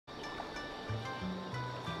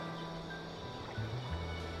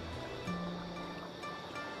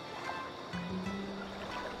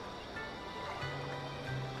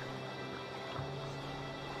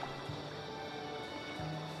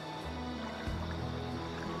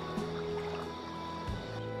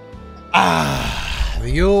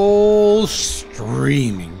The old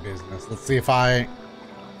streaming business. Let's see if I...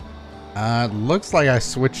 looks like I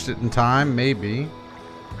switched it in time, maybe.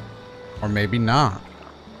 Or maybe not.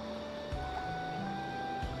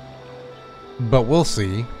 But we'll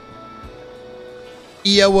see.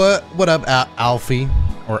 Yeah, what up, Alfie?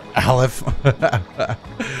 Or Aleph?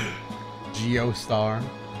 Geostar.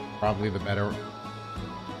 Probably the better...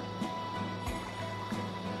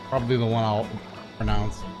 Probably the one I'll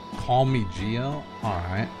pronounce. Call me Geo?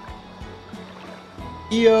 Alright.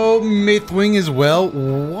 Yo, Mythwing as well.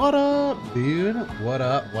 What up, dude? What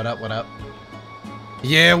up? What up? What up?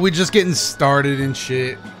 Yeah, we're just getting started and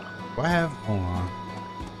shit. Do I have... Hold on.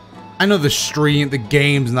 I know the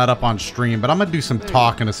game's not up on stream, but I'm gonna do some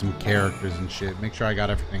talking to some characters and shit. Make sure I got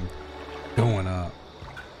everything going up.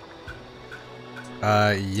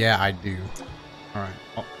 Yeah, I do. Alright.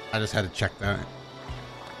 Oh, I just had to check that.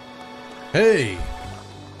 Hey!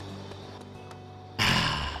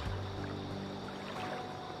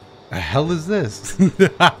 The hell is this?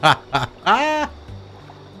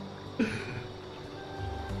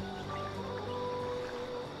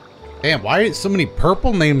 Damn, why are so many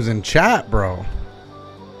purple names in chat, bro?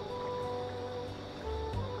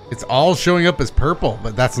 It's all showing up as purple,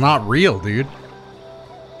 but that's not real, dude.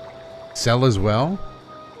 Sell as well?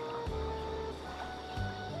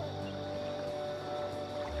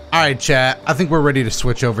 Alright, chat. I think we're ready to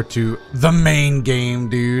switch over to the main game,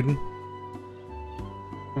 dude.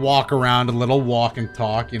 Walk around a little, walk and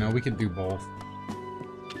talk. You know, we can do both.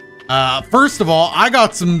 First of all, I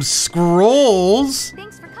got some scrolls.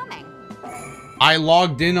 Thanks for coming. I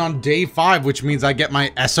logged in on day 5, which means I get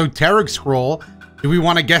my esoteric scroll. Do we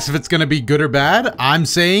want to guess if it's going to be good or bad? I'm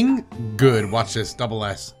saying good. Watch this. Double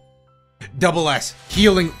S. Double S.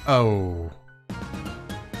 Healing. Oh.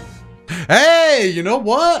 Hey, you know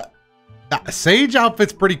what? That Sage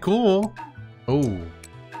outfit's pretty cool. Oh.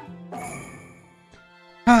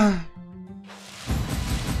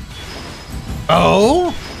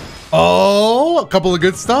 Oh, a couple of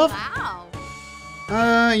good stuff.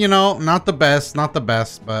 Wow. You know, not the best,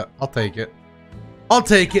 but I'll take it. I'll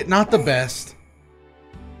take it, not the best.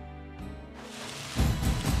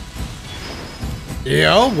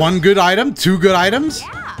 Yo, one good item, 2 good items.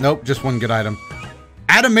 Yeah. Nope, just 1 good item.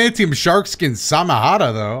 Adamantium shark skin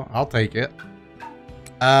Samahara though. I'll take it.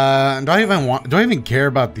 Do I even care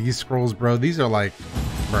about these scrolls, bro? These are like,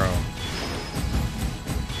 bro.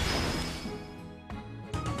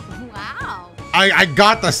 Wow. I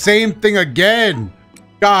got the same thing again.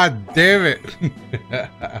 God damn it.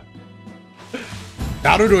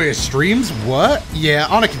 DotoDoya streams? What? Yeah,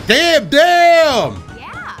 on a damn.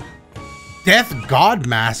 Yeah. Death God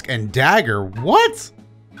Mask and Dagger. What?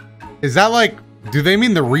 Is that like, do they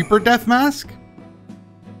mean the Reaper Death Mask?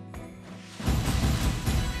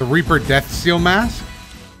 The Reaper Death Seal Mask?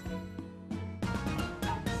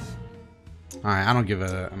 Alright, I don't care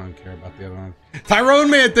about the other one. Tyrone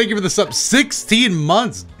Man, thank you for the sub. 16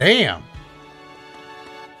 months, damn.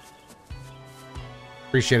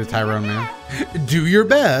 Appreciate it, Tyrone Man. Do your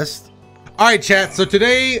best. Alright, chat, so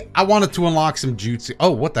today I wanted to unlock some jutsu. Oh,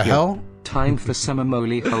 what the hell? Time for some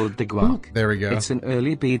Amole hold the guac. There we go. It's an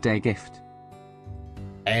early B-Day gift.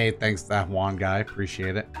 Hey, thanks to that Juan guy.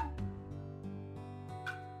 Appreciate it.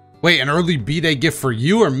 Wait, an early B-Day gift for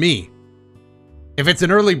you or me? If it's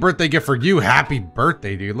an early birthday gift for you, happy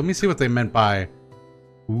birthday, dude. Let me see what they meant by...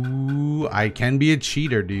 Ooh, I can be a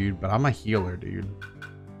cheater, dude, but I'm a healer, dude.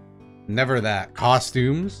 Never that.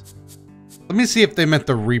 Costumes? Let me see if they meant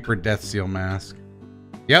the Reaper Death Seal Mask.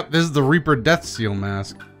 Yep, this is the Reaper Death Seal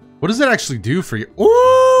Mask. What does it actually do for you?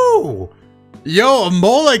 Ooh! Yo,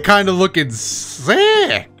 Amole kind of looking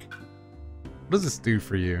sick. What does this do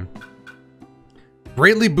for you?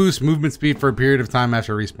 Greatly boosts movement speed for a period of time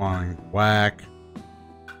after respawning. Whack.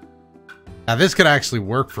 Now this could actually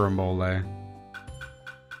work for Amole.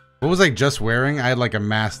 What was I just wearing? I had like a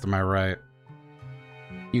mask to my right.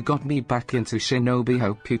 You got me back into Shinobi.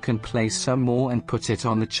 Hope you can play some more and put it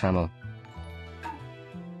on the channel.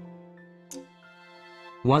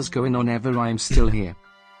 What's going on ever? I'm still here.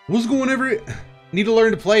 What's going ever? Need to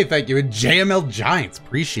learn to play. Thank you. JML Giants.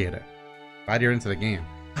 Appreciate it. Glad you're into the game.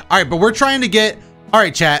 All right, but we're trying to get. All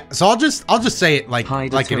right, chat. So I'll just say it like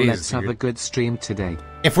it is. Let's have a good stream today.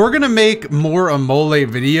 If we're gonna make more Amole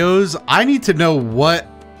videos, I need to know what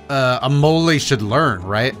Amole should learn,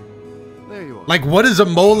 right? There you are. Like, what does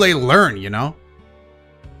Amole learn? You know.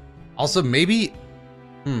 Also, maybe.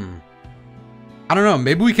 I don't know.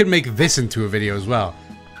 Maybe we can make this into a video as well.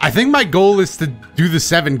 I think my goal is to do the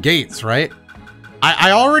 7 gates, right? I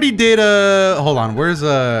already did hold on, where's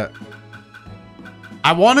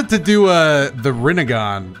I wanted to do the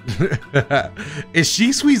Rinnegan. Is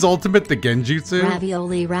Shisui's ultimate the Genjutsu?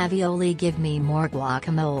 Ravioli, ravioli, give me more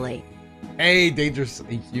guacamole. Hey, Dangerous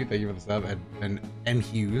EQ, thank you for the sub, and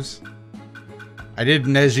Hughes. I did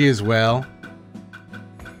Neji as well.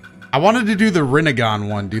 I wanted to do the Rinnegan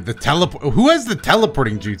one, dude. The teleport. Who has the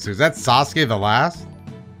teleporting jutsu? Is that Sasuke the last?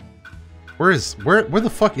 Where the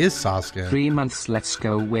fuck is Sasuke? 3 months, let's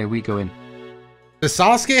go. Where we going? Does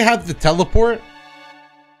Sasuke have the teleport?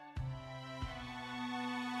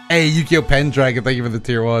 Hey, Yukio Pendragon, thank you for the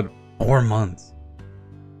tier 1. 4 months.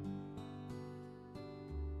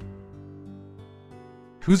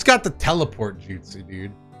 Who's got the teleport jutsu,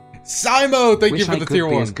 dude? Simo, thank you for the tier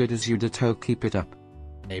 1. Wish I could be as good as you, Doto. Keep it up.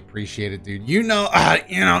 Hey, appreciate it, dude. You know,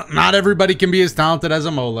 not everybody can be as talented as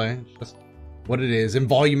Amole. It's just what it is. And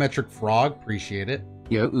Volumetric Frog, appreciate it.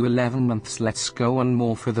 Yo, 11 months, let's go on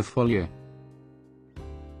more for the full year.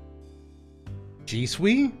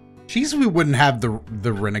 Shisui? Shisui wouldn't have the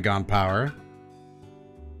Rinnegan power.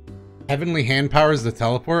 Heavenly Hand power is the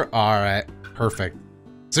teleport? Alright, perfect.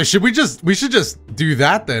 So we should just do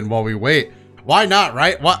that then while we wait. Why not,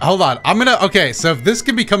 right? What? Hold on. Okay, so if this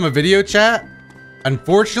can become a video chat,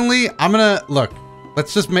 unfortunately, look,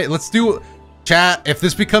 let's do chat. If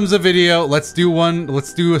this becomes a video, let's do one.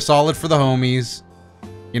 Let's do a solid for the homies.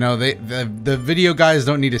 You know, the video guys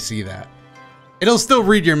don't need to see that. It'll still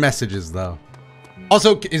read your messages though.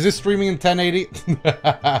 Also, is this streaming in 1080?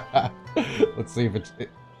 Let's see if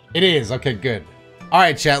it is. Okay, good. All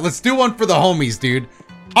right, chat. Let's do one for the homies, dude.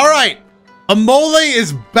 All right. Amole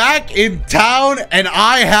is back in town, and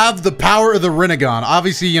I have the power of the Rinnegan.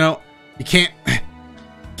 Obviously, you know, you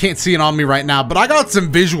can't see it on me right now, but I got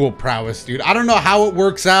some visual prowess, dude. I don't know how it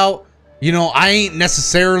works out. You know, I ain't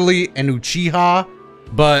necessarily an Uchiha,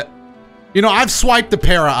 but you know, I've swiped a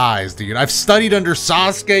pair of eyes, dude. I've studied under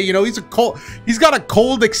Sasuke. You know, he's got a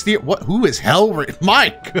cold exterior. What? Who is Hellraiser?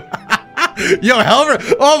 Mike. Yo,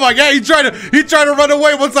 Hellraiser. Oh my god, he tried to run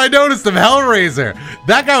away once I noticed him. Hellraiser.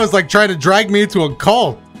 That guy was like trying to drag me into a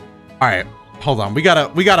cult. All right, hold on. We gotta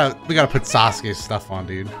put Sasuke's stuff on,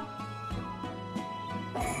 dude.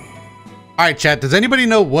 All right, chat. Does anybody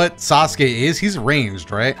know what Sasuke is? He's ranged,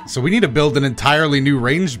 right? So we need to build an entirely new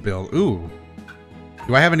ranged build. Ooh.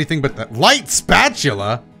 Do I have anything but the light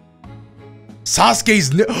spatula?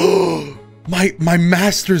 Sasuke's my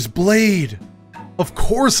master's blade. Of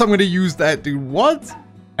course I'm gonna use that, dude. What?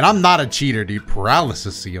 And I'm not a cheater, dude.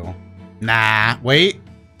 Paralysis seal. Nah, wait.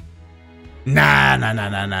 Nah.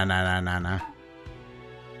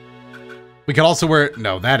 We could also wear,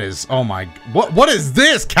 no, that is, oh my, what is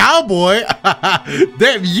this? Cowboy?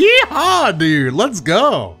 Damn, yeehaw, dude. Let's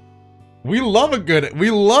go. We love a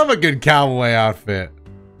good cowboy outfit.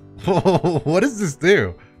 What does this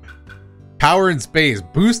do? Power in space.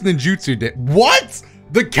 Boost ninjutsu what?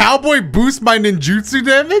 The cowboy boosts my ninjutsu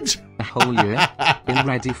damage? A whole year. Been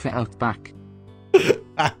ready for Outback.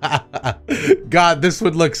 God, this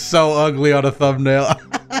would look so ugly on a thumbnail.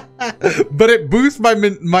 But it boosts my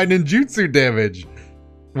ninjutsu damage,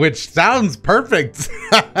 which sounds perfect.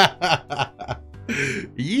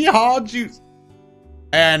 Yeehaw, juice.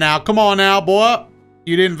 And now, come on now, boy.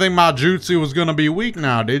 You didn't think my jutsu was gonna be weak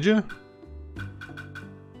now, did you?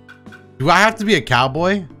 Do I have to be a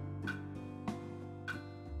cowboy?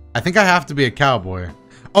 I think I have to be a cowboy.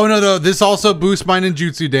 Oh, no, this also boosts my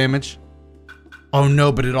ninjutsu damage. Oh,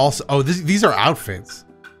 no, but it also... Oh, these are outfits.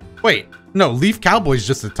 Wait, no, Leaf Cowboy's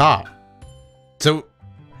just the top. So,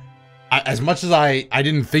 as much as I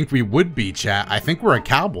didn't think we would be, chat, I think we're a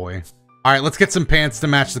cowboy. All right, let's get some pants to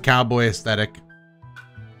match the cowboy aesthetic.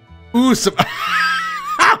 Ooh, some...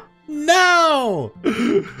 No!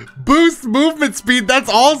 Boost movement speed, that's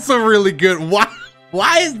also really good.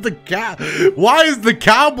 Why is the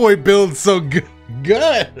cowboy build so good?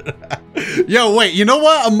 Yo, wait, you know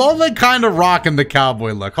what? Amole kind of rocking the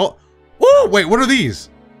cowboy look. Oh, wait, what are these?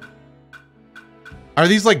 Are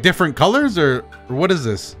these like different colors or what is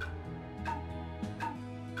this?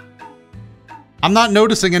 I'm not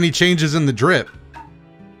noticing any changes in the drip.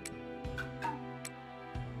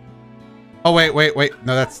 Oh, wait.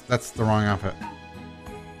 No, that's the wrong outfit.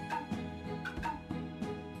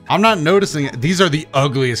 I'm not noticing it. These are the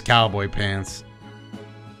ugliest cowboy pants.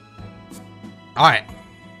 All right.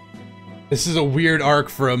 This is a weird arc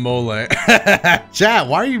for Amole. Chat,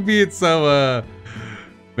 why are you being so,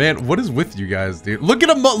 man, what is with you guys, dude? Look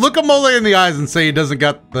Amole in the eyes and say he doesn't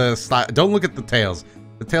got the style. Don't look at the tails.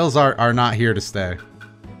 The tails are not here to stay.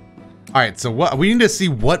 All right, so what we need to see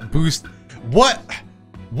what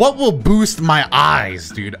will boost my eyes,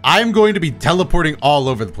 dude? I'm going to be teleporting all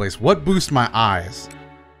over the place. What boosts my eyes?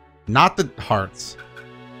 Not the hearts.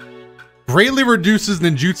 Greatly reduces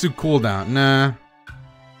ninjutsu cooldown. Nah.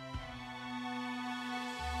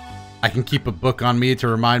 I can keep a book on me to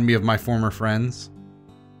remind me of my former friends.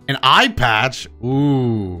 An eye patch?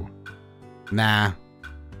 Ooh. Nah.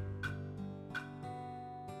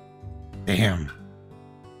 Damn.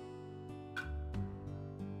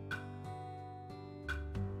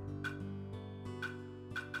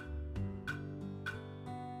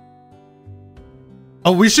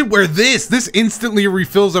 Oh, we should wear this. This instantly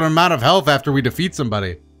refills an amount of health after we defeat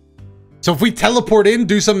somebody. So if we teleport in,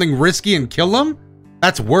 do something risky and kill them,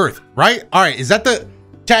 that's worth, right? All right, is that the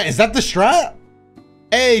chat? Is that the strat?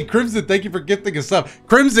 Hey, Crimson, thank you for gifting us up.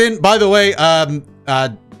 Crimson, by the way,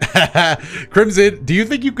 Crimson, do you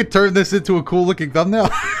think you could turn this into a cool looking thumbnail?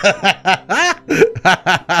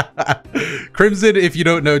 Crimson, if you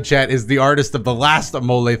don't know, chat, is the artist of the last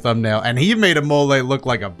Amole thumbnail, and he made Amole look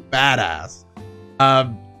like a badass.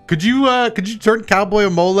 Could you turn Cowboy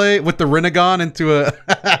Amole with the Rinnegan into a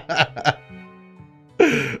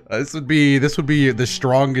this would be the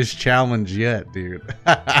strongest challenge yet, dude.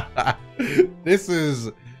 This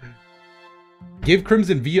is give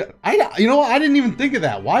Crimson you know what? I didn't even think of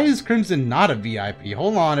that. Why is Crimson not a VIP?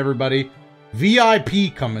 Hold on, everybody.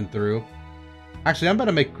 VIP coming through. Actually, I'm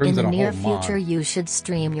gonna make Crimson a whole mod. In the near future, you should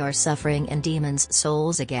stream your Suffering and Demons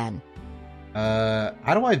Souls again.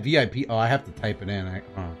 How do I VIP? Oh, I have to type it in.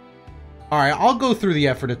 All right, I'll go through the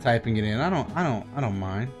effort of typing it in. I don't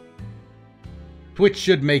mind. Twitch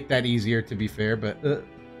should make that easier, to be fair, but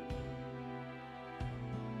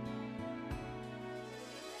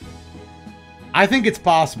I think it's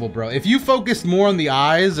possible, bro. If you focused more on the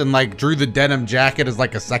eyes and like drew the denim jacket as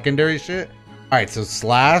like a secondary shit. All right, so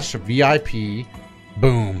slash VIP,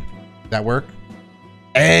 boom. That work?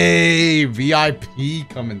 Hey, VIP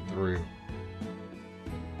coming through.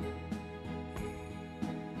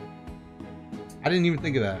 I didn't even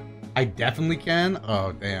think of that. I definitely can.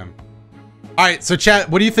 Oh, damn. All right, so chat,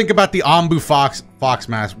 what do you think about the Ambu Fox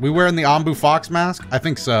mask? We wearing the Ambu Fox mask? I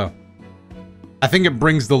think so. I think it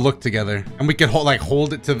brings the look together, and we could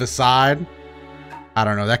hold it to the side. I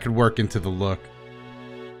don't know. That could work into the look.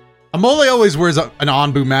 Amole always wears an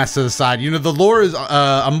Anbu mask to the side. You know, the lore is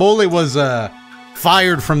Amole was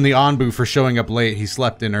fired from the Anbu for showing up late. He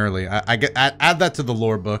slept in early. Add that to the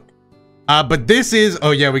lore book. But this is,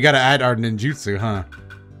 oh yeah, we got to add our ninjutsu, huh?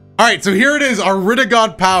 All right, so here it is, our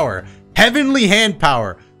Rinnegan power. Heavenly Hand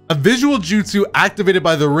power. A visual jutsu activated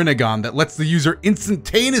by the Rinnegan that lets the user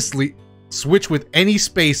instantaneously switch with any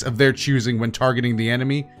space of their choosing when targeting the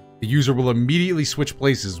enemy. The user will immediately switch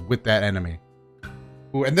places with that enemy.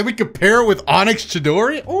 Ooh, and then we could pair it with Onyx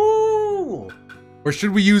Chidori? Ooh! Or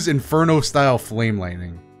should we use Inferno-style Flame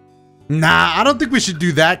Lightning? Nah, I don't think we should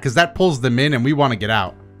do that because that pulls them in and we want to get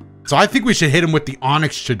out. So I think we should hit him with the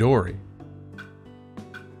Onyx Chidori.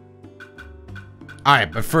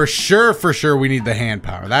 Alright, but for sure, we need the hand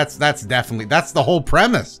power. That's definitely, that's the whole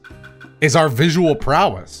premise. Is our visual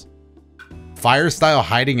prowess. Fire style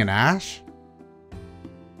hiding in ash?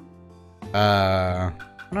 I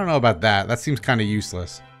don't know about that. That seems kind of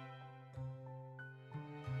useless.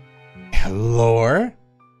 Lore?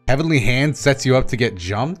 Heavenly Hand sets you up to get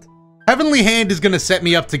jumped? Heavenly Hand is going to set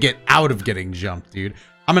me up to get out of getting jumped, dude.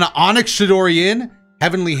 I'm going to Onyx Chidori in,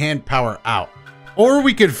 Heavenly Hand power out. Or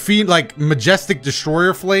we could feed like Majestic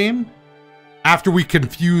Destroyer Flame after we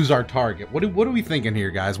confuse our target. What are we thinking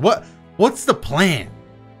here, guys? What's the plan?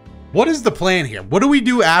 What is the plan here? What do we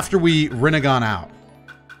do after we Rinnegan out?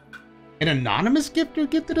 An anonymous gifter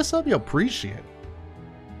gifted us up? Yo, appreciate it.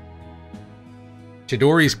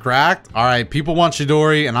 Chidori's cracked. All right, people want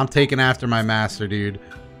Chidori, and I'm taking after my master, dude.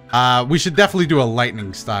 We should definitely do a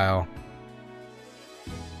lightning style.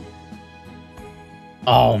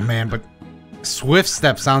 Oh, man, but Swift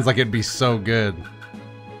Step sounds like it'd be so good.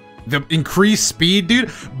 The increased speed,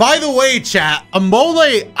 dude. By the way, chat,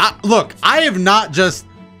 Amole, look, I have not just...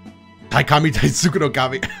 Taikami Taitsuku no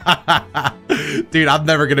Kami. Dude, I'm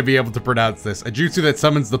never going to be able to pronounce this. A jutsu that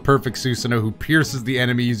summons the perfect Susanoo who pierces the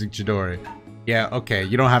enemy using Chidori. Yeah, okay.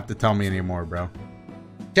 You don't have to tell me anymore, bro.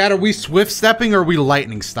 Chat, are we swift stepping or are we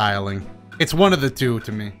lightning styling? It's one of the two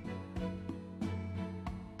to me.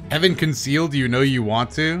 Heaven Concealed, do you know you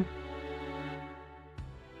want to?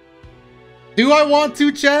 Do I want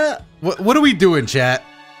to, chat? What are we doing, chat?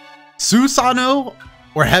 Susanoo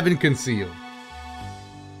or Heaven Concealed?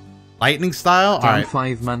 Lightning style? All right.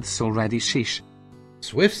 5 months already, sheesh.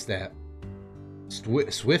 Swift step.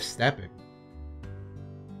 Swift stepping.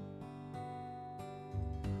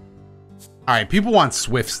 All right, people want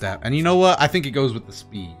swift step. And you know what? I think it goes with the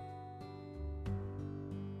speed.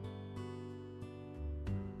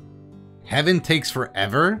 Heaven takes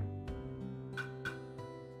forever?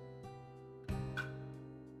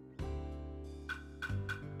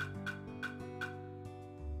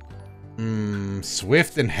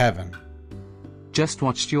 Swift in Heaven. Just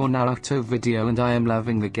watched your Naruto video and I am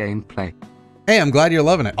loving the gameplay. Hey, I'm glad you're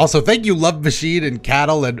loving it. Also, thank you, Love Machine and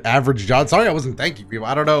Cattle and Average John. Sorry I wasn't thanking people.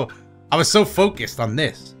 I don't know. I was so focused on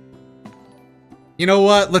this. You know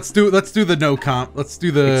what? Let's do the no comp. Let's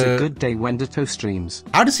do the... It's a good day when Doto streams.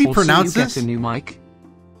 How does he pronounce you this? Get a new mic?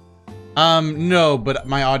 No, but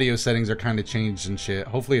my audio settings are kind of changed and shit.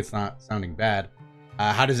 Hopefully it's not sounding bad.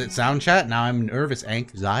 How does it sound, chat? Now I'm nervous.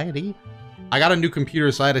 Anxiety? I got a new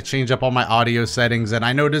computer, so I had to change up all my audio settings, and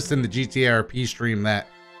I noticed in the GTA RP stream that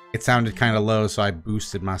it sounded kind of low, so I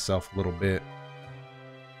boosted myself a little bit.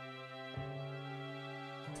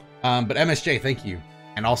 But MSJ, thank you.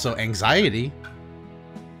 And also anxiety.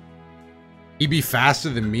 He be faster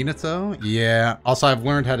than Minato? Yeah. Also, I've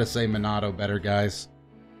learned how to say Minato better, guys.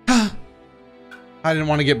 I didn't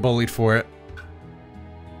want to get bullied for it.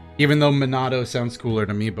 Even though Minato sounds cooler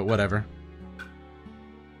to me, but whatever.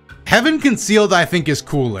 Heaven Concealed, I think, is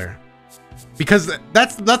cooler. Because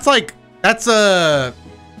that's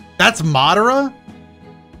Madara.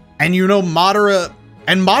 And you know Madara,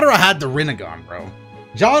 and Madara had the Rinnegan, bro.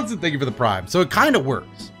 Johnson, thank you for the Prime. So it kind of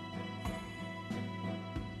works.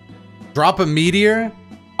 Drop a meteor.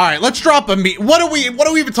 All right, let's drop a What are we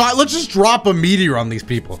even talking? Let's just drop a meteor on these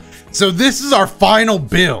people. So this is our final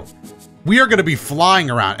build. We are going to be flying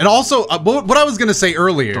around. And also, what I was going to say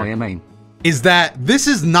earlier is that this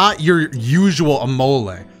is not your usual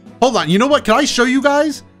Amole. Hold on. You know what? Can I show you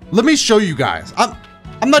guys? Let me show you guys.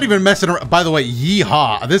 I'm not even messing around. By the way,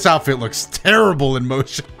 yeehaw. This outfit looks terrible in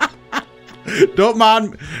motion. Don't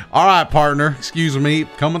mind. All right, partner. Excuse me.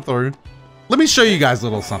 Coming through. Let me show you guys a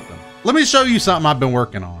little something. Let me show you something I've been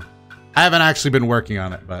working on. I haven't actually been working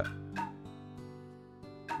on it, but...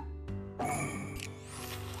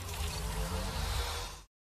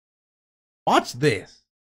 watch this.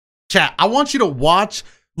 Chat, I want you to watch.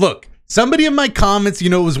 Look, somebody in my comments, you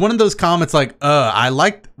know, it was one of those comments like, I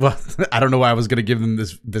liked... well, I don't know why I was going to give them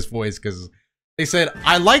this voice, because they said,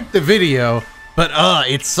 I liked the video, but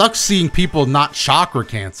it sucks seeing people not chakra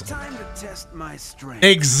cancel. Time to test my strength.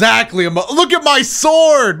 Exactly. Look at my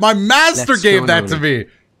sword. My master gave that to me.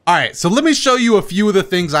 All right, so let me show you a few of the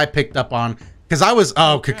things I picked up on, because I was...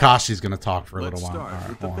 oh, Kakashi's going to talk for a little while. All right,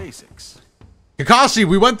 with the basics. Kakashi,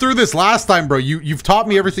 we went through this last time, bro. You've taught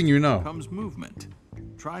me everything you know. Comes movement.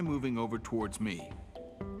 Try moving over towards me.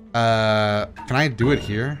 Can I do it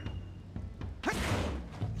here?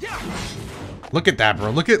 Look at that, bro.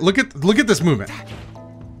 Look at this movement.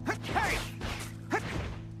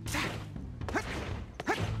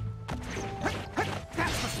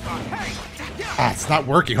 Ah, it's not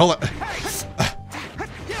working. Hold on.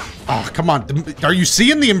 Oh, come on. Are you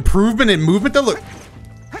seeing the improvement in movement though? Look.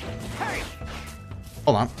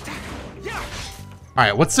 Hold on. All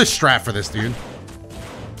right, what's the strat for this, dude?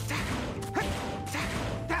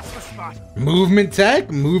 Movement tech?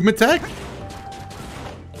 Movement tech?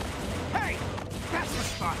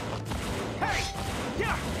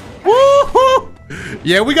 Woohoo!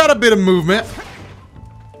 Yeah, we got a bit of movement.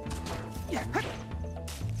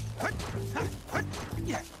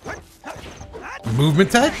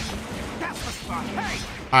 Movement tech?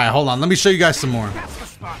 All right, hold on. Let me show you guys some more.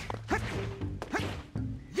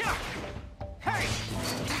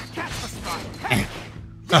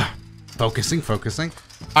 Focusing.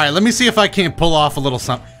 All right, let me see if I can't pull off a little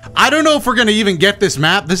something. I don't know if we're gonna even get this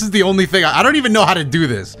map. This is the only thing. I don't even know how to do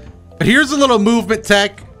this. But here's a little movement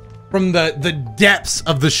tech from the depths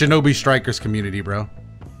of the Shinobi Strikers community, bro. All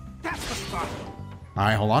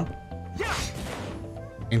right, hold on.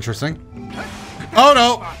 Interesting. Oh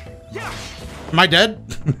no! Am I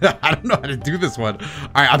dead? I don't know how to do this one. All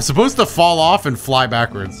right, I'm supposed to fall off and fly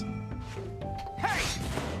backwards.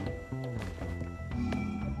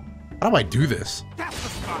 How do I do this?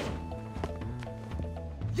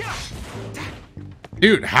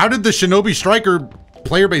 Dude, how did the Shinobi Striker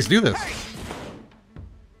player base do this?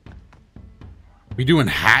 We doing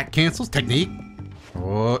hat cancels? Technique?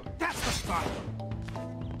 Oh.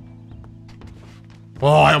 Oh,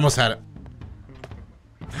 I almost had it.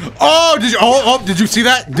 Oh, did you? Oh, did you see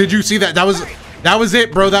that? Did you see that? That was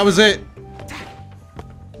it, bro. That was it.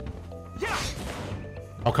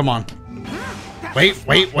 Oh, come on. Wait.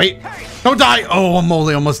 Don't die. Oh,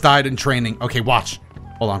 Amole almost died in training. Okay, watch.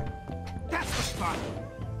 Hold on.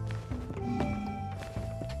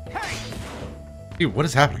 Dude, what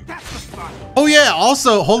is happening? Oh, yeah.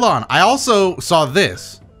 Also, hold on. I also saw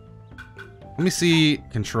this. Let me see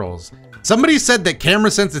controls. Somebody said that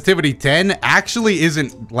camera sensitivity 10 actually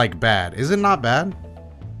isn't like bad. Is it not bad?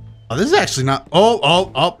 Oh, this is actually not.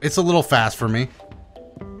 Oh, it's a little fast for me.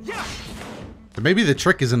 So maybe the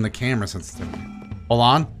trick is in the camera sensitivity. Hold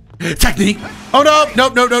on. Technique. Oh no,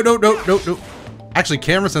 nope, no, no, no, no, no, no. Actually,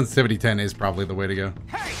 camera sensitivity 10 is probably the way to go.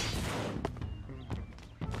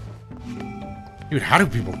 Dude, how do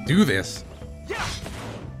people do this?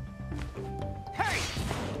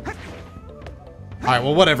 Alright,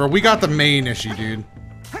 well, whatever. We got the main issue, dude.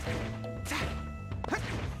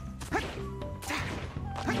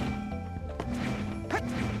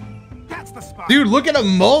 Dude, look at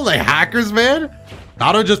Amole, hackers, man.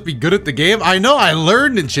 Gotta just be good at the game. I know, I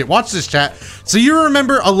learned and shit. Watch this, chat. So you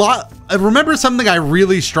remember a lot. Remember something I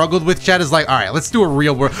really struggled with, chat, is like, all right, let's do a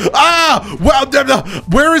real world. Ah, well,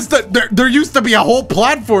 where is there used to be a whole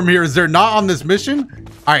platform here. Is there not on this mission?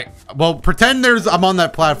 All right, well, pretend I'm on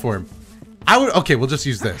that platform. Okay, we'll just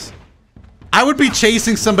use this. I would be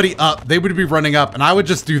chasing somebody up. They would be running up and I would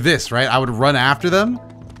just do this, right? I would run after them.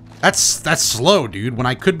 That's slow, dude, when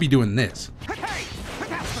I could be doing this.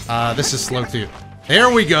 This is slow too.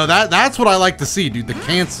 There we go. That's what I like to see, dude. The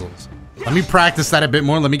cancels. Let me practice that a bit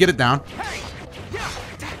more. Let me get it down.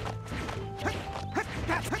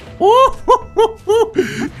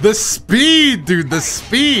 The speed, dude. The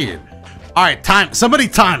speed. All right, time. Somebody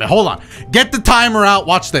time it. Hold on. Get the timer out.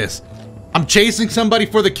 Watch this. I'm chasing somebody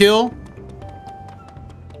for the kill.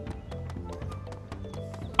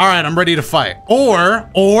 All right, I'm ready to fight. Or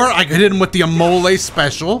I could hit him with the Amole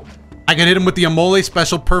special. I can hit him with the Amole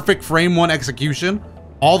special, perfect frame 1 execution,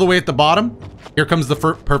 all the way at the bottom. Here comes the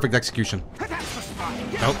perfect execution.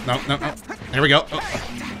 Nope, nope, nope, nope. There we go.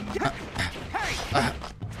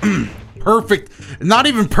 Perfect, not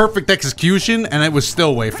even perfect execution, and it was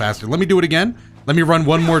still way faster. Let me do it again. Let me run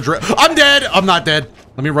one more drill. I'm dead. I'm not dead.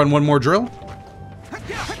 Let me run one more drill.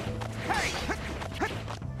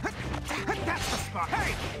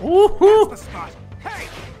 Woohoo!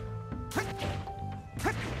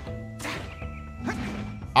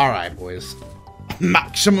 All right, boys.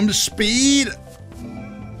 Maximum speed.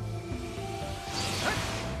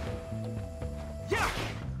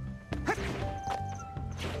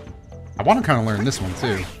 I want to kind of learn this one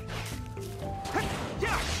too.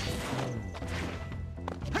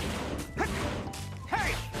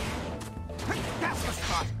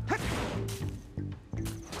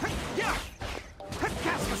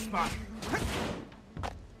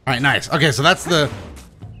 All right, nice. Okay, so that's the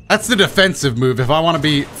defensive move. If I want to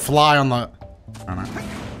be fly on the, I don't know.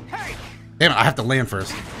 Damn it, I have to land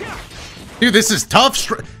first. Dude, this is tough.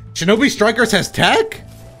 Shinobi Strikers has tech?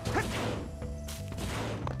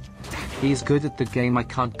 He's good at the game, I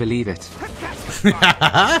can't believe it.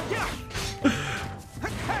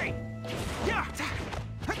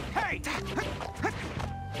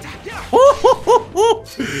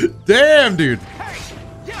 Damn, dude.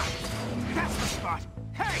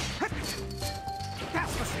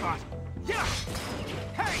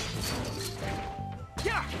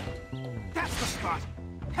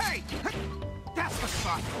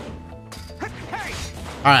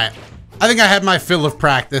 All right, I think I had my fill of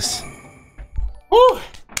practice. Woo!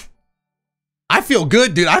 I feel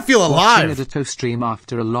good, dude. I feel alive. Watching a Doto stream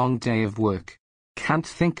after a long day of work. Can't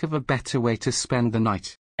think of a better way to spend the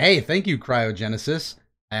night. Hey, thank you, Cryogenesis.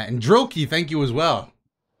 And Drillkey, thank you as well.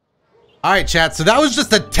 All right, chat. So that was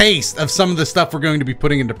just a taste of some of the stuff we're going to be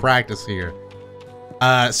putting into practice here.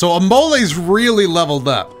 So Amole's really leveled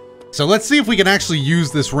up. So let's see if we can actually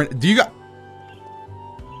use this. Do you got?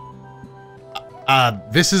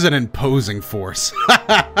 This is an imposing force.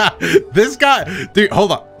 This guy, dude,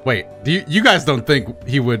 hold on. Wait, you guys don't think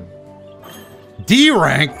he would D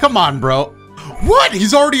rank? Come on, bro. What?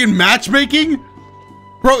 He's already in matchmaking?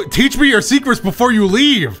 Bro, teach me your secrets before you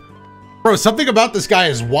leave. Bro, something about this guy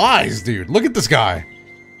is wise, dude. Look at this guy.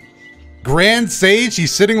 Grand Sage,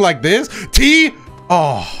 he's sitting like this. T?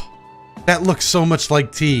 Oh, that looks so much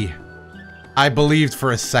like T. I believed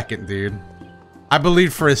for a second, dude. I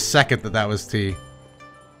believed for a second that was T.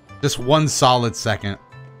 Just one solid second.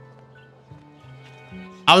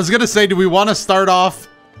 I was gonna say, do we want to start off?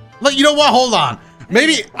 Look, you know what? Hold on.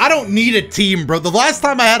 Maybe I don't need a team, bro. The last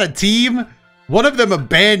time I had a team, one of them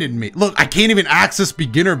abandoned me. Look, I can't even access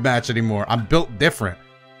beginner match anymore. I'm built different.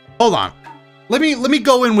 Hold on. Let me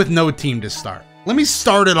go in with no team to start. Let me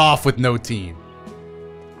start it off with no team.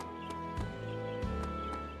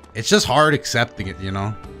 It's just hard accepting it, you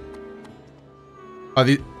know?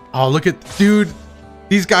 Oh, look at, dude.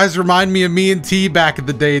 These guys remind me of me and T back in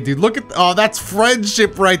the day, dude. Look at, oh, that's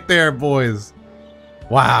friendship right there, boys.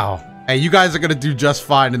 Wow. Hey, you guys are gonna do just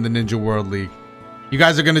fine in the Ninja World League. You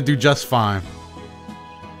guys are gonna do just fine.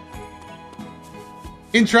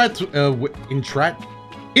 Intra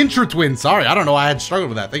Twin, sorry. I don't know why I had struggled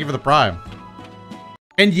with that. Thank you for the prime.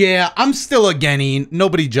 And yeah, I'm still a Genin.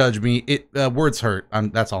 Nobody judge me. Words hurt.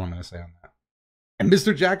 That's all I'm gonna say on that. And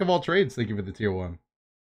Mr. Jack of all trades, thank you for the tier 1.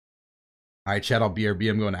 All right, chat, I'll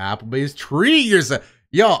BRB. I'm going to Applebee's. Treat yourself.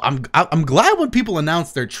 Yo, I'm glad when people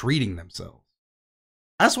announce they're treating themselves.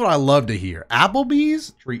 That's what I love to hear.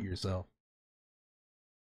 Applebee's, treat yourself.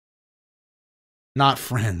 Not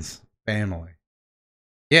friends, family.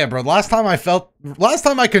 Yeah, bro. Last time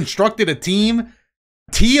I constructed a team,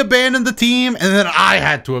 T abandoned the team, and then I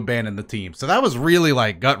had to abandon the team. So that was really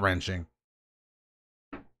like gut-wrenching.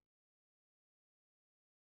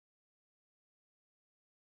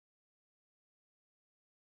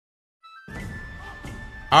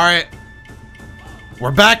 All right.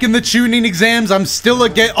 We're back in the tuning exams. I'm still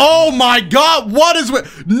again. Oh my God. What is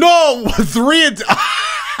with? No, 3 and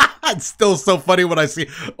it's still so funny when I see.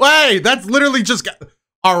 Wait, that's literally just.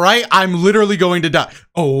 All right. I'm literally going to die.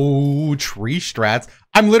 Oh, tree strats.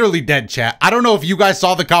 I'm literally dead, chat. I don't know if you guys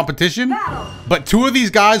saw the competition, but 2 of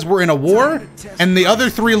these guys were in a war and the other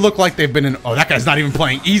 3 look like they've been in. Oh, that guy's not even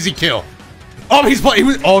playing. Easy kill. Oh, he's playing.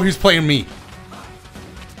 Oh, he's playing me.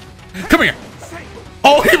 Come here.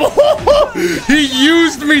 Oh, he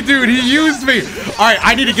used me, dude. He used me. All right,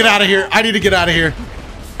 I need to get out of here. I need to get out of here.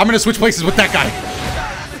 I'm gonna switch places with that guy.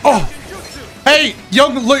 Oh, hey,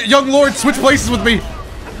 young lord, switch places with me.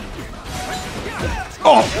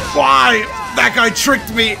 Oh, why? That guy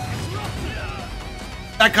tricked me.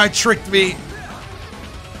 That guy tricked me.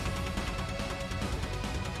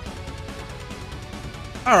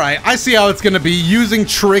 All right, I see how it's gonna be. Using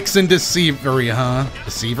tricks and deceivery, huh?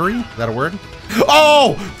 Deceivery? Is that a word?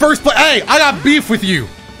 Oh, first play. Hey, I got beef with you.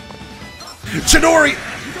 Chidori.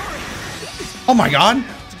 Oh my God.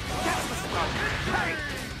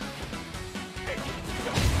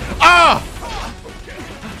 Ah!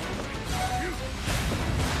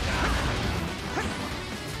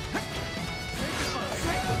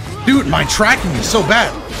 Dude, my tracking is so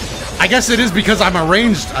bad. I guess it is because I'm a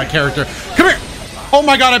ranged character. Come here. Oh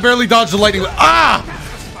my God, I barely dodged the lightning. Ah!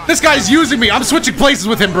 This guy's using me. I'm switching places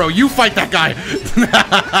with him, bro. You fight that guy.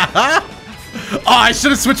 Oh, I should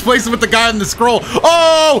have switched places with the guy on the scroll.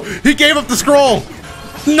 Oh, he gave up the scroll.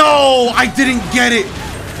 No, I didn't get it.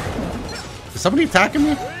 Is somebody attacking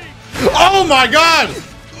me? Oh my God.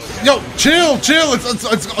 Yo, chill.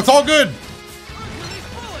 It's all good.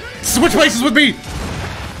 Switch places with me.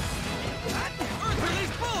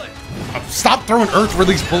 Stop throwing earth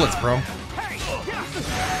release bullets, bro.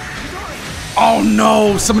 Oh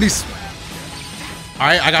no, somebody's. All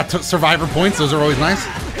right, I got survivor points. Those are always nice.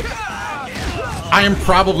 I am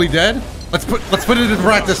probably dead. Let's put it into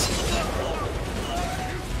practice.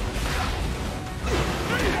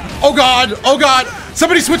 Oh God,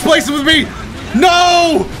 somebody switch places with me.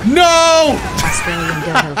 No. Australian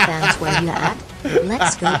Doto fans, where you at?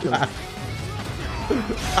 Let's go.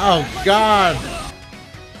 Oh God.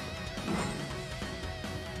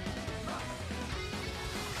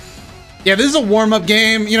 Yeah, this is a warm-up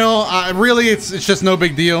game. You know, really, it's just no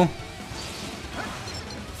big deal.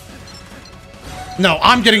 No,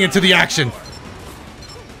 I'm getting into the action.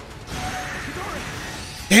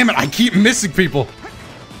 Damn it, I keep missing people.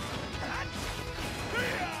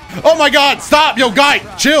 Oh my God, stop. Yo, guy,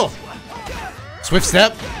 chill. Swift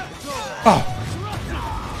step. Oh.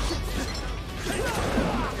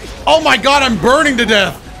 Oh my God, I'm burning to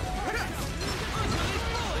death.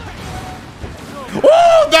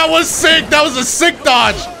 Oh, that was sick. That was a sick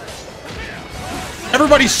dodge.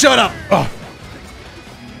 Everybody shut up. Oh.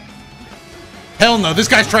 Hell no. This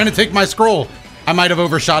guy's trying to take my scroll. I might have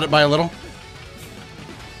overshot it by a little.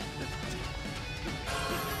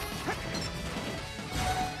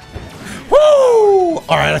 Woo!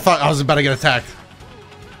 All right, I thought I was about to get attacked.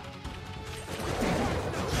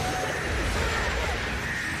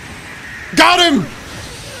 Got him!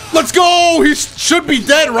 Let's go! He should be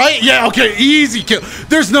dead, right? Yeah, okay, easy kill.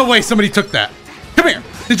 There's no way somebody took that. Come here.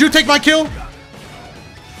 Did you take my kill?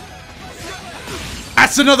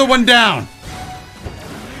 That's another one down.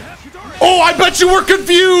 Oh, I bet you were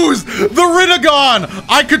confused! The Rinnegan!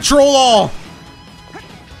 I control all.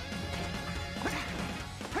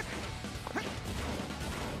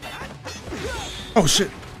 Oh,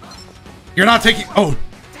 shit. You're not taking... Oh.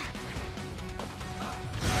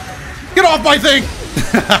 Get off my thing!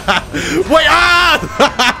 Wait,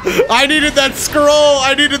 ah! I needed that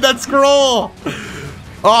scroll.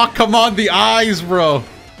 Oh, come on, the eyes, bro.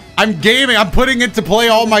 I'm gaming. I'm putting into play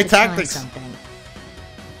all my tactics.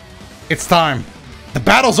 It's time. The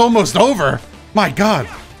battle's almost over. My God.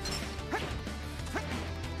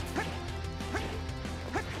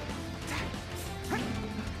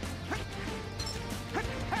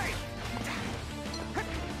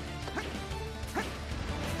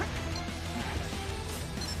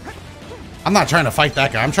 I'm not trying to fight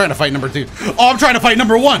that guy. I'm trying to fight number 2. Oh, I'm trying to fight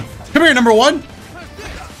number 1. Come here, number 1.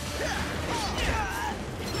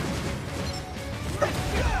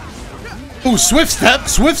 Ooh, swift step,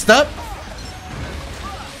 swift step.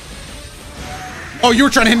 Oh, you were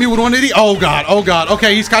trying to hit me with 180? Oh god, oh god.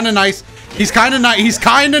 Okay, he's kind of nice. He's kind of nice. He's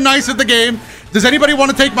kind of nice at the game. Does anybody want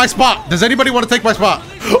to take my spot? Does anybody want to take my spot?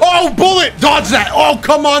 Oh, bullet! Dodge that! Oh,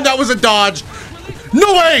 come on, that was a dodge.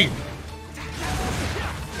 No way!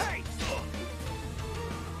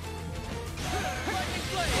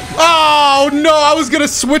 Oh no, I was gonna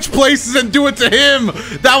switch places and do it to him.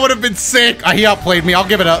 That would have been sick. He outplayed me. I'll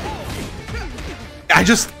give it up.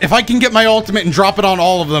 If I can get my ultimate and drop it on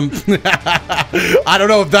all of them. I don't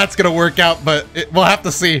know if that's gonna work out, but we'll have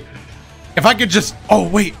to see. If I could just, oh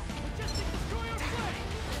wait.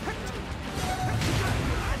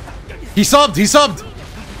 He subbed, he subbed.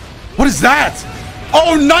 What is that?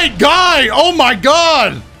 Oh, Night Guy. Oh my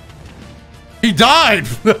God. He died.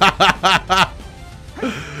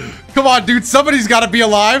 Come on, dude. Somebody's got to be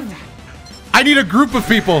alive. I need a group of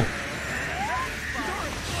people.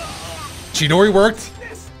 Chidori worked.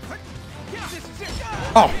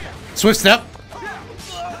 Oh, swift step.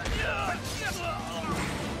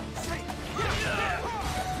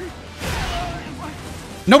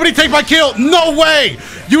 Nobody take my kill. No way.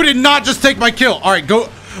 You did not just take my kill. All right, go.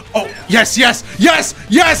 Oh, yes, yes, yes,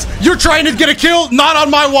 yes. You're trying to get a kill. Not on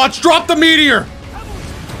my watch. Drop the meteor.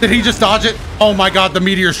 Did he just dodge it? Oh my God, the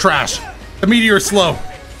meteor's trash. The meteor is slow.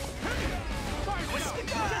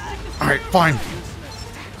 All right, fine.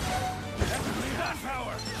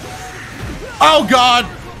 Oh God.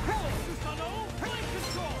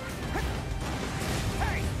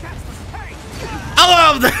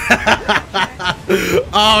 I love that.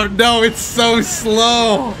 Oh no, it's so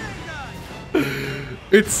slow.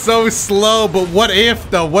 It's so slow, but what if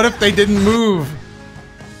though? What if they didn't move?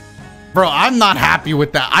 Bro, I'm not happy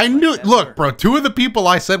with that. I knew, look, bro, 2 of the people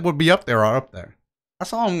I said would be up there are up there.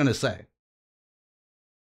 That's all I'm gonna say.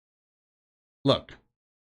 Look,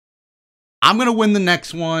 I'm gonna win the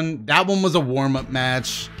next one. That one was a warm-up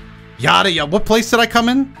match. Yada yada. What place did I come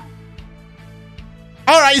in?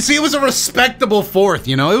 All right, see, it was a respectable 4th,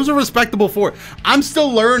 you know? It was a respectable 4th. I'm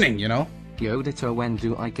still learning, you know? Yo, Dito, when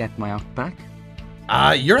do I get my out back?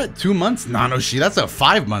 You're at 2 months? Nanoshi, that's a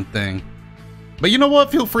 5-month thing. But you know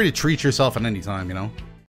what? Feel free to treat yourself at any time, you know?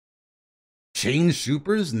 Change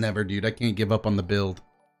supers? Never, dude. I can't give up on the build.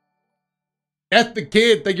 At the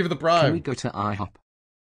kid, thank you for the prime. Can we go to IHOP?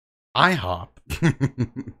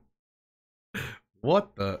 IHOP?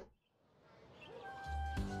 What the?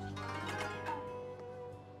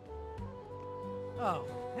 Oh,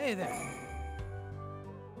 hey there.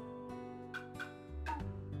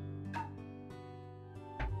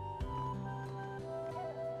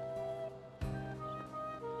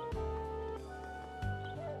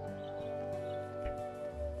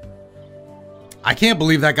 I can't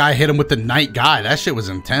believe that guy hit him with the Night Guy. That shit was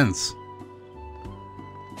intense.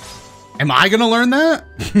 Am I gonna learn that?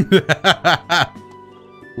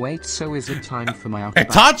 Wait, so is it time for my outback?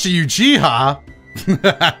 Itachi Uchiha?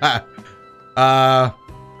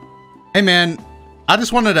 Hey man, I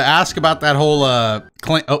just wanted to ask about that whole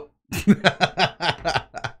claim. Oh.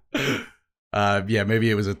 Yeah, maybe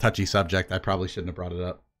it was a touchy subject. I probably shouldn't have brought it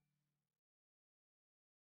up.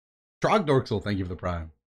 Trogdorksel, thank you for the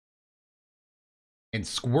prime. And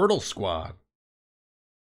Squirtle Squad.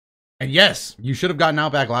 And yes, you should have gotten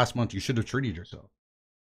Outback last month. You should have treated yourself.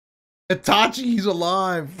 Itachi, he's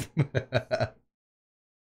alive.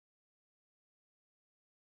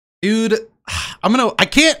 Dude, I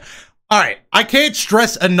can't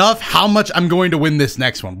stress enough how much I'm going to win this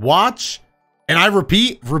next one. Watch, and I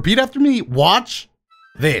repeat after me, watch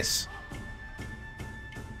this.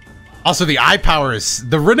 Also, the eye power is,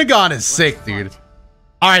 the Rinnegan is sick, dude.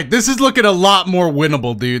 All right, this is looking a lot more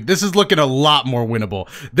winnable, dude. This is looking a lot more winnable.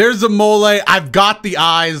 There's Amole. I've got the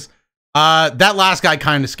eyes. That last guy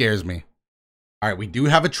kind of scares me. All right, we do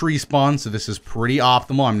have a tree spawn, so this is pretty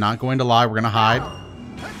optimal. I'm not going to lie. We're gonna hide.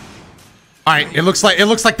 All right, it looks like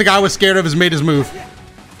the guy was scared of has made his move.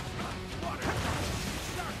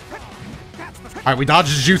 All right, we dodged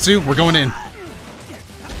his jutsu. We're going in.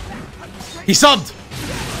 He subbed.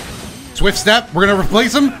 Swift step. We're gonna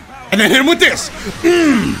replace him. And then hit him with this.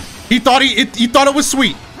 He thought he thought it was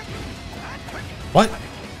sweet. What?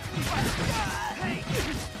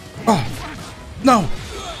 Oh no!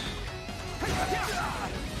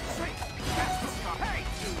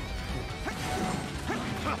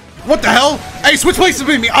 What the hell? Hey, switch places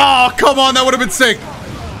with me! Oh, come on, that would have been sick.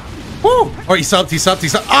 Woo! Oh, he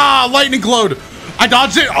subbed. Ah, lightning glowed. I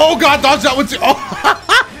dodged it. Oh God, dodged that one too.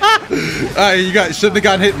 Oh, you shouldn't have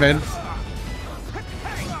gotten hit, man.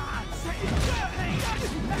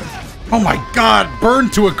 Oh my God,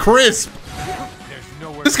 burned to a crisp.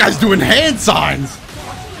 This guy's doing hand signs.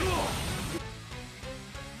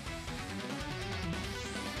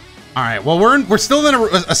 All right, well, we're still in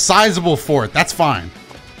a sizable fort. That's fine.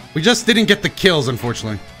 We just didn't get the kills,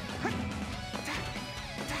 unfortunately.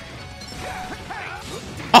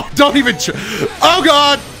 Oh, don't even oh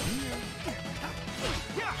God.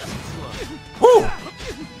 Woo.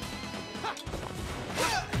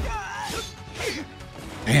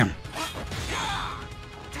 Damn.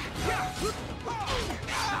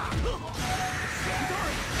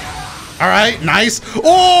 All right, nice.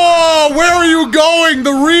 Oh, where are you going?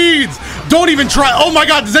 The reeds. Don't even try. Oh my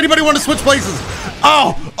God, does anybody want to switch places?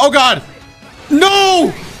 Oh God.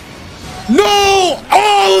 No. No.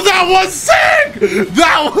 Oh, that was sick.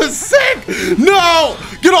 That was sick. No,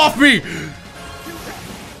 get off me.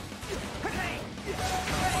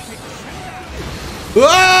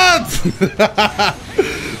 Ah!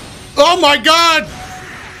 Oh my God.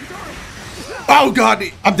 Oh God,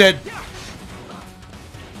 I'm dead.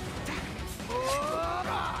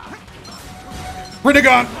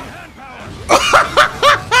 Renegon!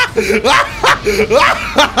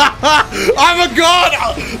 I'm a god!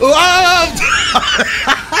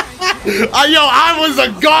 Yo, I was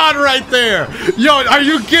a god right there! Yo, are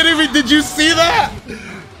you kidding me? Did you see that?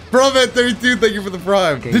 Broman32, thank you for the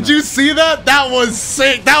prime. Did you see that? That was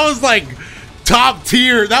sick. That was like top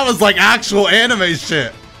tier. That was like actual anime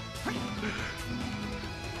shit.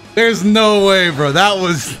 There's no way, bro. That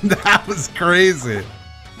was crazy.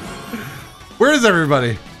 Where is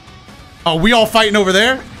everybody? Oh, we all fighting over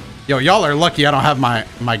there? Yo, y'all are lucky I don't have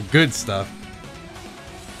my good stuff.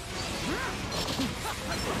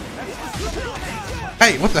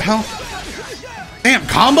 Hey, what the hell? Damn,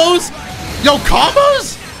 combos? Yo,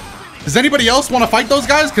 combos? Does anybody else want to fight those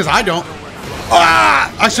guys? Because I don't.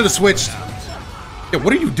 Ah! I should have switched. Yo,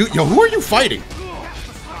 what are you doing? Yo, who are you fighting?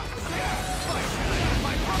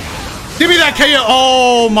 Give me that KO.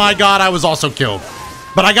 Oh my God, I was also killed.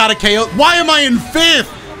 But I got a KO. Why am I in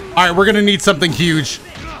 5th? All right, we're going to need something huge.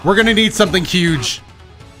 We're going to need something huge.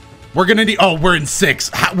 We're going to need... Oh, we're in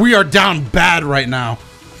 6th. We are down bad right now.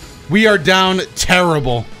 We are down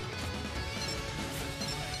terrible.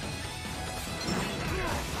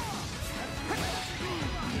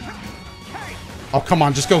 Oh, come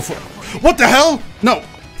on. Just go for... What the hell? No.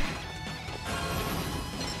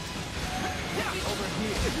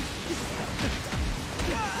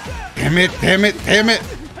 Damn it, damn it, damn it.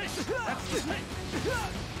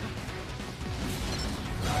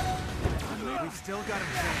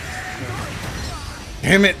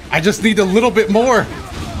 Damn it, I just need a little bit more.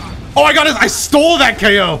 Oh, I got it. I stole that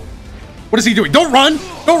KO. What is he doing? Don't run.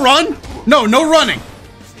 Don't run. No, no running.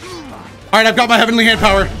 All right, I've got my heavenly hand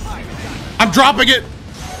power. I'm dropping it.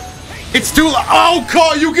 It's too low. Oh,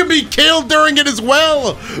 God, you can be killed during it as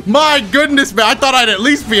well. My goodness, man. I thought I'd at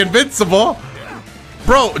least be invincible.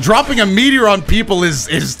 Bro, dropping a meteor on people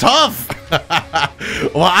is tough.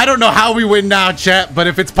 Well, I don't know how we win now, chat, but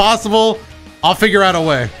if it's possible, I'll figure out a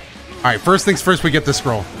way. All right, first things first, we get the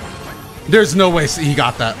scroll. There's no way he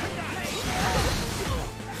got that.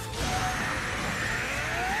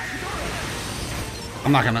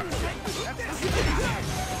 I'm not gonna.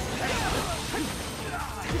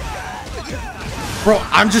 Bro,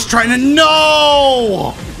 I'm just trying to.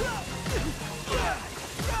 No!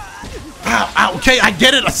 Ow, ow, okay, I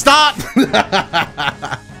get it. Stop.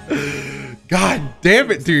 God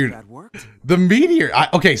damn it, dude. The meteor.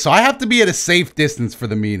 Okay, so I have to be at a safe distance for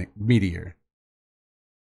the meteor.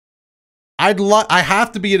 I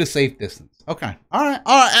have to be at a safe distance. Okay. All right.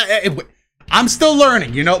 All right. I'm still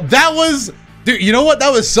learning, you know. That was, dude, you know what?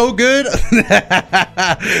 That was so good.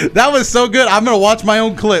 That was so good. I'm going to watch my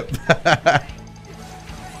own clip.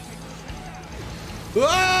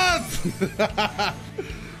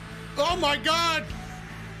 Oh my God.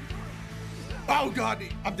 Oh God,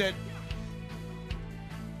 I'm dead.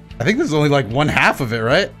 I think this is only like 1/2 of it,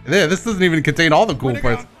 right? Yeah, this doesn't even contain all the cool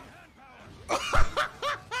parts.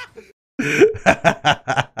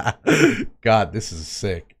 God, this is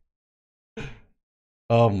sick.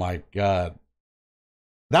 Oh my God.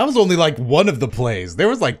 That was only like one of the plays. There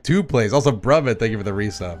was like 2 plays. Also, Brubit, thank you for the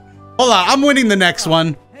resub. Hold on, I'm winning the next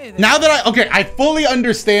one. Now that I fully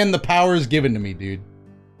understand the powers given to me, dude.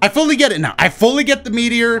 I fully get it now. I fully get the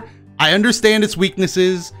meteor. I understand its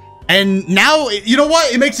weaknesses. And now, you know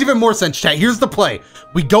what? It makes even more sense, chat. Here's the play.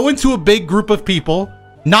 We go into a big group of people,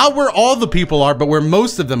 not where all the people are, but where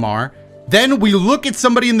most of them are. Then we look at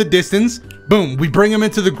somebody in the distance. Boom, we bring them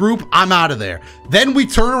into the group. I'm out of there. Then we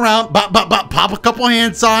turn around, pop a couple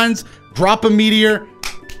hand signs, drop a meteor,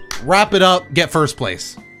 wrap it up, get first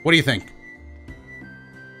place. What do you think?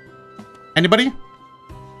 Anybody?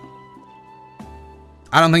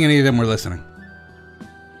 I don't think any of them were listening.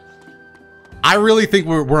 I really think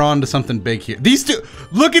we're on to something big here. These two,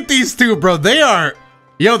 look at these two, bro. They are,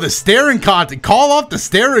 yo, the staring contest. Call off the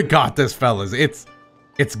staring contest, fellas. It's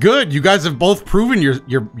good. You guys have both proven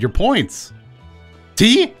your points.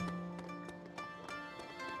 T?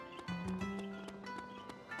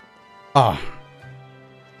 Oh.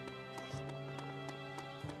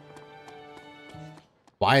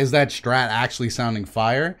 Why is that strat actually sounding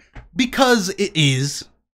fire? Because it is.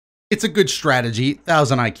 It's a good strategy.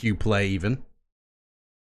 1000 IQ play even.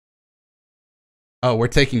 Oh, we're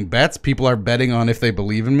taking bets? People are betting on if they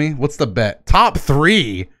believe in me? What's the bet? Top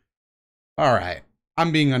 3? All right.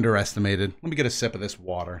 I'm being underestimated. Let me get a sip of this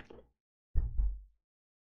water.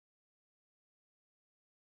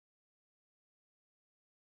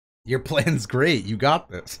 Your plan's great. You got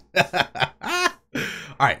this.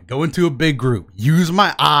 All right, go into a big group. Use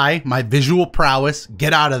my eye, my visual prowess.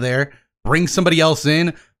 Get out of there. Bring somebody else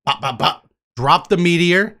in. Bop, bop, bop. Drop the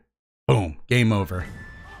meteor. Boom. Game over.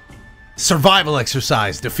 Survival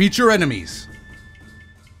exercise. Defeat your enemies.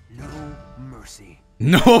 No mercy.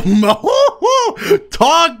 No.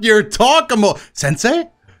 Talk your talk, Amole. Sensei?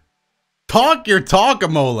 Talk your talk,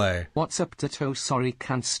 Amole. What's up, Doto? Sorry,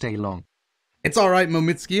 can't stay long. It's all right,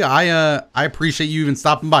 Momitsuki. I appreciate you even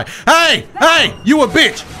stopping by. Hey, you a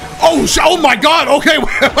bitch. Oh my God. Okay,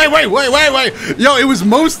 wait. Yo, it was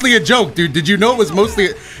mostly a joke, dude. Did you know it was mostly,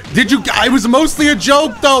 it was mostly a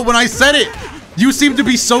joke though when I said it. You seem to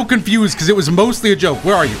be so confused because it was mostly a joke.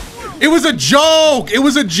 Where are you? It was a joke. It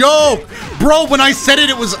was a joke. Bro, when I said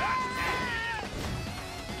it, it was...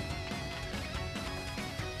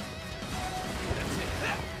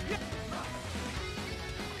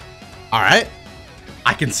 All right,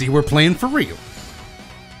 I can see we're playing for real.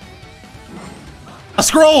 A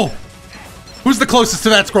scroll! Who's the closest to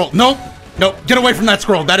that scroll? Nope, get away from that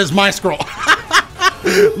scroll. That is my scroll.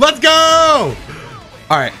 Let's go!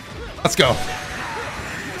 All right, let's go.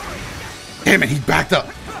 Damn it, he backed up.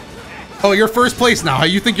 Oh, you're first place now. How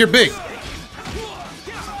you think you're big?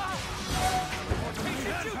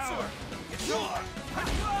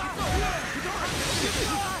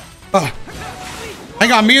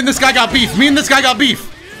 Hang on, me and this guy got beef.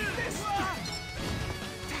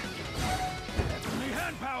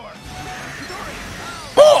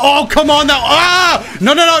 Oh, come on now. Ah!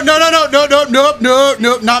 No, not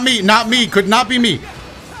me. Could not be me.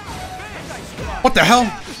 What the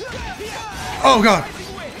hell? Oh, God.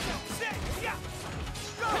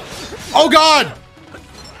 Oh, God.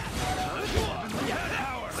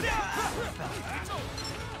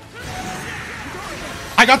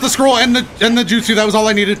 I got the scroll and the jutsu. That was all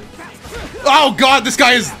I needed. Oh God, this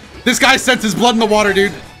guy sent his blood in the water,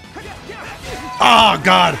 dude. Oh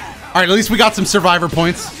God. All right, at least we got some survivor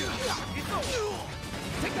points.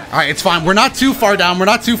 All right, it's fine. We're not too far down. We're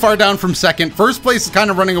not too far down from second. First place is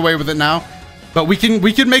kind of running away with it now, but we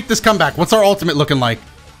can make this comeback. What's our ultimate looking like?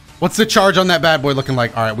 What's the charge on that bad boy looking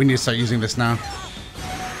like? All right, we need to start using this now.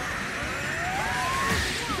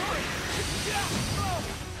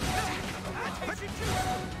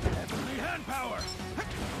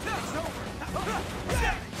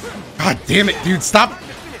 God damn it, dude. Stop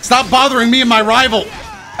bothering me and my rival.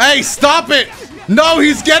 Hey, stop it. No,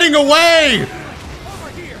 he's getting away.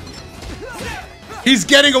 He's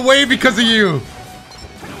getting away because of you.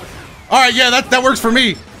 All right, yeah, that works for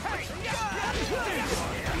me.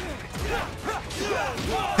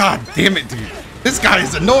 God damn it, dude. This guy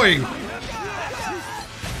is annoying.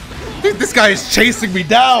 Dude, this guy is chasing me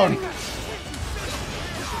down.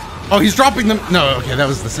 Oh, he's dropping them. No, okay, that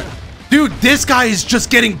was the same. Dude, this guy is just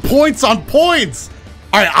getting points on points.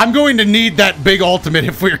 All right, I'm going to need that big ultimate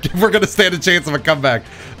if we're going to stand a chance of a comeback.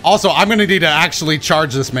 Also, I'm going to need to actually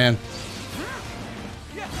charge this man.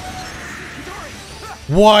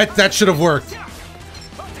 What? That should have worked.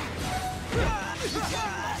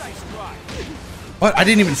 What? I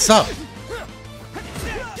didn't even sub.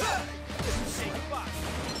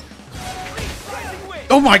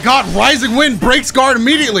 Oh my God, Rising Wind breaks guard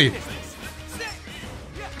immediately.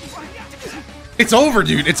 It's over,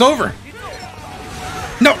 dude. It's over.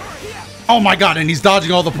 No. Oh my God, and he's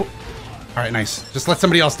dodging all the... All right, nice. Just let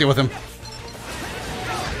somebody else deal with him.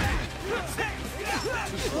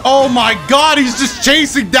 Oh my God, he's just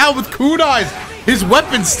chasing down with kunais. His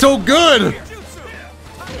weapon's still good.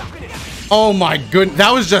 Oh my goodness.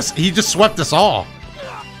 That was just... He just swept us all.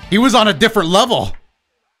 He was on a different level.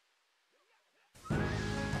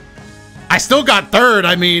 I still got third,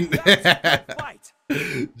 I mean.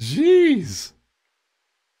 Jeez.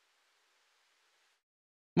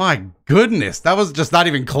 My goodness, that was just not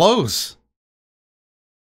even close.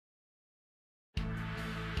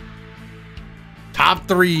 Top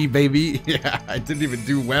 3, baby. Yeah, I didn't even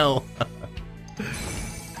do well.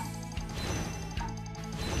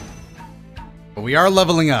 But we are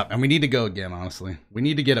leveling up, and we need to go again, honestly. We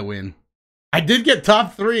need to get a win. I did get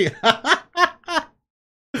top 3.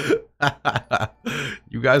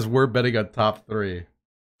 You guys were betting on top 3.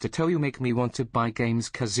 Doto, you make me want to buy games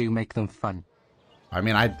cause you make them fun. I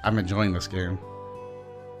mean, I'm enjoying this game.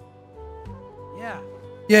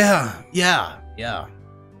 Yeah.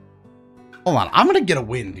 Hold on, I'm gonna get a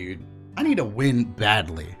win, dude. I need a win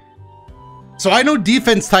badly. So I know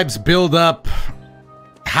defense types build up.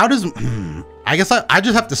 How does... I guess I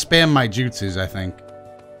just have to spam my jutsus, I think.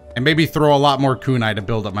 And maybe throw a lot more kunai to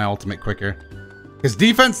build up my ultimate quicker. Because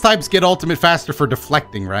defense types get ultimate faster for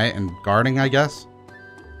deflecting, right? And guarding, I guess.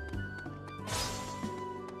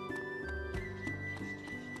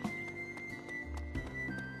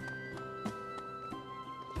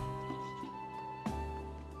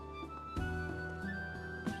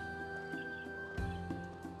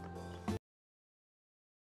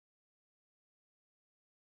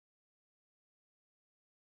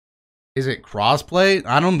 Is it crossplay?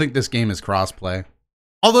 I don't think this game is crossplay.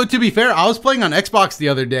 Although, to be fair, I was playing on Xbox the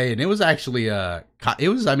other day, and it was actually, I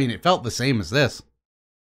mean, it felt the same as this.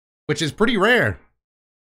 Which is pretty rare.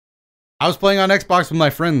 I was playing on Xbox with my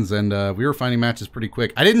friends, and we were finding matches pretty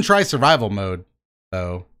quick. I didn't try survival mode,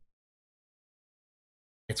 though.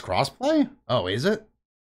 It's crossplay? Oh, is it?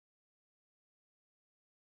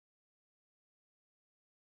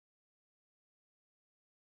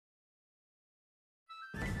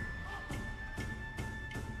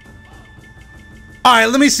 All right,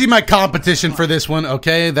 let me see my competition for this one.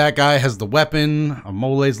 Okay, that guy has the weapon.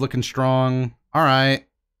 Amole's looking strong. All right.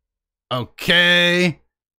 Okay.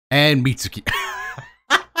 And Mitsuki.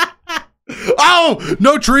 Oh,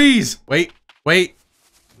 no trees. Wait.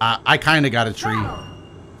 I kind of got a tree.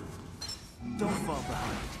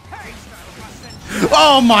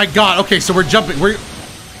 Oh my God. Okay, so we're jumping.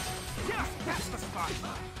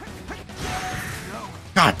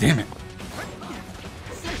 God damn it.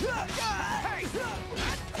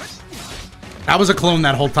 That was a clone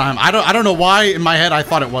that whole time. I don't know why in my head I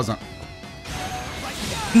thought it wasn't.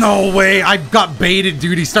 No way, I got baited,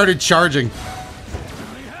 dude. He started charging.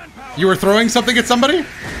 You were throwing something at somebody?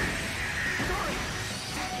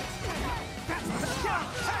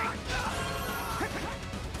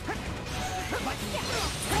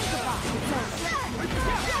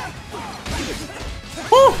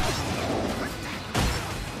 Woo!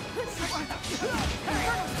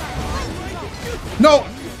 No!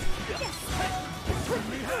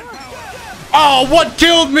 Oh, what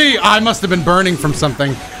killed me? I must have been burning from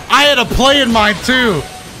something. I had a play in mind too.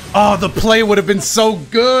 Oh, the play would have been so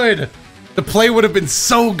good. The play would have been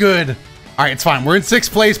so good. All right, it's fine. We're in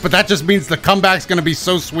 6th place, but that just means the comeback's gonna be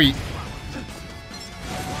so sweet.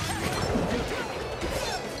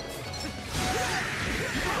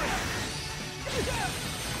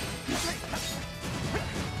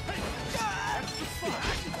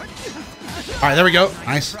 All right, there we go.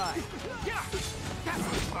 Nice.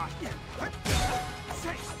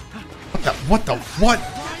 What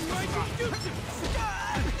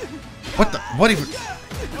even?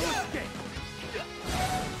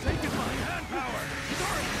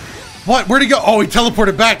 What? Where'd he go? Oh, he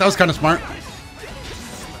teleported back. That was kind of smart.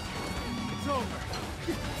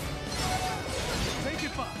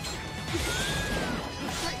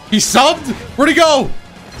 He subbed? Where'd he go?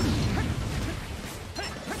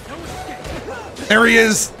 There he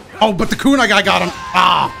is. Oh, but the kunai guy got him.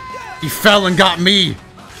 Ah, he fell and got me.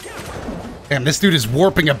 Damn, this dude is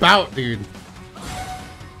warping about, dude.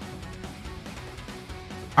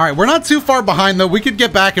 All right, we're not too far behind, though. We could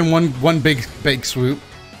get back in one big swoop.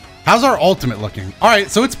 How's our ultimate looking? All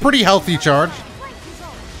right, so it's pretty healthy charge.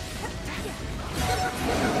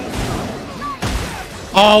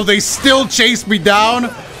 Oh, they still chase me down?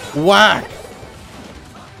 Whack.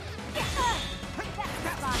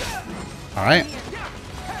 All right.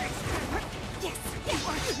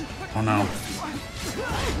 Oh, no.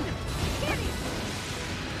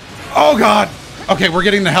 Oh, God. Okay, we're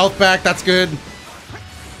getting the health back. That's good.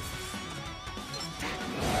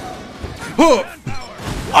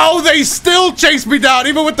 Oh, they still chase me down,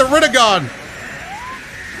 even with the Rinnegan.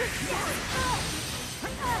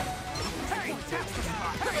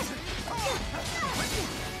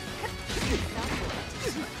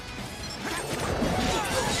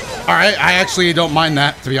 All right, I actually don't mind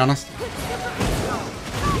that, to be honest.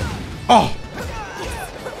 Oh.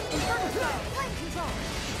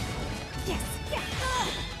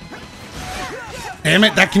 Damn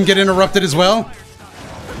it, that can get interrupted as well.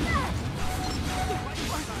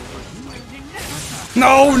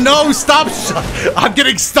 No, no, stop. I'm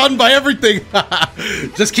getting stunned by everything.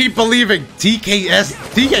 Just keep believing.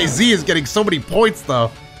 TKZ is getting so many points, though.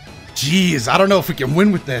 Jeez, I don't know if we can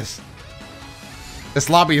win with this. This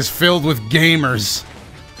lobby is filled with gamers.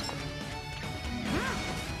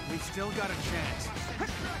 We've still got a chance.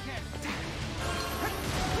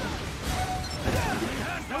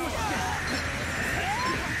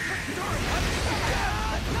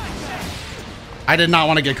 I did not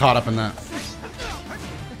want to get caught up in that.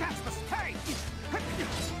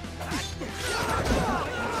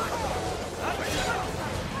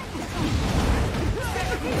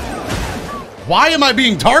 Why am I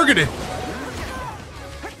being targeted?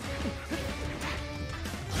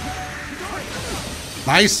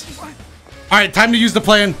 Nice. All right, time to use the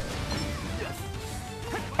plan.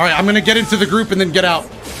 All right, I'm gonna get into the group and then get out.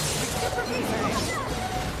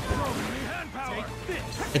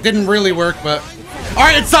 It didn't really work, but... All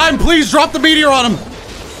right, it's time. Please drop the meteor on him.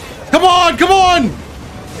 Come on, come on.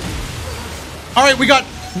 All right, we got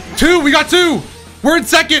two. We got two. We're in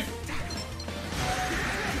second.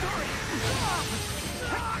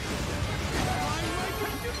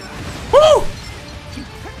 Woo!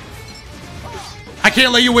 I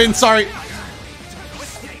can't let you win, sorry.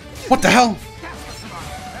 What the hell?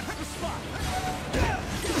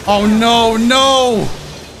 Oh no, no!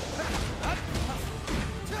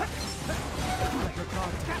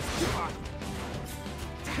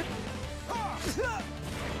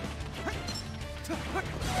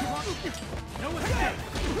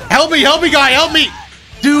 Help me, guy, help me!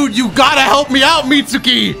 Dude, you gotta help me out,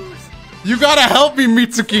 Mitsuki! You gotta help me,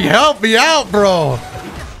 Mitsuki. Help me out, bro.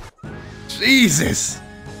 Jesus.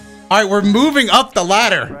 All right, we're moving up the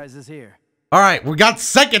ladder. Prize is here. All right, we got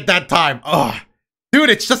second that time. Oh, dude,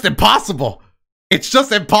 it's just impossible. It's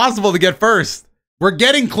just impossible to get first. We're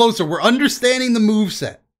getting closer. We're understanding the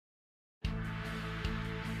moveset.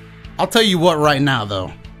 I'll tell you what right now,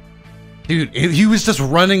 though. Dude, he was just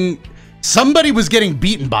running. Somebody was getting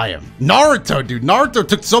beaten by him. Naruto, dude. Naruto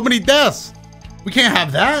took so many deaths. We can't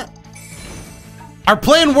have that. Our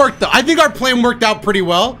plan worked, though. I think our plan worked out pretty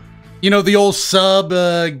well. You know, the old sub,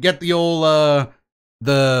 get the old,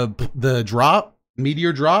 the drop,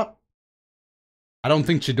 meteor drop. I don't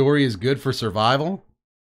think Chidori is good for survival.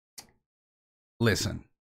 Listen,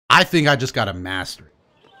 I think I just got to master it.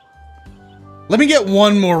 Let me get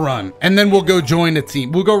one more run, and then we'll go join a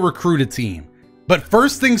team. We'll go recruit a team. But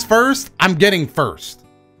first things first, I'm getting first.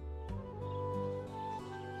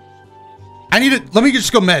 I need to, let me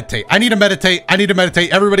just go meditate. I need to meditate. I need to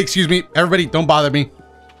meditate. Everybody, excuse me. Everybody, don't bother me.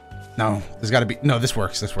 No, there's gotta be, no, this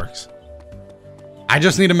works. This works. I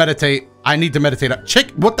just need to meditate. I need to meditate.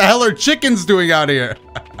 What the hell are chickens doing out here?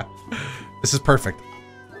 This is perfect.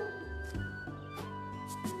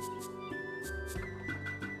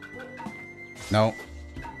 No.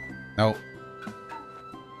 No.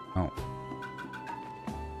 No.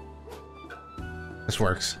 This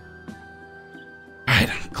works. Alright,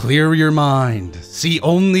 clear your mind. See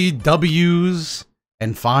only W's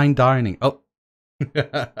and fine dining. Oh.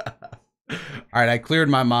 Alright, I cleared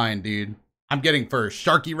my mind, dude. I'm getting first.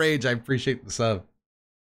 Sharky Rage, I appreciate the sub.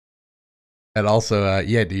 And also,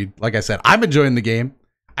 yeah, dude, like I said, I'm enjoying the game.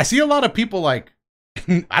 I see a lot of people like,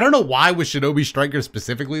 I don't know why with Shinobi Striker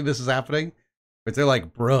specifically this is happening, but they're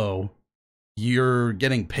like, bro, you're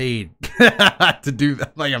getting paid to do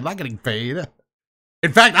that. Like, I'm not getting paid.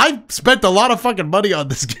 In fact, I spent a lot of fucking money on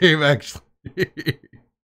this game, actually.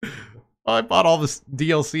 I bought all this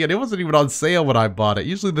DLC, and it wasn't even on sale when I bought it.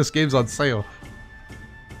 Usually this game's on sale.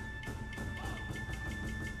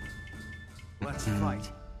 Let's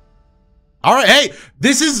fight. All right, hey,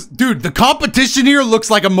 this is, dude, the competition here looks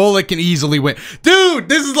like Amole can easily win. Dude,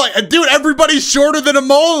 this is like, dude, everybody's shorter than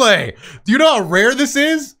Amole. Do you know how rare this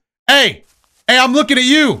is? Hey, I'm looking at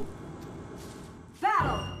you.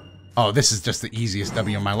 Oh, this is just the easiest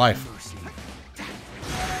W in my life.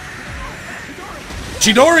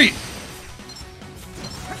 Chidori!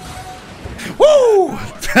 Woo!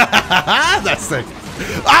 That's sick.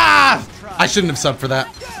 Ah! I shouldn't have subbed for that.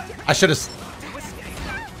 I should have.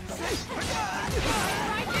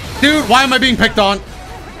 Dude, why am I being picked on?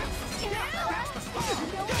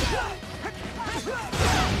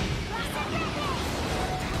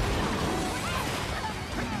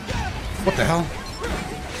 What the hell?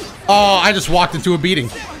 Oh, I just walked into a beating.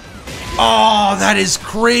 Oh, that is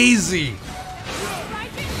crazy.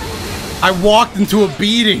 I walked into a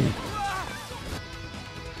beating.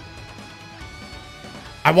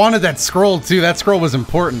 I wanted that scroll too. That scroll was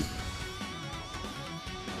important.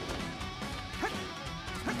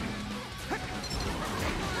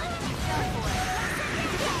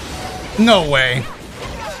 No way.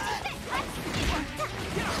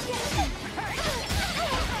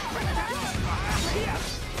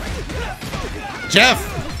 Jeff!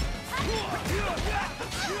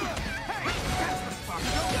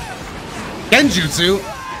 Genjutsu?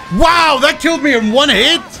 Wow, that killed me in one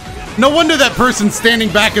hit? No wonder that person's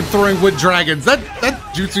standing back and throwing wood dragons. That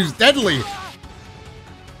jutsu's deadly.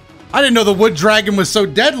 I didn't know the wood dragon was so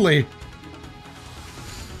deadly.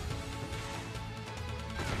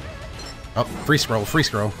 Oh, free scroll, free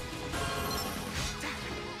scroll.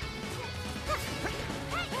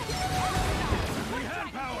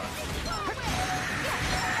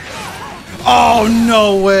 Oh,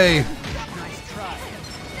 no way.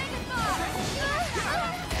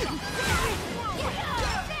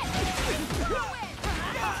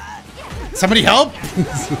 Somebody help?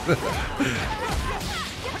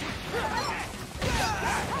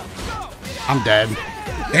 I'm dead.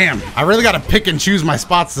 Damn, I really gotta pick and choose my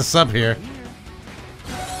spots to sub here.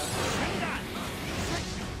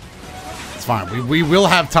 It's fine, we will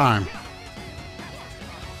have time.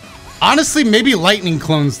 Honestly, maybe lightning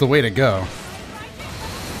clone's the way to go.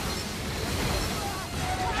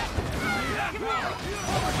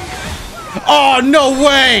 Oh, no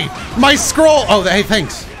way! My scroll! Oh, hey,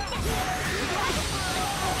 thanks.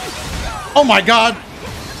 Oh my god!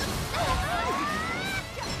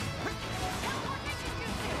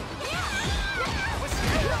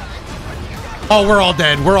 Oh, we're all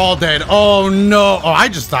dead. We're all dead. Oh, no. Oh, I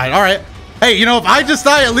just died. All right. Hey, you know, if I just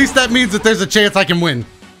die, at least that means that there's a chance I can win.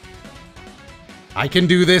 I can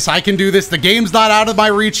do this. I can do this. The game's not out of my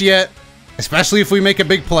reach yet, especially if we make a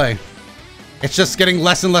big play. It's just getting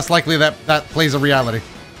less and less likely that that plays a reality.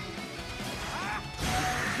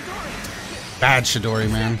 Bad Chidori,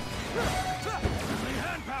 man.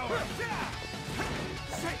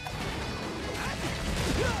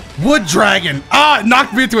 Wood dragon! Ah, it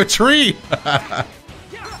knocked me into a tree!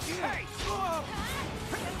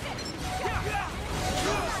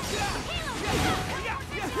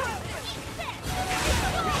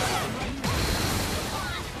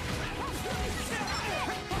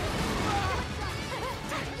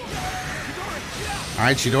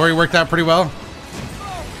 Alright, Chidori worked out pretty well.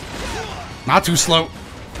 Not too slow.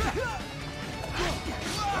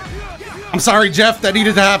 I'm sorry, Jeff, that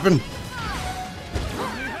needed to happen.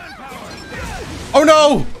 Oh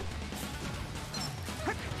no!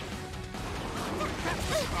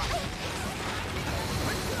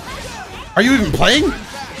 Are you even playing?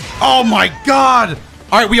 Oh my god!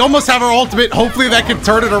 Alright, we almost have our ultimate. Hopefully that can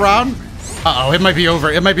turn it around. Uh-oh, it might be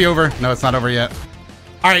over. It might be over. No, it's not over yet.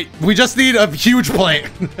 Alright, we just need a huge play.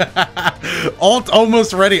 Ult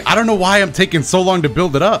almost ready. I don't know why I'm taking so long to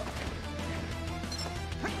build it up.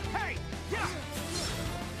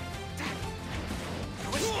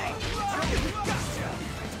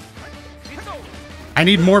 I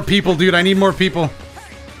need more people, dude. I need more people.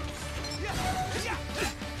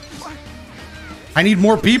 I need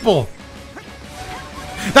more people.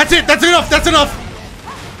 That's it. That's enough. That's enough.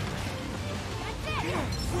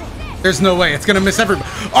 There's no way. It's going to miss everybody.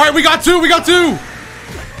 All right, we got two. We got two.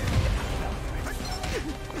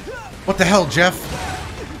 What the hell, Jeff?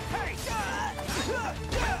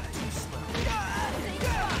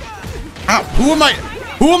 Ow, who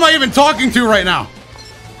am I even talking to right now?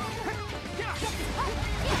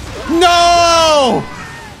 No!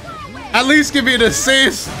 At least give me an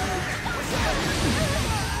assist.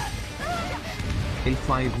 In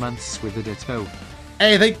 5 months with a Ditto.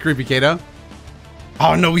 Hey, thank you, Creepy Kato.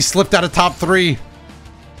 Oh no, we slipped out of top 3.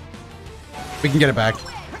 We can get it back.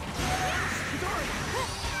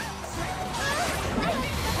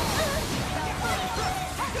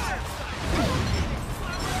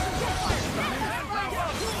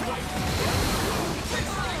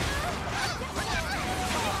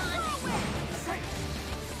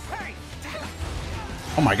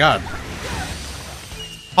 Oh my god.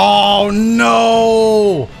 Oh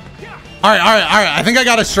no! Alright. I think I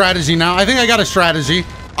got a strategy now.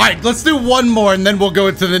 Alright, let's do one more and then we'll go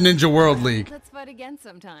into the Ninja World League. Let's fight again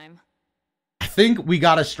sometime. I think we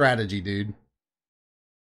got a strategy, dude.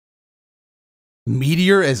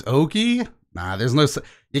 Meteor as Oki? Nah, there's no...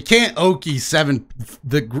 You can't Oki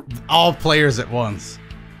all players at once.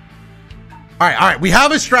 Alright. We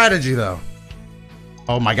have a strategy, though.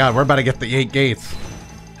 Oh my god, we're about to get the 8 gates.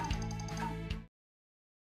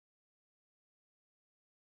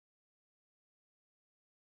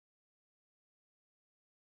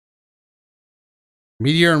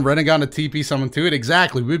 Meteor and Renegon to TP summon to it.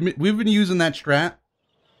 Exactly. We've been using that strat.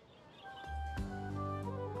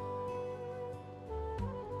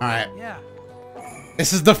 Alright. Yeah.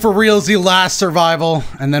 This is the for realsy last survival,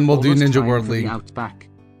 and then we'll do Ninja World League. Outback.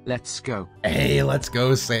 Let's go. Hey, let's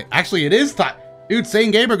go. Actually, it is time. Dude, Sane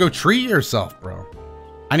Gamer, go treat yourself, bro.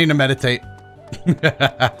 I need to meditate.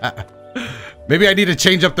 Maybe I need to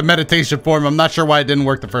change up the meditation form. I'm not sure why it didn't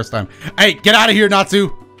work the first time. Hey, get out of here,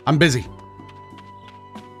 Natsu. I'm busy.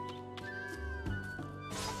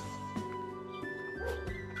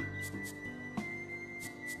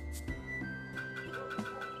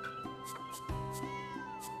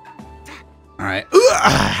 All right.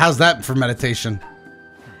 How's that for meditation?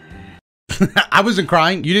 I wasn't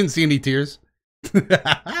crying. You didn't see any tears.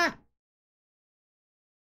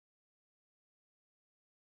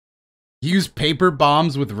 Use paper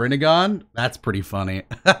bombs with Rinnegan? That's pretty funny.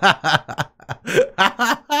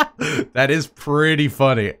 That is pretty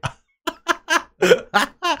funny. All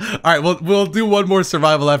right, we'll do one more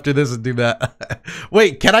survival after this and do that.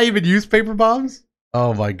 Wait, can I even use paper bombs?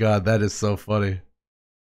 Oh my god, that is so funny.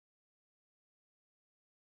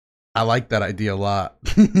 I like that idea a lot.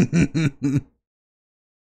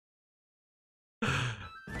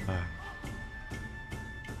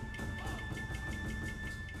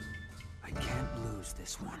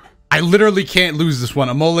 I literally can't lose this one.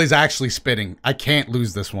 Amole's actually spitting. I can't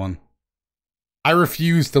lose this one. I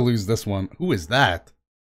refuse to lose this one. Who is that?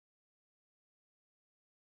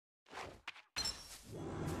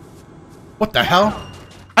 What the hell?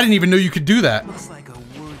 I didn't even know you could do that. Looks like a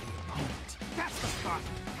worthy opponent. That's the spot.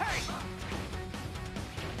 Hey!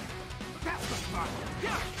 That's the spot.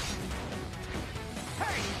 Yeah!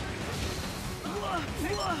 Hey!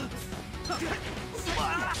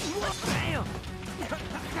 Bam!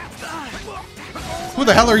 Who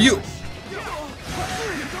the hell are you?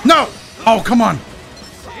 No! Oh, come on.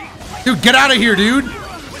 Dude, get out of here, dude.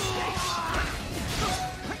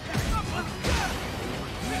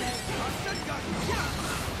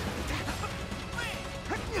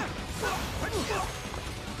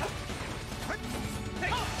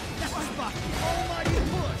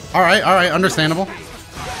 All right, understandable.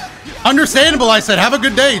 Understandable, I said. Have a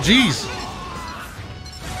good day, jeez.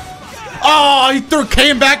 Oh, he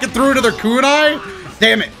came back and threw another kunai?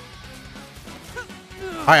 Damn it.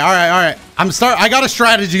 All right. I got a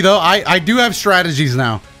strategy, though. I do have strategies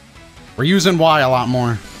now. We're using Y a lot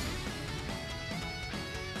more.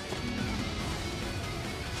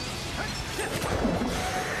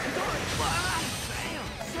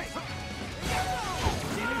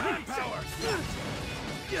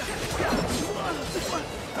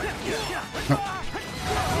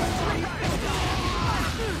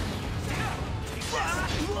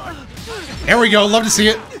 There we go. Love to see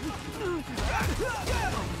it.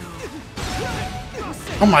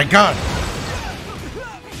 Oh my god.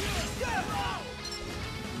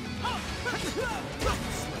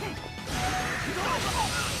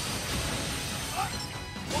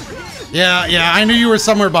 Yeah, I knew you were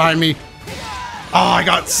somewhere behind me. Oh, I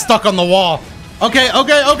got stuck on the wall. Okay, all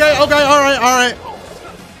right.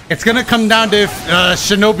 It's gonna come down to if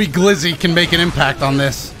Shinobi Glizzy can make an impact on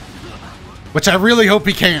this. Which I really hope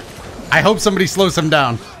he can't. I hope somebody slows him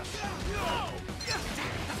down.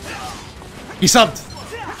 He subbed.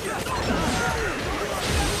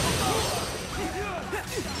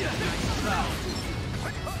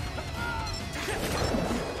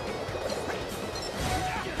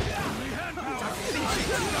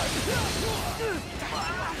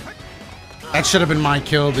 That should have been my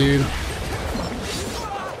kill, dude.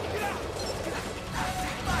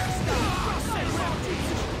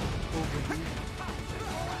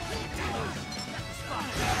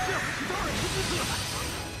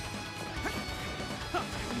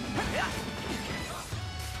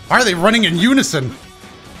 Why are they running in unison?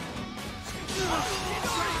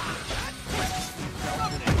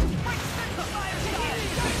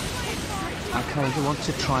 I kinda want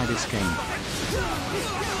to try this game.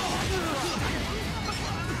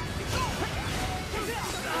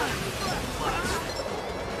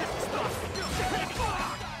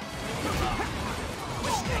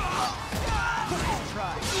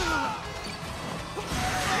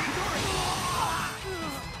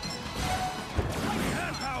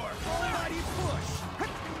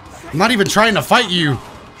 I'm not even trying to fight you.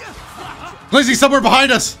 Glizzy, somewhere behind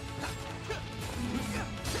us.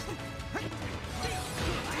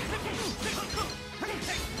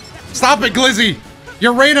 Stop it, Glizzy.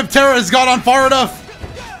 Your reign of terror has gone on far enough.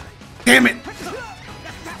 Damn it.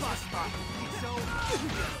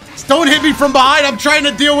 Don't hit me from behind. I'm trying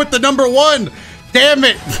to deal with the #1. Damn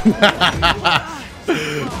it.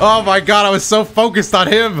 Oh my god, I was so focused on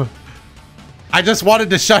him. I just wanted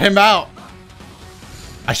to shut him out.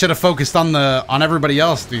 I should have focused on everybody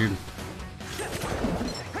else, dude.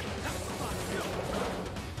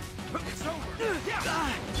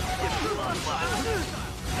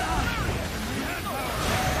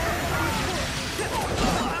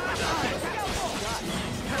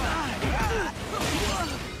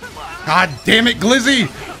 God damn it,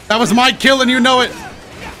 Glizzy! That was my kill and you know it!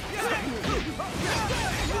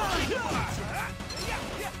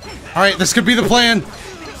 Alright, this could be the plan.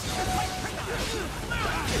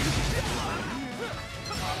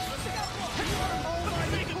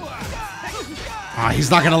 Ah,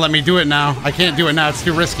 he's not gonna let me do it now. I can't do it now, it's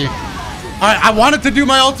too risky. Alright, I wanted to do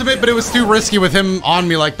my ultimate, but it was too risky with him on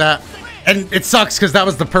me like that. And it sucks, because that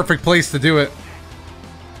was the perfect place to do it.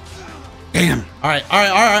 Damn. Alright.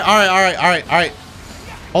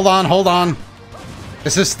 Hold on.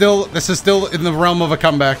 This is still in the realm of a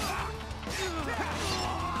comeback.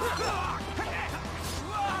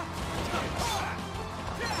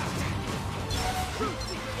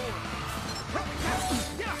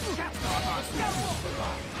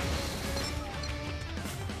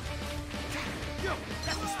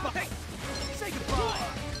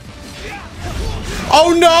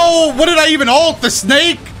 Oh no! What did I even ult? The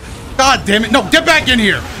snake? God damn it. No, get back in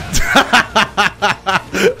here.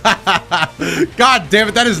 God damn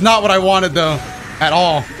it. That is not what I wanted though. At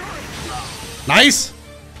all. Nice.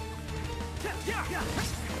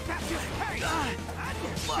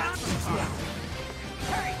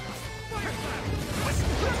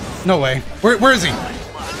 No way. Where is he?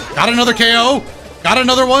 Got another KO. Got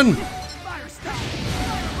another one.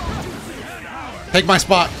 Take my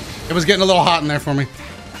spot. It was getting a little hot in there for me.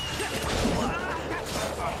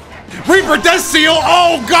 Reaper Death Seal!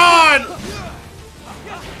 Oh God!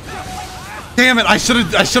 Damn it! I should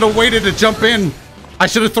have waited to jump in. I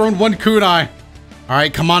should have thrown one kunai. All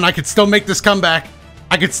right, come on! I could still make this comeback.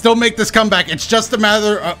 I could still make this comeback. It's just a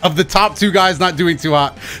matter of the top two guys not doing too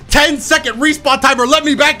hot. 10-second respawn timer. Let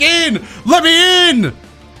me back in. Let me in.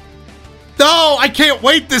 No, I can't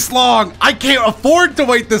wait this long. I can't afford to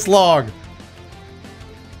wait this long.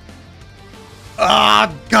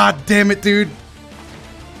 Ah, God damn it, dude.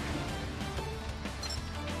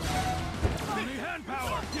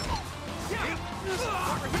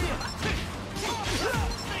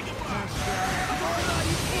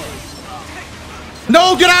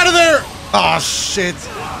 No, get out of there! Oh, shit.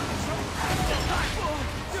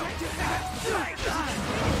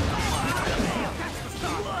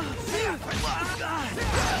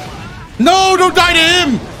 No, don't die to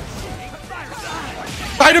him!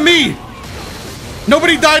 Die to me!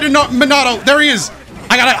 Nobody died to Minato. There he is.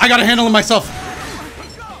 I gotta handle him myself.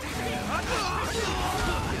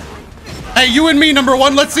 Hey, you and me, number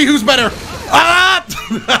one. Let's see who's better. Ah!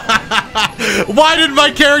 Why did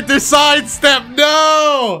my character sidestep?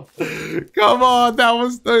 No! Come on, that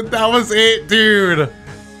was it, dude.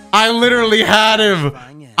 I literally had him.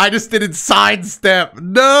 I just didn't sidestep.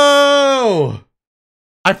 No!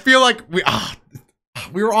 I feel like we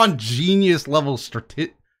were on genius level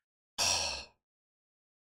strategy.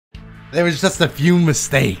 There was just a few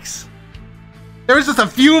mistakes. There was just a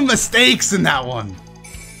few mistakes in that one.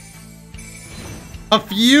 A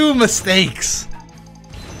few mistakes.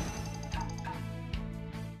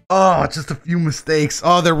 Oh, just a few mistakes.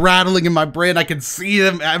 Oh, they're rattling in my brain. I can see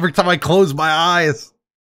them every time I close my eyes.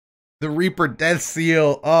 The Reaper Death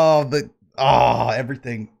Seal. Oh,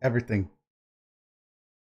 everything.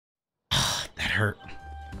 Oh, that hurt.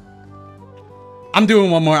 I'm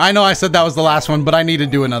doing one more. I know I said that was the last one, but I need to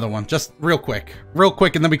do another one. Just real quick,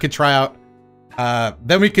 and then we could try out. I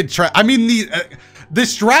mean, the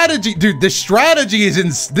strategy, dude. The strategy is in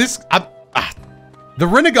this. The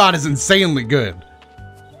Renegade is insanely good.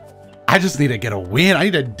 I just need to get a win. I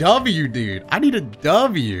need a W, dude. I need a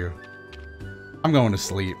W. I'm going to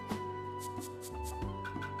sleep.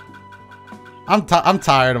 I'm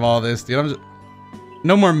tired of all this, dude.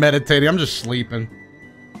 No more meditating. I'm just sleeping.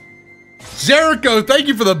 Jericho, thank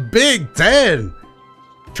you for the big 10.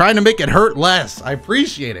 Trying to make it hurt less. I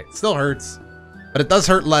appreciate it. It still hurts, but it does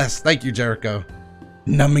hurt less. Thank you, Jericho.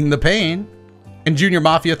 Numbing the pain. And Junior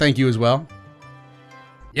Mafia, thank you as well.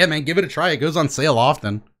 Yeah, man, give it a try. It goes on sale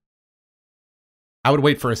often. I would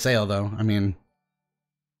wait for a sale, though. I mean,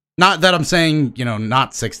 not that I'm saying, you know,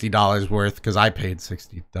 not $60 worth, because I paid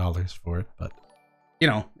 $60 for it, but, you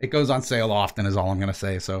know, it goes on sale often is all I'm going to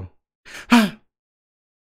say, so.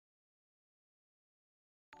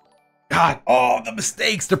 God, oh, the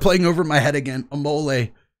mistakes. They're playing over my head again.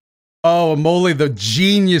 Amole. Oh, Amole, the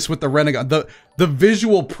genius with the Renegade. The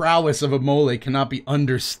visual prowess of Amole cannot be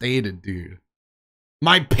understated, dude.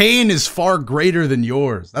 My pain is far greater than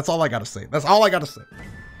yours. That's all I gotta say. That's all I gotta say.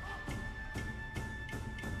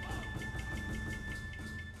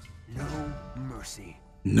 No mercy.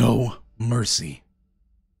 No mercy.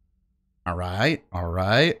 All right, all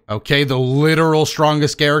right. Okay, the literal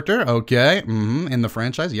strongest character. Okay, in the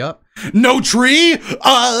franchise. Yup. No tree.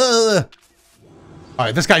 All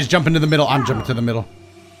right, this guy's jumping to the middle. I'm jumping to the middle.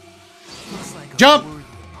 Jump!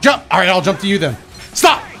 Jump! Alright, I'll jump to you then.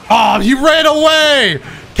 Stop! Oh, he ran away!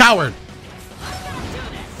 Coward.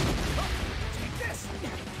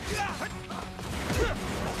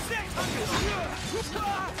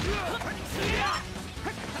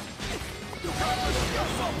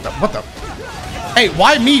 What the? Hey,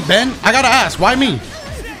 why me, Ben? I gotta ask, why me?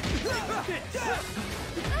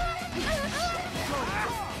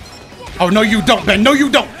 Oh, no, you don't, Ben. No, you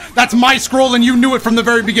don't. That's my scroll, and you knew it from the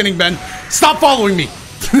very beginning, Ben. Stop following me.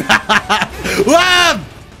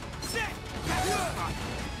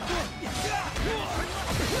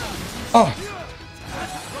 Oh.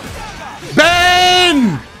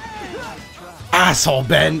 Ben! Asshole,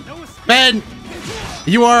 Ben. Ben!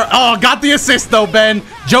 You are... Oh, got the assist, though, Ben.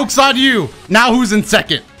 Joke's on you. Now who's in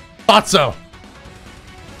second? Thought so.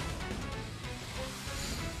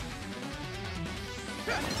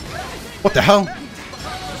 What the hell?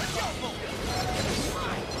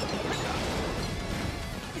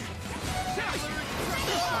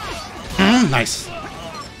 Nice.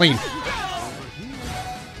 Clean.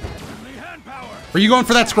 Were you going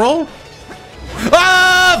for that scroll?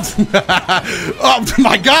 Ah! Oh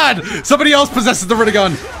my god! Somebody else possesses the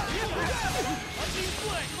Riddigun.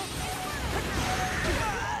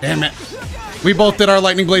 Damn it. We both did our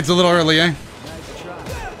lightning blades a little early, eh?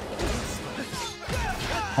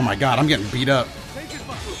 Oh my god, I'm getting beat up.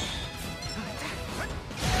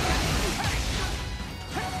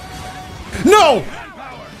 No!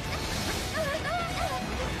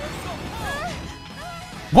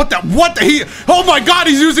 What the, oh my god,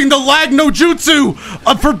 he's using the lag no jutsu!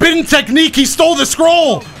 A forbidden technique, he stole the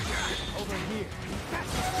scroll!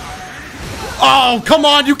 Oh, come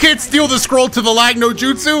on, you can't steal the scroll to the lag no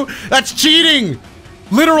jutsu! That's cheating!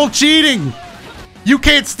 Literal cheating! You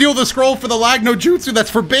can't steal the scroll for the lag no jutsu, that's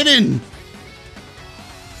forbidden!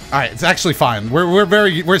 Alright, it's actually fine.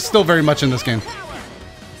 We're still very much in this game.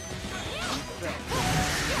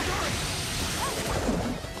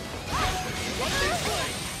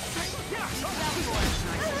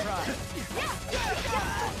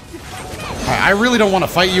 I really don't want to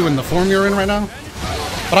fight you in the form you're in right now,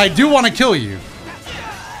 but I do want to kill you.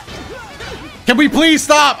 Can we please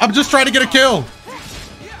stop? I'm just trying to get a kill.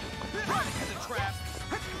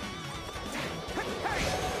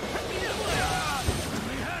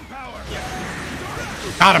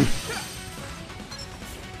 Got him.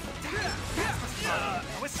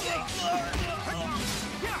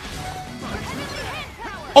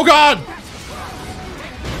 Oh god!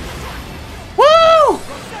 Woo!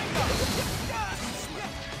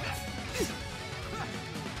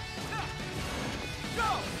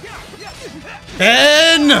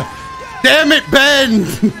 Ben! Damn it, Ben!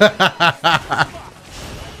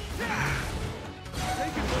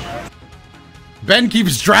 Ben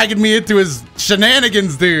keeps dragging me into his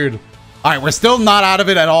shenanigans, dude. All right, we're still not out of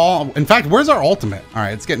it at all. In fact, where's our ultimate? All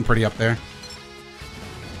right, it's getting pretty up there.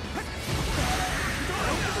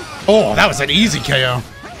 Oh, that was an easy KO.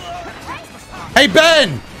 Hey,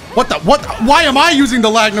 Ben! What? Why am I using the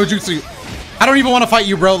lag no jutsu? I don't even want to fight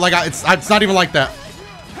you, bro. Like, it's not even like that.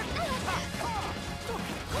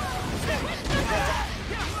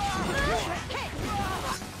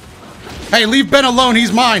 Hey, leave Ben alone.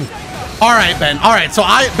 He's mine. All right, Ben. All right, so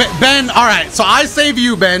Ben. All right, so I save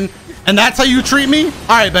you, Ben, and that's how you treat me. All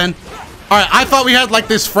right, Ben. All right, I thought we had like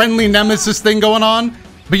this friendly nemesis thing going on,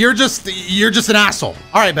 but you're just an asshole.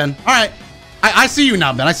 All right, Ben. All right, I see you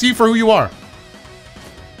now, Ben. I see you for who you are,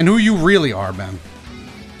 and who you really are, Ben.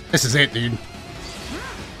 This is it, dude.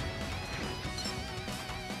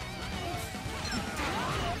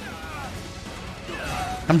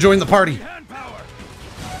 Come join the party.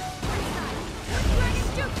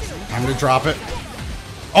 I'm gonna drop it.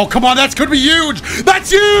 Oh, come on, that's gonna be huge! That's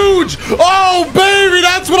huge! Oh, baby,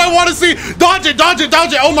 that's what I want to see! Dodge it, dodge it,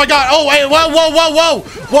 dodge it! Oh my god, oh, wait, whoa, whoa, whoa, whoa!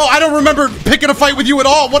 Whoa, I don't remember picking a fight with you at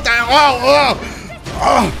all! What the hell?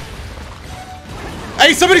 Oh.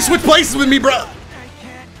 Hey, somebody switch places with me, bro!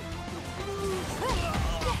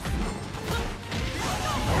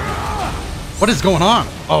 What is going on?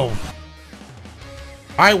 Oh.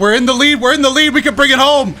 Alright, we're in the lead, we can bring it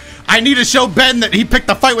home! I need to show Ben that he picked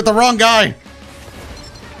the fight with the wrong guy.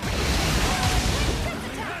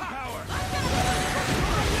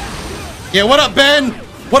 Yeah, what up, Ben?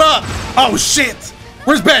 What up? Oh, shit.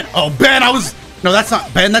 Where's Ben? Oh, Ben, no, that's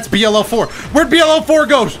not Ben. That's BLO4. Where'd BLO4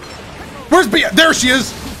 go? Where's there she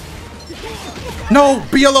is. No,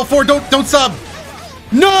 BLO4, don't sub.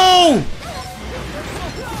 No!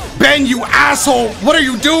 Ben, you asshole. What are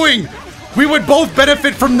you doing? We would both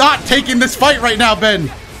benefit from not taking this fight right now, Ben.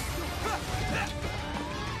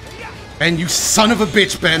 Ben, you son of a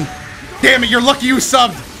bitch, Ben. Damn it, you're lucky you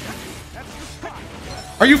subbed.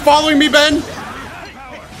 Are you following me, Ben?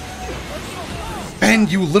 Ben,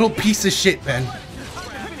 you little piece of shit, Ben.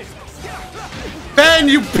 Ben,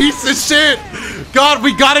 you piece of shit! God,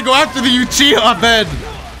 we gotta go after the Uchiha, Ben!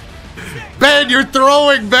 Ben, you're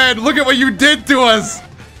throwing, Ben! Look at what you did to us!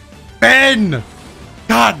 Ben!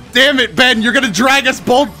 God damn it, Ben! You're gonna drag us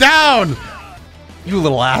both down! You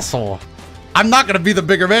little asshole. I'm not gonna be the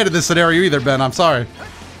bigger man in this scenario either, Ben. I'm sorry.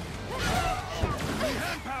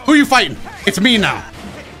 Who are you fighting? It's me now.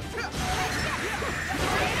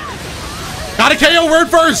 Got a KO word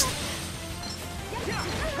first!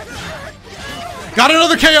 Got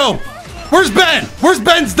another KO! Where's Ben? Where's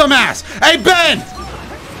Ben's dumbass? Hey, Ben!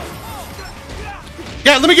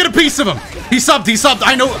 Yeah, let me get a piece of him. He subbed, he subbed.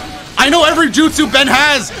 I know every jutsu Ben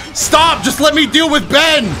has. Stop, just let me deal with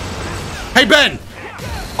Ben. Hey, Ben.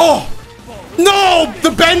 Oh, no,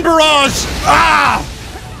 the Ben barrage. Ah,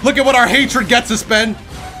 look at what our hatred gets us, Ben.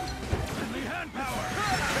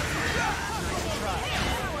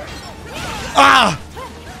 Ah.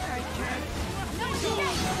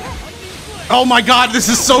 Oh my God, this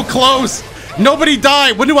is so close. Nobody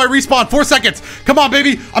die. When do I respawn? 4 seconds. Come on,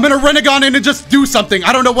 baby. I'm gonna Renegon in and just do something.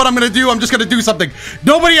 I don't know what I'm gonna do. I'm just gonna do something.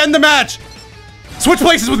 Nobody end the match. Switch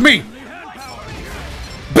places with me.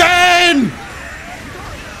 Ben!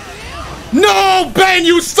 No, Ben,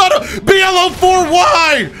 you son of BLO4,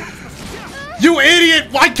 why? You idiot.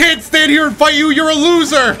 I can't stand here and fight you. You're a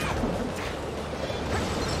loser.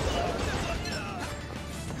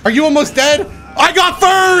 Are you almost dead? I got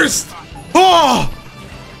first. Oh.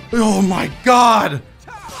 Oh my God.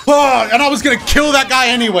 Oh, and I was gonna kill that guy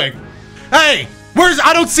anyway. Hey,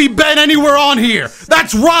 I don't see Ben anywhere on here.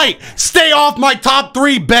 That's right. Stay off my top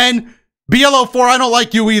 3, Ben. BLO4, I don't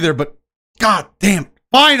like you either, but God damn,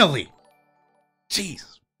 finally.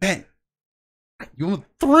 Jeez, Ben. You went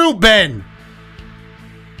through, Ben.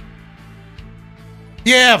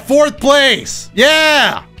 Yeah, 4th place.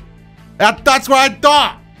 Yeah. That's what I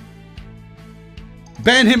thought.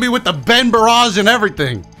 Ben hit me with the Ben barrage and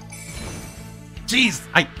everything. Jeez,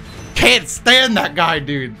 I can't stand that guy,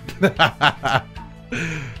 dude.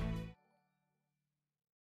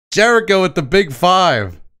 Jericho with the big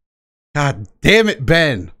 5. God damn it,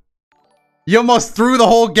 Ben. You almost threw the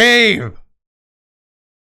whole game.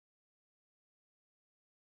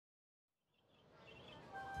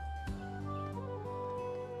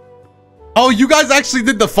 Oh, you guys actually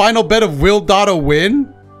did the final bet of will Dotto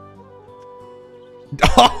win?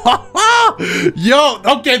 Yo,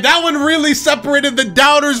 okay, that one really separated the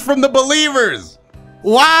doubters from the believers.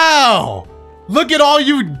 Wow. Look at all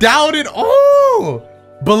you doubted. Oh,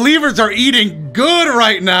 believers are eating good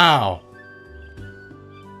right now.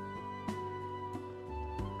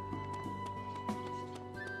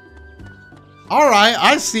 All right,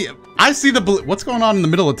 I see the, what's going on in the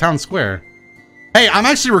middle of town square? Hey, I'm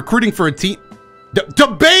actually recruiting for a team.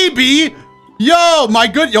 The baby. Yo, my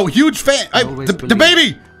good, yo, huge fan. The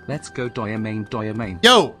baby. Let's go Doya main, Doya main.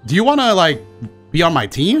 Yo, do you want to like be on my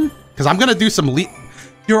team? Because I'm gonna do some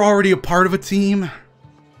You're already a part of a team.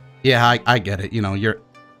 Yeah, I get it. You know, you're.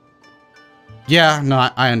 Yeah, no,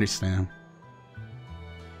 I understand.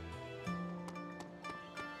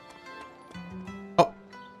 Oh,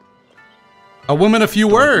 a woman, a few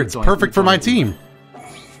words. Perfect for my team.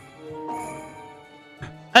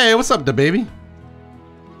 Hey, what's up, the baby?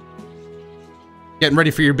 Getting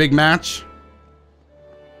ready for your big match?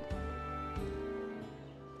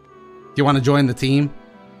 Do you want to join the team?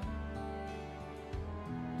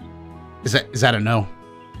 Is that a no?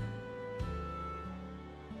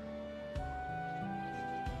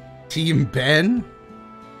 Team Ben?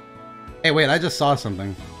 Hey, wait, I just saw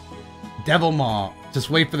something. Devil Maw. Just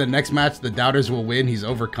wait for the next match. The doubters will win. He's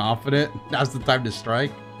overconfident. Now's the time to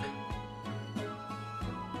strike.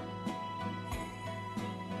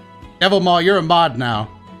 Devil Maw, you're a mod now.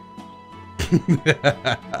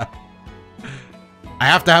 I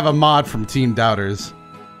have to have a mod from Team Doubters.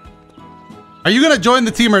 Are you gonna join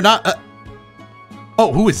the team or not?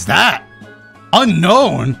 Oh, who is that?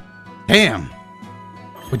 Unknown? Damn.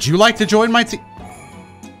 Would you like to join my team?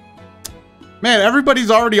 Man, everybody's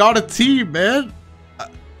already on a team, man.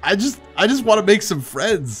 I just want to make some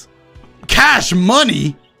friends. Cash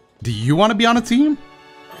money? Do you want to be on a team?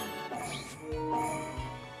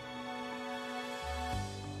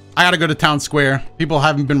 I gotta go to Town Square. People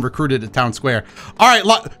haven't been recruited at Town Square. All right,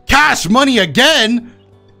 cash money again?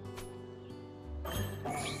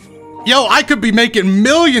 Yo, I could be making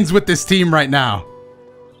millions with this team right now.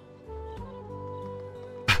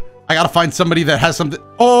 I gotta find somebody that has something.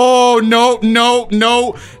 Oh, no, no,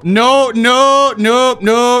 no, no, no, no,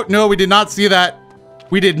 no, no. We did not see that.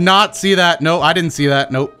 We did not see that. No, I didn't see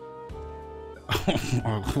that. Nope.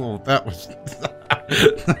 Oh, that was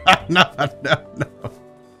no.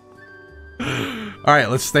 All right,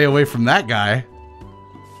 let's stay away from that guy.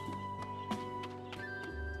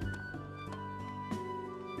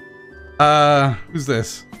 Who's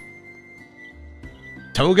this?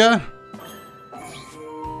 Toga?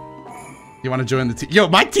 You want to join the team? Yo,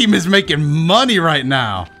 my team is making money right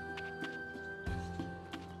now.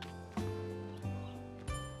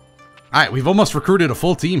 All right, we've almost recruited a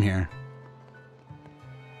full team here.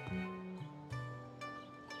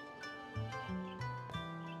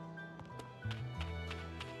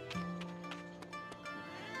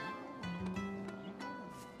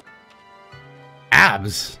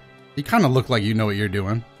 Abs. You kind of look like you know what you're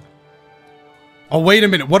doing. Oh, wait a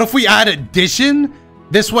minute. What if we add addition?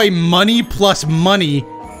 This way, money plus money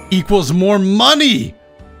equals more money.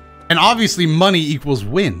 And obviously, money equals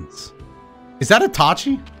wins. Is that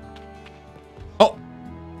Itachi? Oh.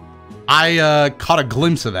 I caught a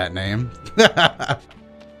glimpse of that name.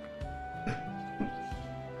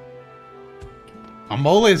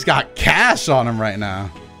 Amole's got cash on him right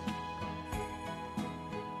now.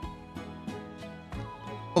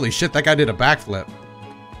 Holy shit, that guy did a backflip.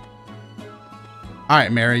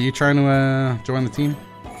 Alright, Mary, you trying to join the team?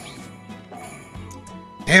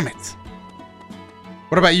 Damn it.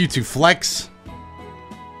 What about you two? Flex?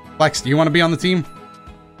 Flex, do you want to be on the team?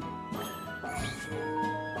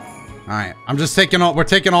 Alright, I'm just taking all, we're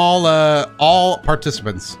taking all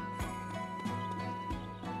participants.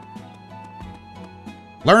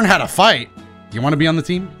 Learn how to fight. Do you want to be on the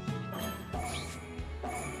team?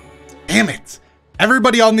 Damn it.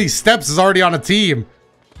 Everybody on these steps is already on a team.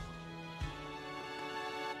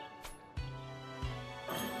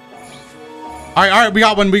 All right, we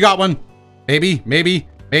got one. Maybe.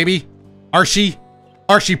 Archie,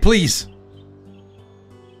 please.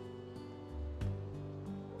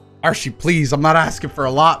 Archie, please. I'm not asking for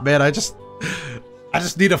a lot, man. I just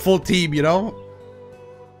need a full team, you know?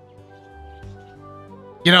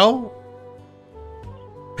 You know?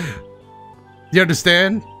 You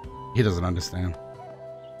understand? He doesn't understand.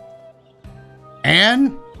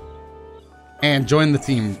 And join the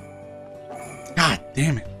team. God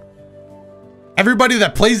damn it. Everybody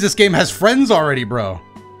that plays this game has friends already, bro.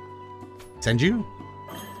 Send you?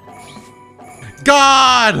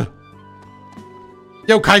 God!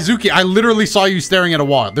 Yo, Kaizuki, I literally saw you staring at a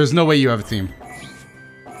wall. There's no way you have a team.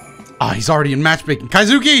 Ah, he's already in matchmaking.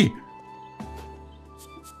 Kaizuki!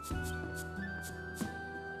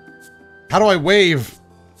 How do I wave?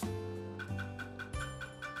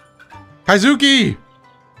 Kaizuki!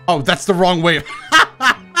 Oh, that's the wrong way.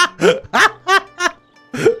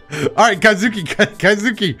 All right, Kaizuki.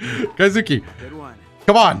 Good one.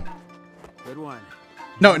 Come on. Good one.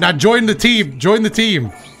 No, now join the team. Join the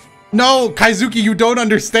team. No, Kaizuki, you don't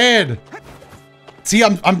understand. See,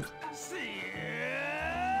 I'm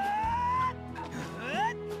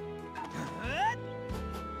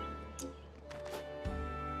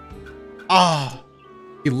Ah,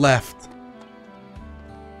 he left.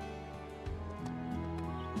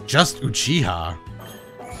 Just Uchiha.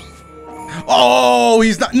 Oh,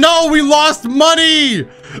 he's not. No, we lost money.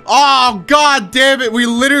 Oh, God damn it. We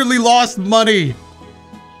literally lost money.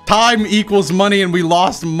 Time equals money and we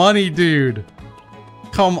lost money, dude.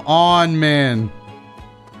 Come on, man.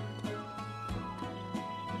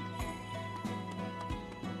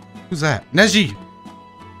 Who's that? Neji.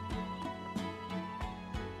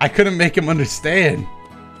 I couldn't make him understand.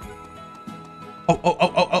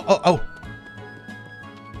 Oh.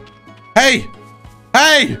 Hey!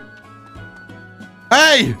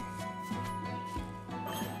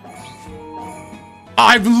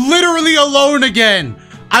 I'm literally alone again.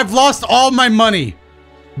 I've lost all my money.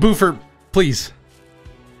 Boofer, please.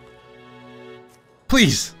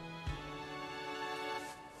 Please.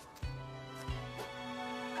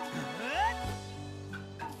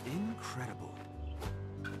 Incredible.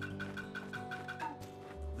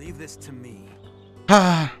 Leave this to me.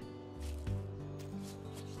 Ah.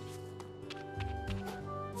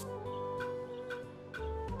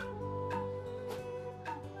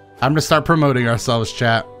 Time to start promoting ourselves,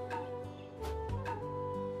 chat.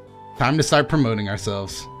 Time to start promoting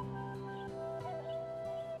ourselves.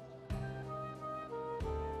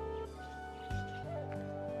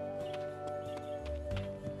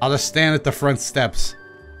 I'll just stand at the front steps.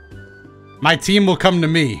 My team will come to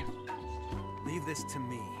me. Leave this to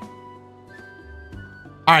me.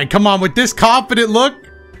 All right, come on. With this confident look.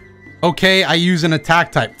 Okay, I use an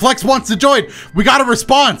attack type. Flex wants to join. We got a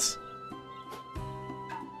response.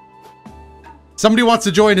 Somebody wants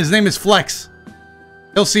to join. His name is Flex.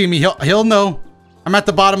 He'll see me. He'll know. I'm at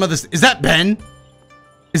the bottom of this. Is that Ben?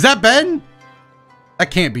 Is that Ben? That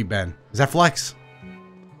can't be Ben. Is that Flex?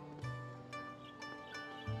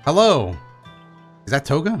 Hello. Is that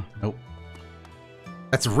Toga? Nope.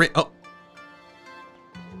 That's Rick. Oh.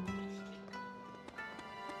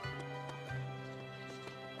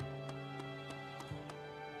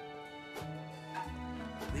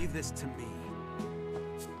 Leave this to me.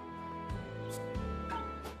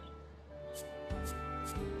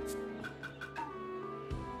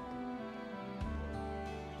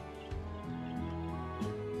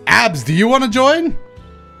 Abs, do you want to join?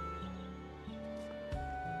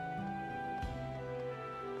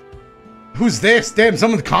 Who's this? Damn,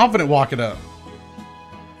 someone's confident walking up.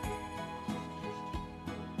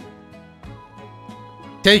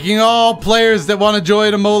 Taking all players that want to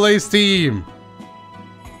join Amole's team.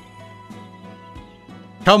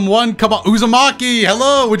 Come one, come on. Uzumaki,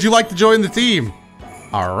 hello. Would you like to join the team?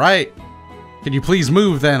 All right. Can you please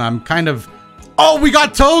move then? I'm kind of... Oh, we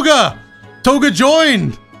got Toga. Toga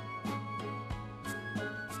joined.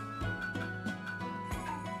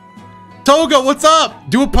 Toga, what's up?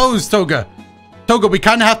 Do a pose, Toga. Toga, we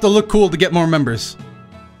kind of have to look cool to get more members.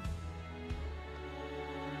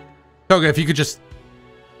 Toga, if you could just...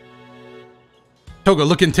 Toga,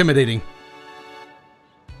 look intimidating.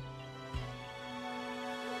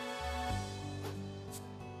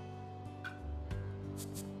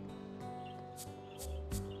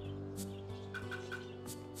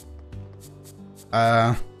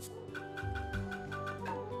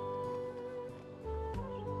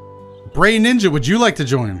 Bray Ninja, would you like to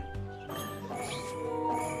join?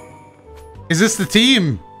 Is this the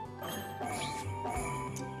team?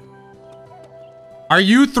 Are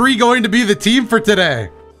you three going to be the team for today?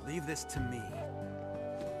 Leave this to me.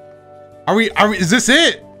 Are we, is this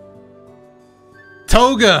it?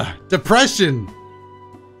 Toga, Depression.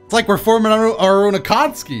 It's like we're forming our own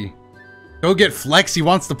Akatsuki. Go get Flex, he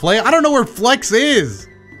wants to play. I don't know where Flex is.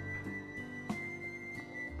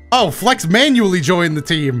 Oh, Flex manually joined the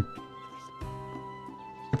team.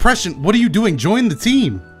 Depression, what are you doing? Join the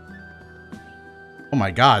team. Oh my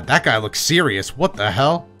god, that guy looks serious. What the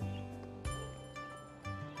hell?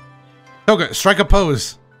 Toga, strike a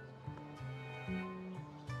pose.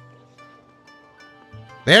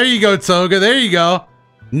 There you go, Toga. There you go.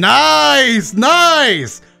 Nice,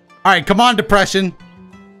 nice. All right, come on, Depression.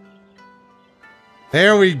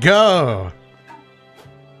 There we go.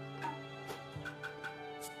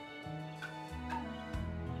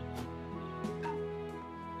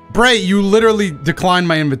 Bray, you literally declined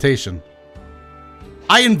my invitation.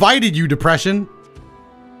 I invited you, Depression.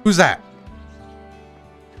 Who's that?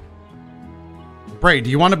 Bray, do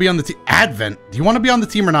you want to be on the team? Advent, do you want to be on the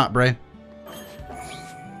team or not, Bray?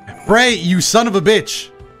 Bray, you son of a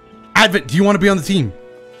bitch. Advent, do you want to be on the team?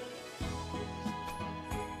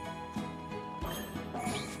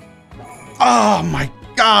 Oh my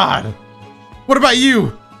god. What about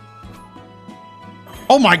you?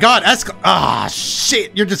 Oh my god, ah,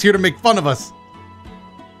 shit, you're just here to make fun of us.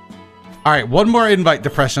 All right, one more invite,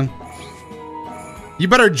 Depression. You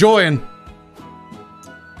better join.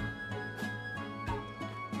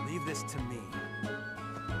 Leave this to me.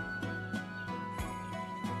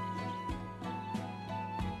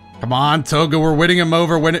 Come on, Toga, we're winning him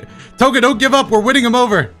over. Toga, don't give up, we're winning him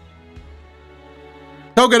over.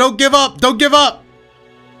 Toga, don't give up, don't give up.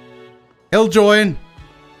 He'll join.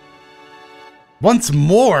 Once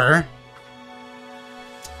more?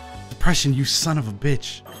 Depression, you son of a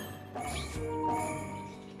bitch.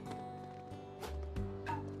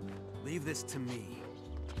 Leave this to me.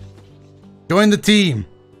 Join the team.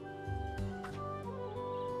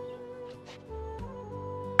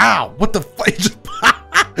 Ow, what the fuck?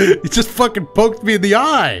 He just fucking poked me in the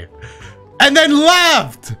eye. And then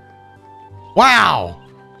left. Wow.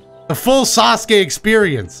 The full Sasuke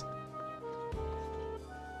experience.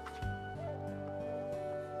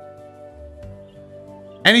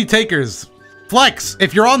 Any takers? Flex,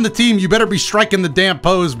 if you're on the team, you better be striking the damn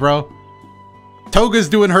pose, bro. Toga's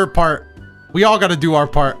doing her part. We all gotta do our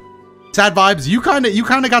part. Sad Vibes, you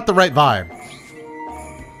kinda got the right vibe.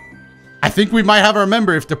 I think we might have our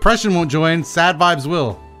member. If Depression won't join, Sad Vibes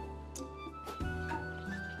will.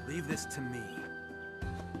 Leave this to me.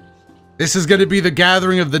 This is gonna be the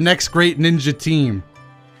gathering of the next great ninja team.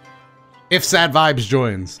 If Sad Vibes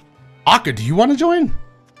joins. Akka, do you want to join?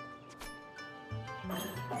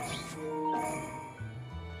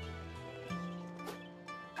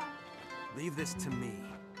 Leave this to me.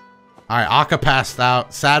 All right, Akka passed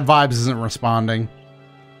out. Sad Vibes isn't responding.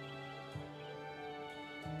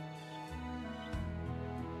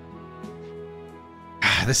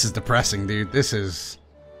 This is depressing, dude. This is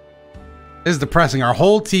depressing. Our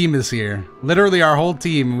whole team is here. Literally our whole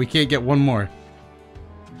team, and we can't get one more.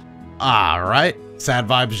 All right. Sad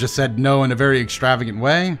Vibes just said no in a very extravagant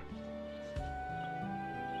way.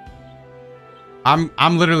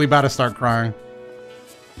 I'm literally about to start crying.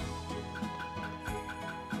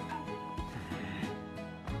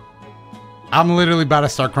 I'm literally about to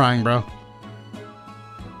start crying, bro.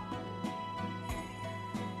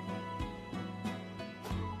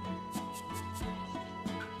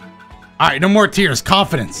 All right, no more tears.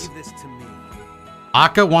 Confidence. Leave this to me.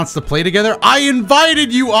 Akka wants to play together. I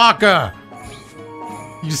invited you, Akka.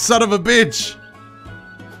 You son of a bitch.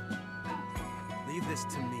 Leave this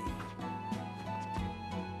to me.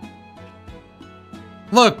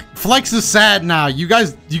 Look, Flex is sad now. You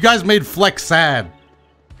guys made Flex sad.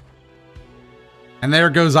 And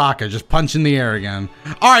there goes Akka, just punching the air again.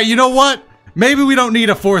 All right, you know what? Maybe we don't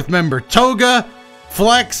need a fourth member. Toga,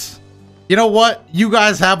 Flex. You know what? You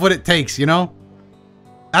guys have what it takes, you know?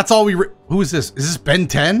 That's all we... Who is this? Is this Ben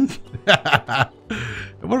 10? What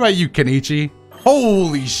about you, Kenichi?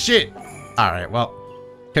 Holy shit. All right, well,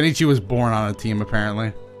 Kenichi was born on a team,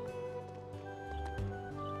 apparently.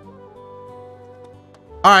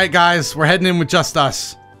 All right, guys, we're heading in with just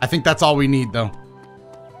us. I think that's all we need, though.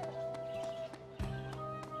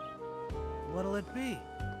 What'll it be?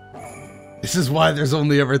 This is why there's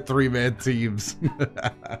only ever 3-man teams.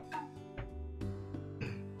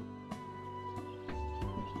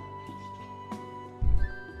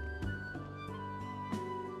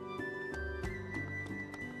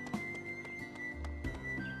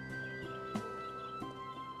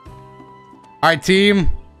 All right, team.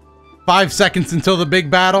 5 seconds until the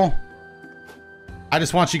big battle. I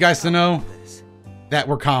just want you guys to know that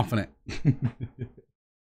we're confident.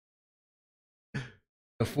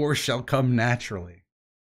 The force shall come naturally.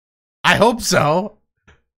 I hope so.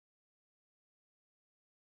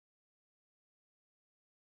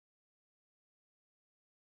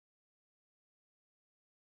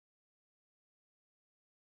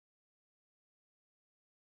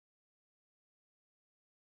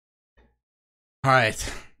 All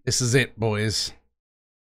right, this is it, boys.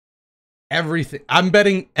 Everything. I'm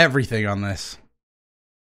betting everything on this.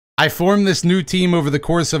 I formed this new team over the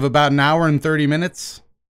course of about an hour and 30 minutes.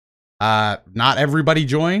 Not everybody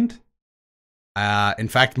joined. In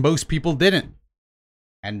fact, most people didn't.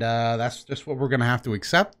 And that's just what we're going to have to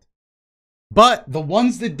accept. But the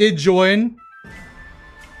ones that did join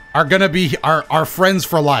are going to be our friends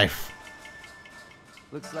for life.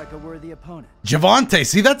 Looks like a worthy opponent. Javante,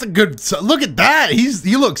 see, that's a good... Look at that.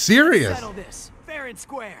 He looks serious. Settle this, fair and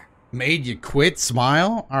square. Made you quit,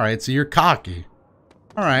 smile? All right, so you're cocky.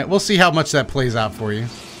 All right, we'll see how much that plays out for you.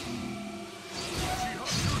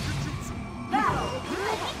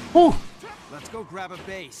 Whew. Let's go grab a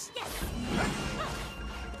base.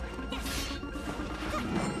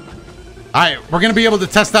 All right, we're going to be able to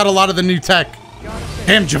test out a lot of the new tech.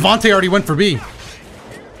 Damn, Javante already went for B.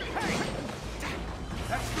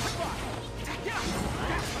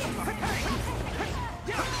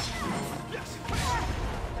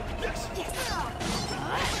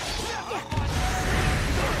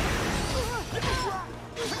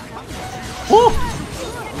 Woo!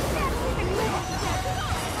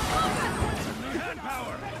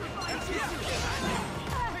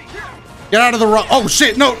 Get out of the rock. Oh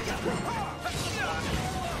shit, no.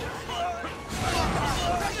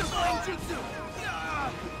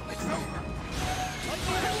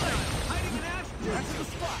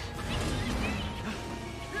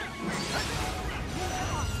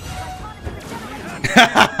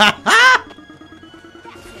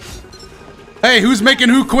 Hey, who's making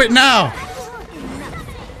who quit now?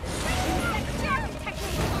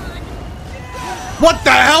 What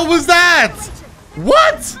the hell was that?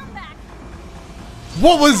 What?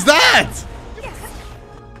 What was that?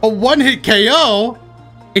 A one-hit KO?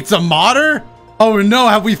 It's a modder? Oh no,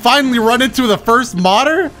 have we finally run into the first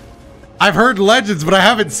modder? I've heard legends, but I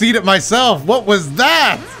haven't seen it myself. What was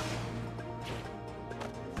that?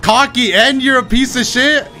 Cocky, and you're a piece of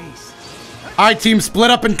shit? Alright, team,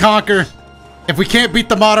 split up and conquer. If we can't beat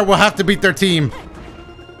the modder, we'll have to beat their team.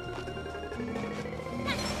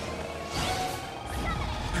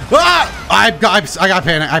 Ah! I got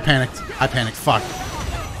panicked. I panicked. Fuck.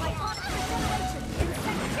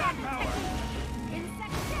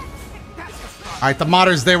 Alright, the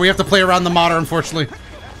modder's there. We have to play around the modder, unfortunately.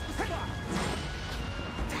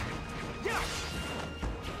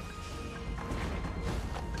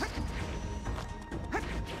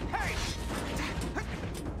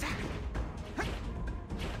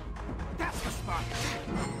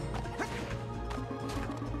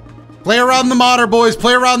 Play around the modder, boys.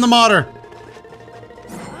 Play around the modder.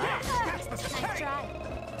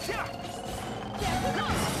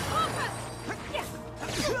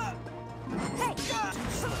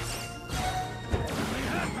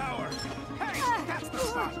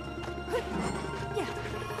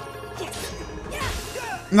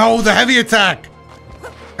 No, the heavy attack.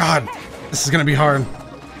 God, this is gonna be hard.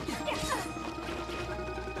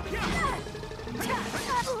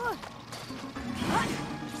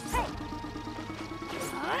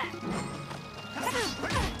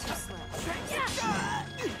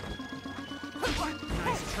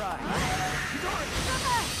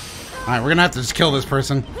 Alright, we're gonna have to just kill this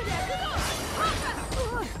person.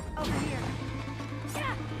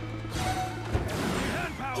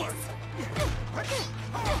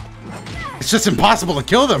 It's just impossible to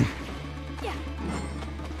kill them.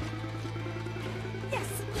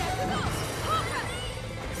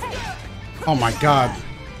 Oh my god.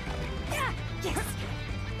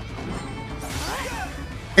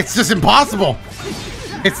 It's just impossible.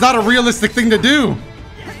 It's not a realistic thing to do.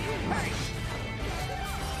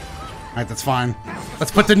 Alright, that's fine.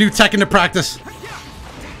 Let's put the new tech into practice.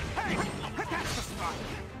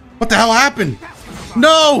 What the hell happened?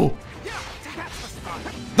 No!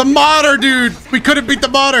 The modder, dude! We couldn't beat the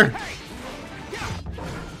modder!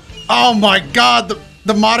 Oh my god,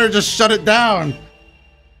 the modder just shut it down.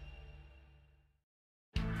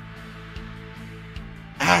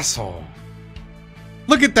 Asshole.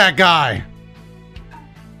 Look at that guy.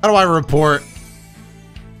 How do I report?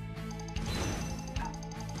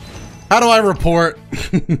 How do I report?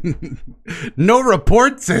 No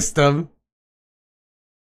report system.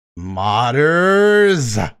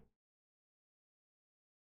 Modders.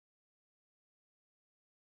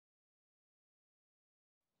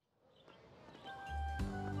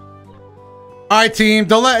 All right, team.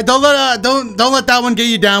 Don't let that one get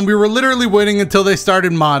you down. We were literally winning until they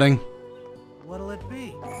started modding. What'll it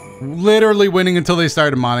be? Literally winning until they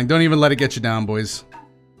started modding. Don't even let it get you down, boys.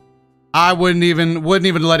 I wouldn't even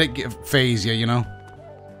let it phase you, you know?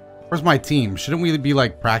 Where's my team? Shouldn't we be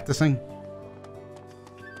like practicing?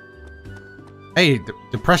 Hey,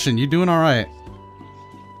 Depression, you doing all right?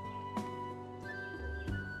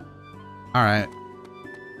 All right.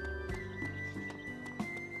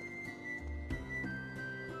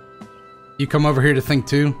 You come over here to think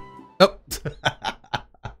too? Oh.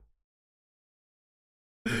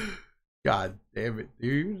 God damn it,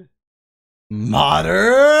 dude.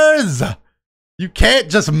 Modders! You can't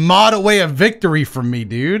just mod away a victory from me,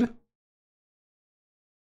 dude.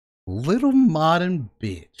 Little modding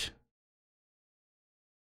bitch.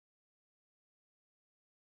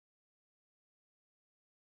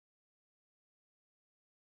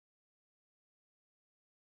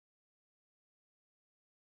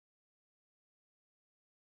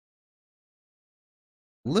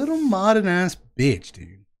 Little modding ass bitch,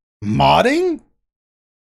 dude. Modding?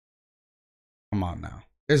 Come on now.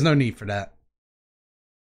 There's no need for that.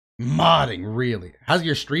 Modding, really. How's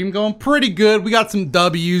your stream going? Pretty good. We got some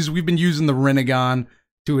W's. We've been using the Renegon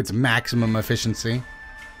to its maximum efficiency.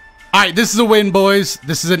 All right, this is a win, boys.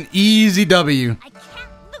 This is an easy W. I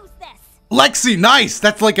can't lose this. Lexi, nice.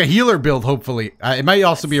 That's like a healer build, hopefully. It might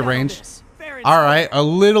also be a range. All right, a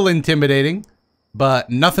little intimidating, but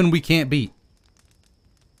nothing we can't beat.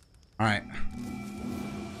 All right.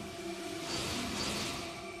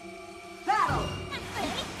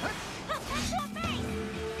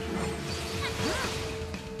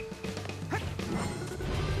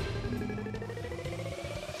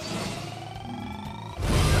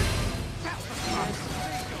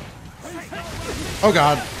 Oh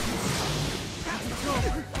god.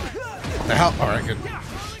 What the hell? Alright, good.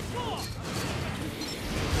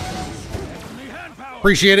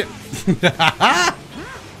 Appreciate it.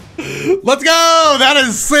 Let's go! That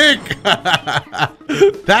is sick!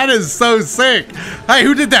 That is so sick! Hey,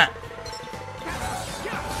 who did that?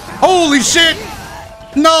 Holy shit!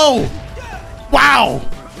 No! Wow!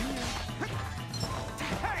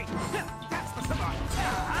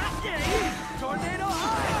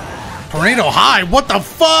 Tornado high? What the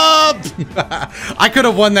fuck? I could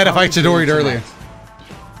have won that if I Chidori'd earlier.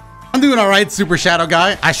 I'm doing alright, Super Shadow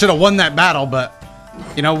Guy. I should have won that battle, but,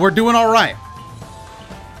 you know, we're doing alright.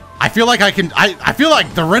 I feel like I feel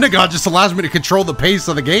like the Renegon just allows me to control the pace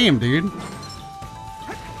of the game, dude.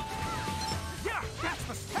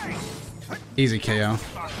 Easy KO.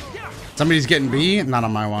 Somebody's getting B? Not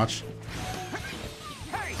on my watch.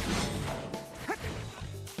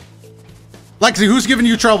 Lexi, who's giving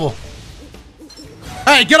you trouble?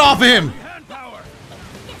 Hey, get off of him!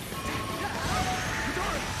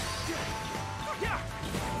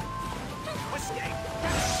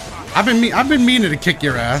 I've been meaning to kick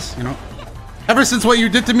your ass, you know. Ever since what you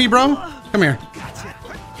did to me, bro. Come here.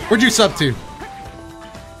 Where'd you sub to?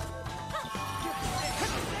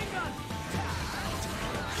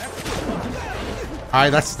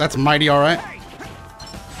 Alright, that's mighty alright.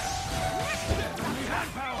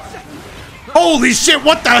 Holy shit,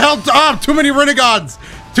 what the hell? Oh, too many renegades.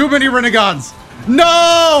 Too many renegades. No!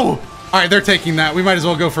 All right, they're taking that. We might as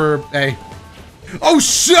well go for A. Oh,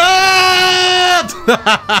 shit!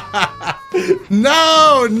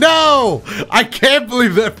 No, no! I can't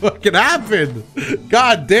believe that fucking happened.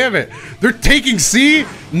 God damn it. They're taking C?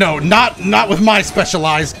 No, not with my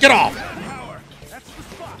specialized. Get off.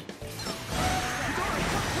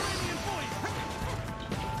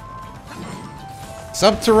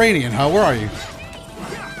 Subterranean, huh? Where are you?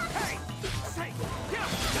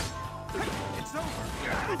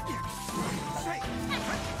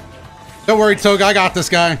 Don't worry, Toga. I got this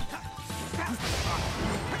guy.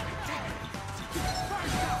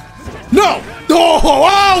 No!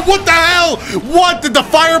 Oh, what the hell? What? Did the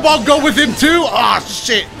fireball go with him too? Oh,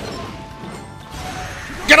 shit.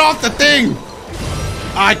 Get off the thing.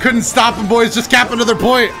 I couldn't stop him, boys. Just cap another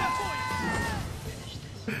point.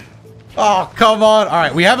 Oh, come on. All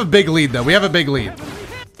right, we have a big lead, though. We have a big lead.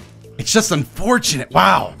 It's just unfortunate.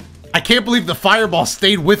 Wow. I can't believe the fireball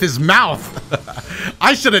stayed with his mouth.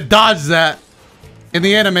 I should have dodged that. In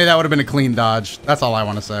the anime, that would have been a clean dodge. That's all I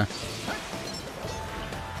want to say.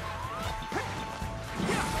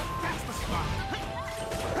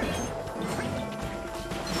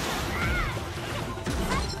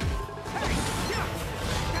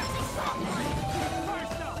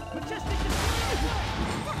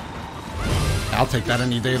 I'll take that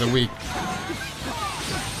any day of the week.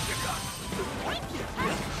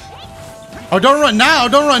 Oh, don't run now.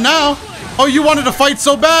 Don't run now. Oh, you wanted to fight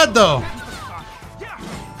so bad, though.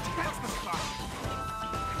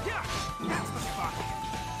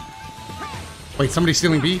 Wait, somebody's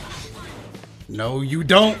stealing B? No, you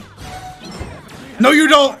don't. No, you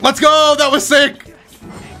don't. Let's go. That was sick.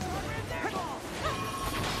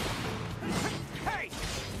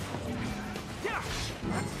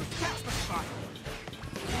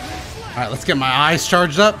 All right, let's get my eyes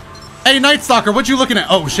charged up. Hey, Night Stalker, what you looking at?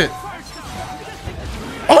 Oh, shit.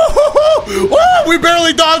 Oh, we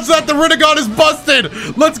barely dodged that. The Renegade is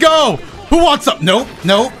busted. Let's go. Who wants some? Nope,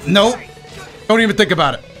 nope, nope. Don't even think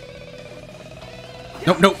about it.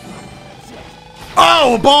 Nope, nope.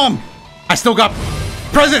 Oh, a bomb. I still got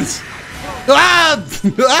presents. Ah!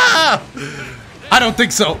 Ah! I don't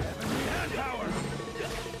think so.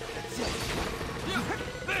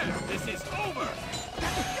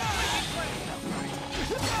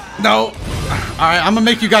 No. All right, I'm gonna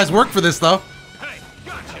make you guys work for this, though.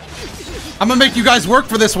 I'm gonna make you guys work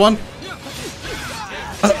for this one.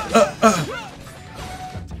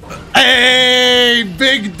 Hey,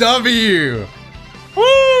 big W.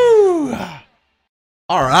 Woo!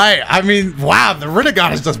 All right. I mean, wow, the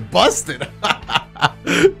Renegade is just busted.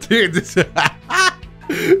 Dude,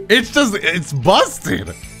 it's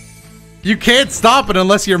busted. You can't stop it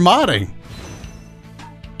unless you're modding.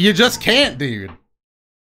 You just can't, dude.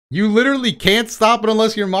 You literally can't stop it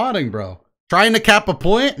unless you're modding, bro. Trying to cap a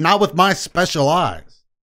point? Not with my special eyes.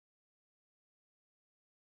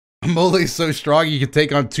 Amole is so strong you can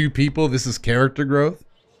take on 2 people. This is character growth.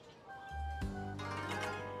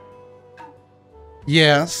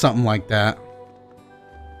 Yeah, something like that.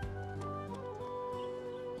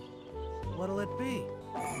 What'll it be?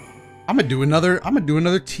 I'm gonna do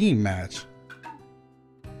another team match.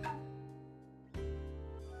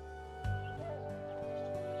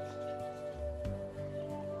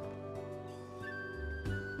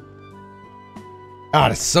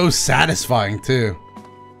 God, it's so satisfying too.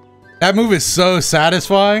 That move is so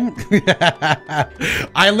satisfying.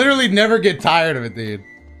 I literally never get tired of it, dude.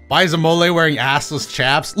 Why is Amole wearing assless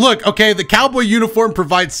chaps? Look, okay, the cowboy uniform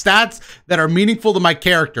provides stats that are meaningful to my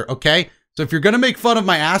character, okay? So if you're gonna make fun of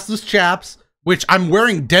my assless chaps, which I'm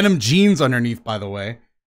wearing denim jeans underneath, by the way,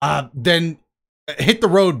 then hit the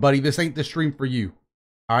road, buddy. This ain't the stream for you.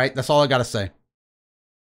 All right, that's all I gotta say.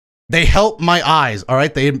 They help my eyes, all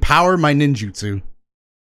right? They empower my ninjutsu.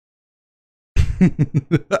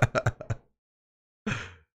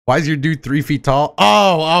 Why is your dude 3 feet tall?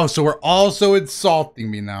 Oh, so we're also insulting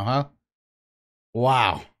me now, huh?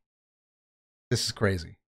 Wow. This is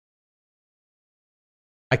crazy.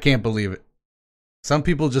 I can't believe it. Some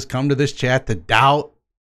people just come to this chat to doubt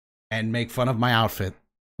and make fun of my outfit,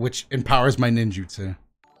 which empowers my ninjutsu.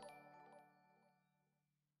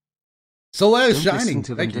 Soleil is shining.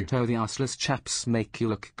 To them, Doto, the arseless chaps make you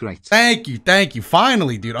look great. Thank you, thank you.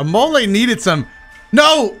 Finally, dude. Amole needed some.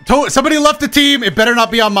 No, somebody left the team. It better not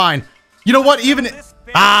be on mine. You know what? Even it's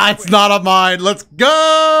not on mine. Let's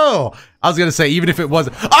go. I was gonna say even if it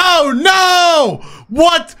wasn't. Oh no!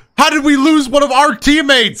 What? How did we lose one of our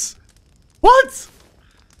teammates? What?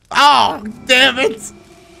 Oh, damn it!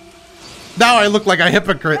 Now I look like a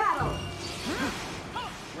hypocrite.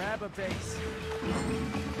 Grab a base.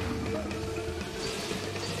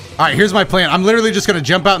 right, here's my plan. I'm literally just gonna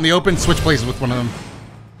jump out in the open, switch places with one of them.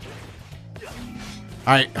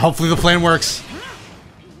 All right, hopefully the plan works.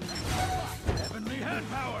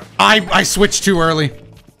 I switched too early.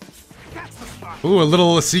 Ooh, a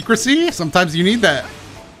little secrecy. Sometimes you need that.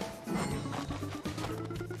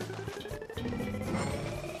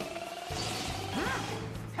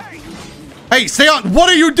 Hey, stay on. What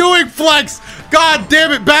are you doing, Flex? God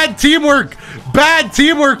damn it. Bad teamwork. Bad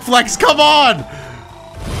teamwork, Flex. Come on.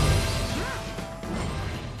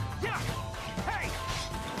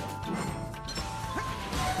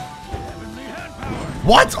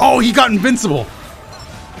 What? Oh, he got invincible.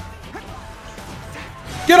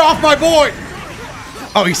 Get off my boy.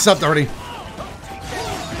 Oh, he subbed already.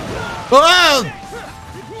 Oh!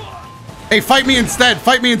 Hey, fight me instead.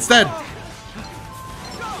 Fight me instead.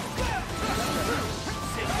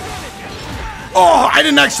 Oh, I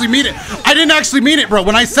didn't actually mean it. I didn't actually mean it, bro.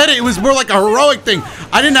 When I said it, it was more like a heroic thing.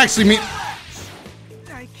 I didn't actually mean...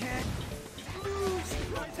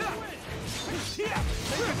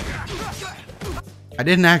 I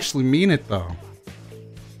didn't actually mean it, though.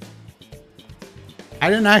 I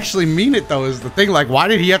didn't actually mean it, though, is the thing. Like, why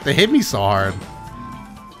did he have to hit me so hard?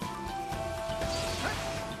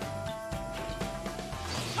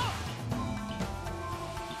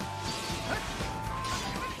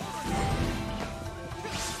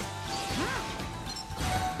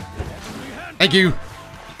 Thank you.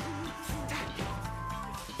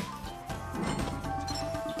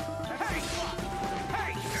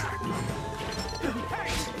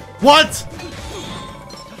 What?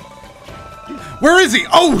 Where is he?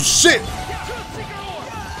 Oh, shit.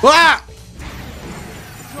 Ah!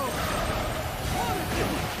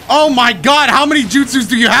 Oh my god, how many jutsus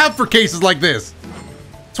do you have for cases like this?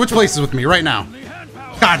 Switch places with me right now.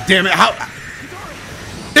 God damn it, how...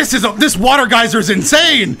 This water geyser is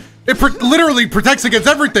insane! It literally protects against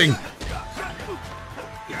everything.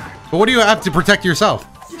 But what do you have to protect yourself?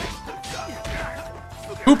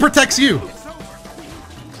 Who protects you?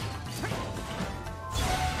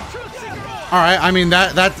 Alright, I mean,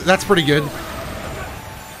 that's pretty good.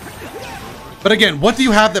 But again, what do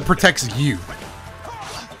you have that protects you?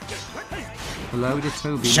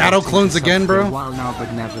 Shadow clones again, bro? Now,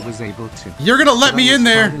 but never was able to. You're gonna let me in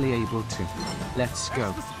there. Able to. Let's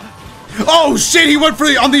go. Oh shit, he went for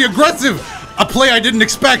on the aggressive. A play I didn't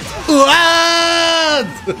expect.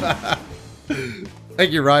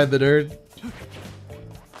 Thank you, Ryan the Nerd.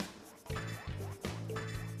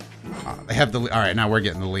 They have the all right, now we're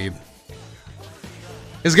getting the lead.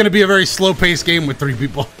 It's gonna be a very slow-paced game with 3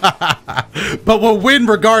 people. But we'll win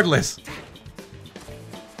regardless.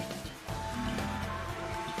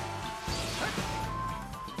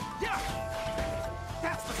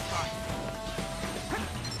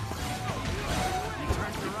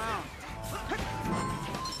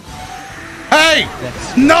 Hey!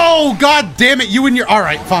 No! God damn it, you and your...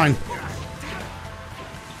 Alright, fine.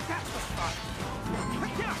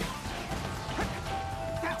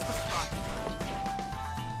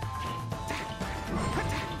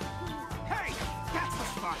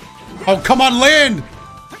 Oh, come on, land!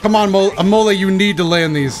 Come on, Amole, you need to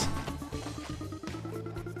land these.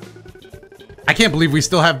 I can't believe we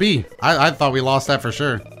still have B. I thought we lost that for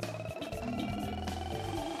sure. They're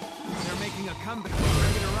making a comeback.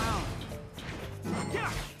 Bring it around.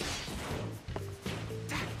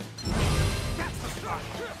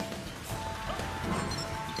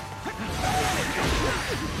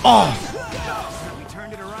 Oh! We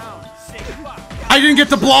turned it around. Say goodbye. I didn't get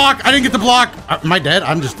to block! I didn't get to block! Am I dead?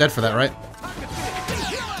 I'm just dead for that, right?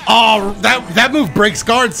 Oh, that move breaks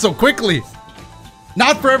guards so quickly!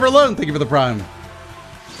 Not forever alone, thank you for the prime.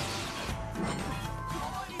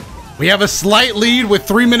 We have a slight lead with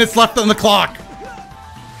 3 minutes left on the clock.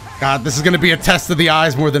 God, this is gonna be a test of the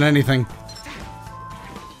eyes more than anything.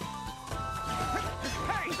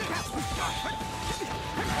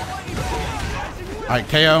 Alright,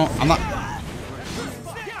 KO. I'm not...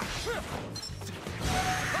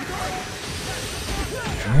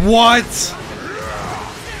 What?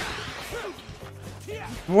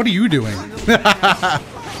 What are you doing?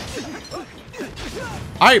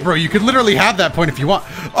 Alright, bro, you could literally have that point if you want.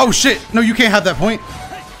 Oh, shit. No, you can't have that point.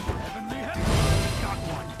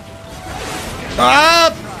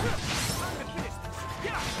 Ah!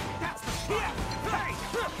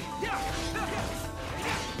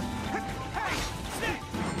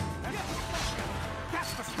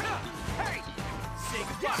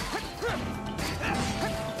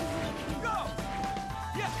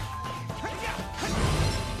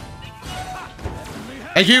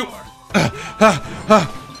 Thank you.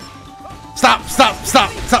 Stop, stop,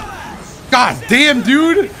 stop, stop. God damn,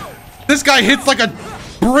 dude. This guy hits like a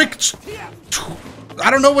brick. I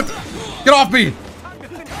don't know what. Get off me.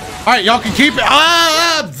 All right, y'all can keep it.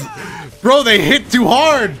 Ah! Bro, they hit too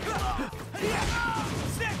hard.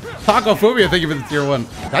 Tacophobia, thank you for the tier 1.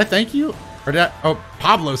 Did I thank you? Or did I? Oh,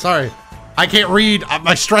 Pablo, sorry. I can't read.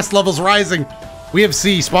 My stress level's rising. We have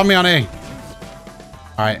C. Spawn me on A.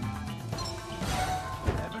 All right.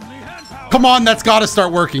 Come on, that's got to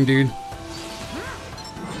start working, dude.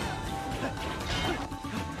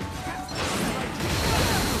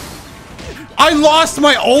 I lost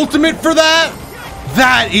my ultimate for that?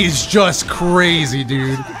 That is just crazy,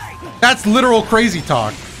 dude. That's literal crazy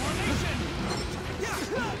talk.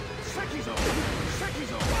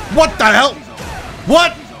 What the hell?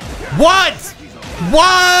 What? What?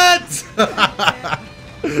 What?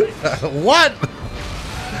 What?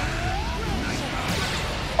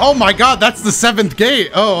 Oh my god, that's the 7th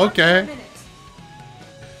gate. Oh, okay.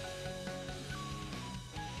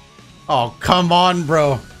 Oh, come on,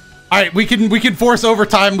 bro. All right, we can force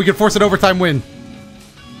overtime. We can force an overtime win.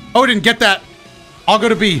 Odin, get that. I'll go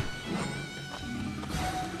to B.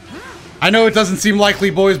 I know it doesn't seem likely,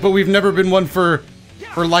 boys, but we've never been one for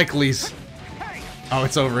likelies. Oh,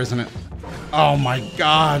 it's over, isn't it? Oh my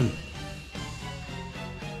god.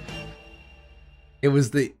 It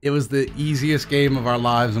was the easiest game of our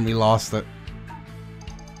lives and we lost it.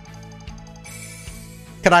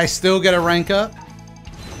 Could I still get a rank up?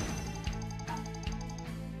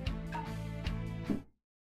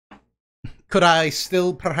 Could I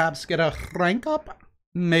still perhaps get a rank up?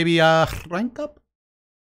 Maybe a rank up?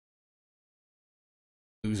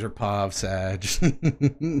 Loser Pav Sag.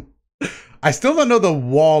 I still don't know the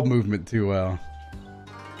wall movement too well.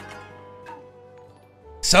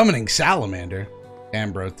 Summoning Salamander.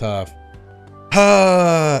 Damn, bro, tough.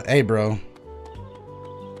 Hey, bro.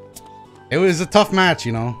 It was a tough match,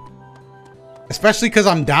 you know. Especially because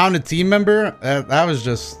I'm down a team member. That was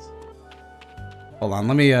just... Hold on,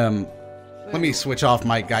 let me switch off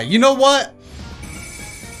mic guy. You know what?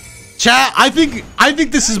 Chat, I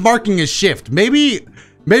think this is marking a shift. Maybe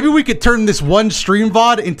we could turn this one stream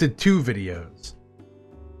VOD into 2 videos.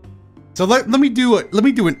 So let me do an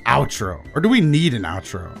outro. Or do we need an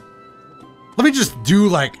outro? Let me just do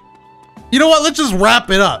like, you know what? Let's just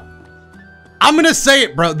wrap it up. I'm gonna say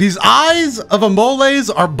it, bro. These eyes of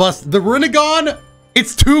Amoles are busted. The Rinnegan,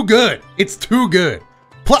 it's too good. It's too good.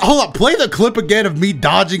 Hold up, play the clip again of me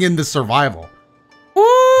dodging in the survival.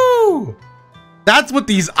 Woo! That's what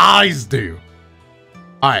these eyes do.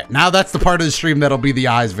 All right, now that's the part of the stream that'll be the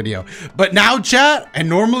eyes video. But now, chat, and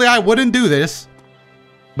normally I wouldn't do this,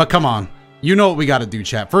 but come on. You know what we gotta do,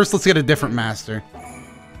 chat. First, let's get a different master.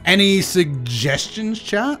 Any suggestions,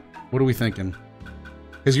 chat? What are we thinking?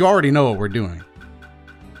 Because you already know what we're doing.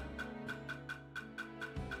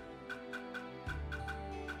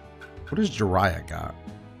 What does Jiraiya got?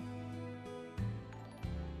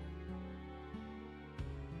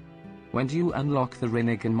 When do you unlock the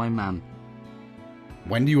Rinnegan, my man?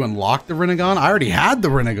 When do you unlock the Rinnegan? I already had the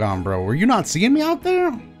Rinnegan, bro. Were you not seeing me out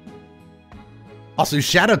there? Also,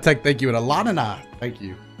 Shadow Tech, thank you. And Alanana, thank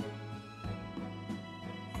you.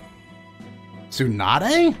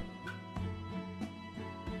 Tsunade?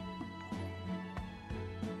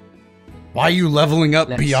 Why are you leveling up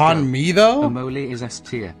beyond me, though? Amole is S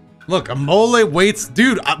tier. Look, Amole waits.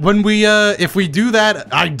 Dude, when we, if we do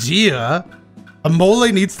that idea,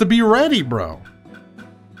 Amole needs to be ready, bro.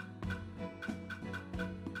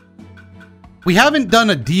 We haven't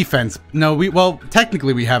done a defense. No, well,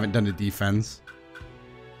 technically we haven't done a defense.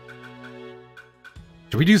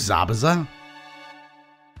 Should we do Zabuza?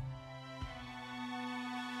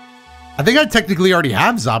 I think I technically already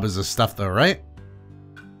have Zabuza stuff, though, right?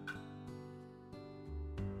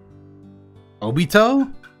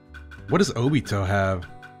 Obito? What does Obito have?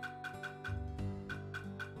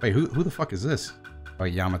 Wait, who the fuck is this? Oh,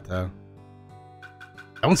 Yamato.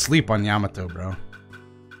 Don't sleep on Yamato, bro.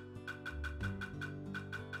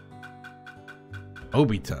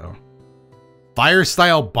 Obito. Fire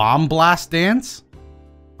style bomb blast dance?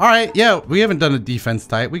 Alright, yeah, we haven't done a defense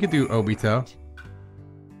type. We could do Obito.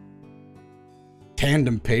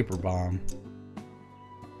 Tandem paper bomb.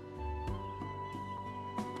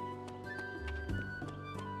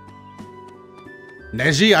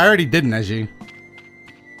 Neji? I already did Neji.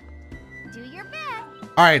 Do your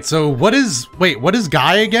best. Alright, so what is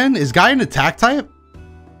Guy again? Is Guy an attack type?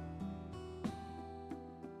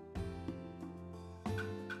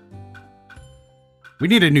 We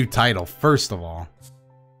need a new title, first of all.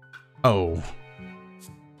 Oh.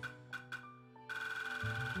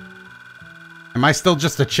 Am I still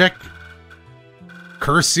just a chick?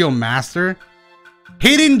 Curse Seal Master?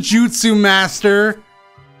 Hidden Jutsu Master?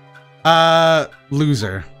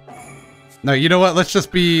 Loser. No, you know what? Let's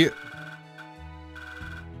just keep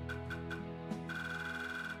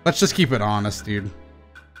it honest, dude.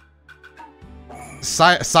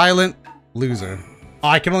 Silent loser. Oh,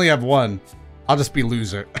 I can only have one. I'll just be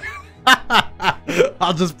loser.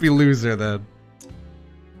 I'll just be loser then.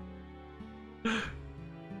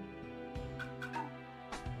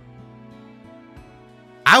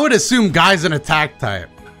 I would assume guy's an attack type.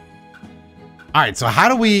 Alright, so how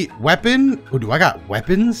do we weapon? Oh, do I got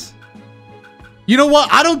weapons? You know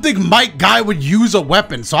what? I don't think Mike Guy would use a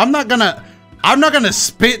weapon, so I'm not gonna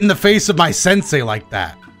spit in the face of my sensei like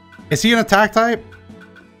that. Is he an attack type?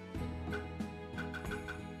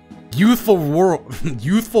 Youthful roar.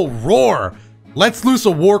 Youthful roar. Lets loose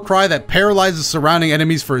a war cry that paralyzes surrounding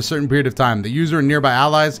enemies for a certain period of time. The user and nearby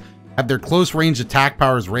allies have their close range attack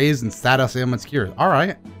powers raised and status ailments cured. All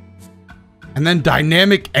right. And then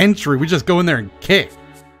dynamic entry. We just go in there and kick.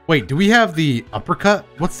 Wait, do we have the uppercut?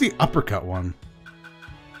 What's the uppercut one?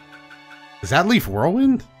 Is that Leaf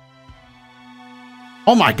Whirlwind?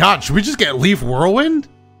 Oh my god, should we just get Leaf Whirlwind?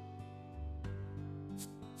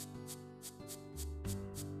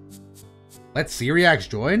 Let SeeReax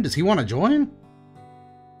join? Does he want to join?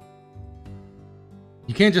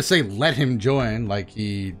 You can't just say let him join like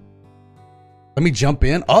he... Let me jump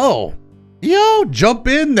in. Oh! Yo, jump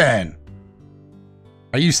in then!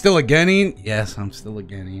 Are you still a Genin? Yes, I'm still a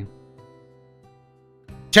Genin.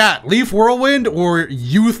 Chat, Leaf Whirlwind or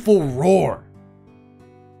Youthful Roar?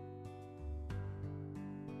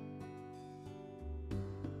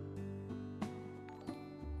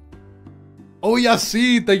 Oh,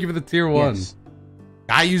 Yassine, thank you for the tier 1. Yes.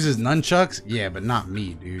 Guy uses nunchucks? Yeah, but not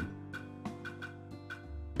me, dude.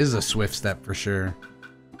 This is a swift step for sure.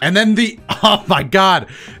 And then the, oh my god,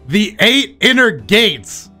 the 8 inner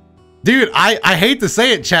gates. Dude, I hate to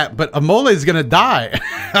say it, chat, but Amole is gonna die.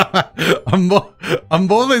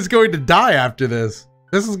 Amole is going to die after this.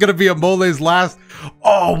 This is gonna be Amole's last.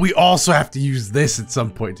 Oh, we also have to use this at some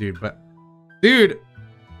point, dude. But, dude,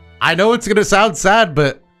 I know it's gonna sound sad,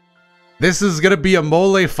 but this is gonna be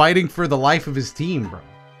Amole fighting for the life of his team, bro.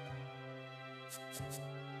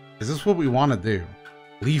 Is this what we want to do?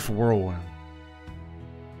 Leaf Whirlwind.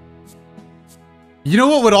 You know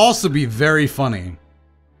what would also be very funny?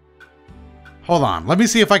 Hold on, let me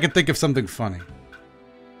see if I can think of something funny.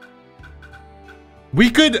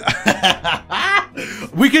 We could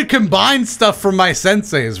we could combine stuff from my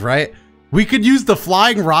senseis, right? We could use the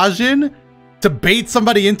Flying Rajin to bait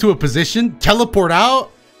somebody into a position, teleport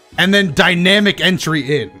out, and then dynamic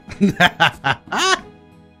entry in.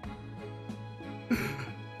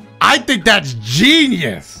 I think that's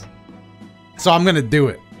genius. So I'm gonna do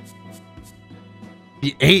it.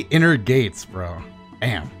 The 8 inner gates, bro.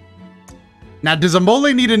 Damn. Now, does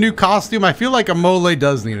Amole need a new costume? I feel like Amole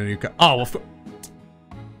does need a new costume. Oh, well,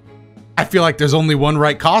 I feel like there's only one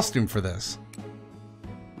right costume for this.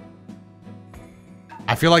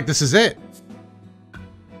 I feel like this is it.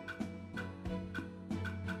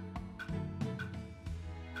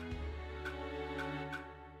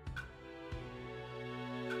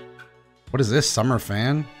 What is this? Summer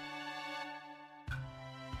fan?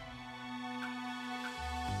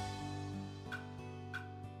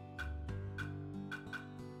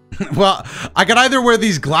 Well, I could either wear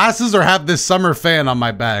these glasses or have this summer fan on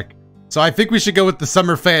my back. So I think we should go with the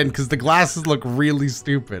summer fan because the glasses look really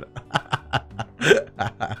stupid.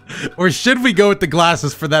 Or should we go with the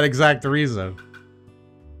glasses for that exact reason?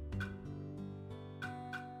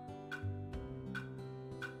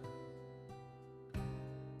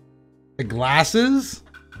 The glasses?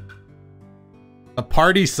 The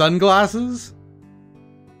party sunglasses?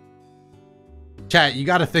 Chat, you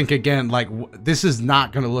got to think again. Like, this is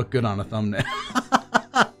not going to look good on a thumbnail.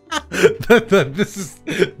 This is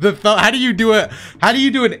the how do you do it? How do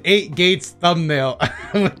you do an 8 gates thumbnail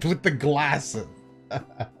with the glasses?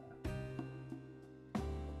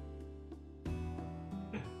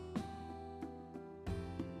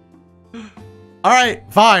 All right,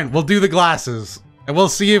 fine. We'll do the glasses, and we'll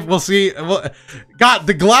see if God,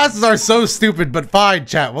 the glasses are so stupid, but fine,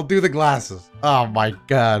 chat. We'll do the glasses. Oh my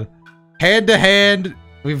god. Hand to hand,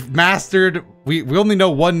 we've mastered. We only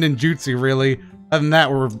know one ninjutsu really. Other than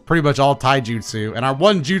that, we're pretty much all taijutsu, and our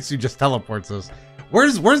one jutsu just teleports us.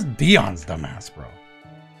 Where's Dion's dumbass, bro?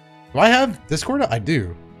 Do I have Discord? I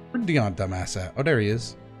do. Where's Dion dumbass at? Oh, there he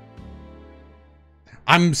is.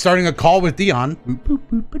 I'm starting a call with Dion. Boop, boop,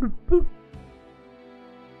 boop, boop, boop.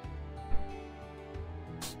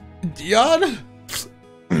 Dion?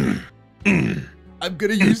 I'm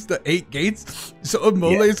gonna use the 8 gates, so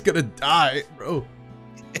Amole's gonna die, bro.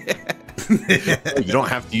 You don't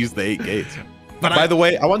have to use the 8 gates. But By the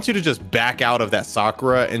way, I want you to just back out of that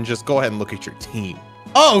Sakura and just go ahead and look at your team.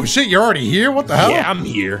 Oh shit, you're already here? What the hell? Yeah, I'm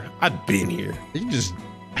here. I've been here. You just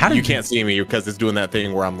how did you can't see me because it's doing that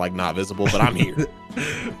thing where I'm like not visible, but I'm here.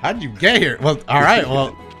 How did you get here? Well, all right.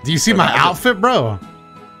 Well, do you see my outfit, bro?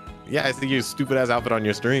 Yeah, I see your stupid ass outfit on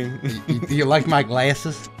your stream. Do you like my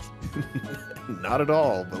glasses? Not at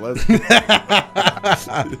all, but let's.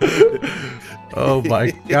 Oh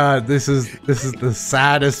my god, this is the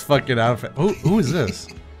saddest fucking outfit. Who is this?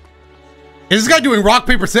 Is this guy doing rock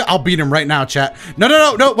paper scissors? I'll beat him right now, chat.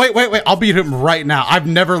 No, wait. I'll beat him right now. I've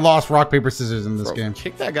never lost rock paper scissors in this game.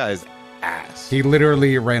 Kick that guy's ass. He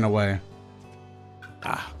literally ran away.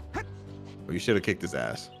 Ah, well, you should have kicked his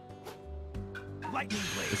ass.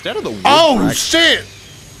 Instead of the wood dragon, shit!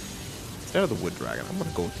 Instead of the wood dragon, I'm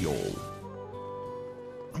gonna go with the old.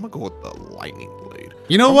 I'm gonna go with the lightning blade.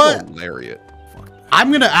 You know what? Lariat.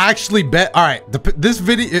 I'm gonna actually bet. All right, this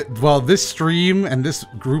video, this stream and this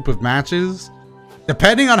group of matches,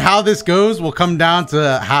 depending on how this goes, will come down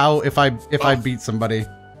to how if I beat somebody.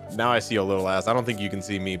 Now I see your little ass. I don't think you can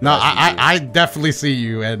see me. No, I definitely see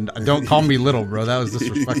you, and don't call me little, bro. That was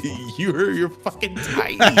disrespectful. You're fucking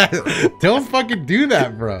tiny. Don't fucking do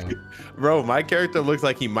that, bro. Bro, my character looks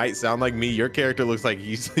like he might sound like me. Your character looks like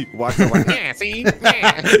he's walking like, yeah, see?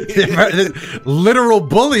 Yeah. Literal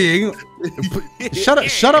bullying.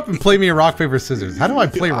 Shut up and play me a rock, paper, scissors. How do I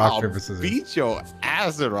play rock, paper, scissors? Beat your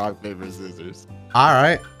ass at rock, paper, scissors. All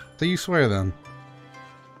right. So you swear then.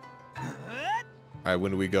 All right,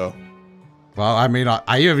 when do we go? Well, I mean, I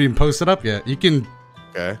haven't even posted up yet. You can.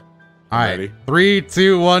 Okay. All right. Ready? 3,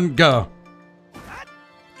 2, 1, go.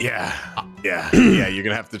 Yeah. You're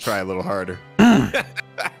gonna have to try a little harder.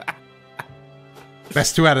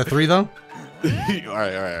 Best 2 out of 3, though. All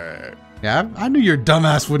right. Yeah, I knew your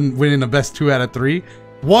dumbass wouldn't win in a best 2 out of 3.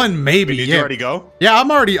 1 maybe. Did you already go? Yeah,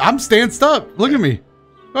 I'm stanced up. Look at me.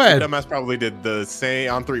 Go ahead. Dumbass probably did the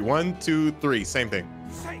same on 3. 1, 2, 3, same thing.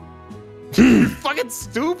 You're fucking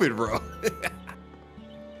stupid, bro.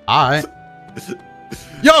 All right.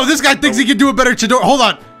 Yo, this guy thinks he can do a better Chidori. Hold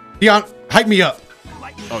on, Dion, hype me up.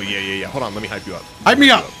 Oh yeah. Hold on, let me hype you up. Hype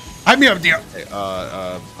me up, Dion. Hey,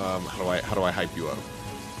 how do I hype you up?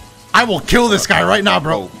 I will kill this guy right now,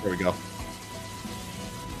 bro. Oh, there we go.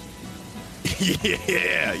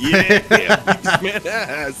 Yeah. Beat this man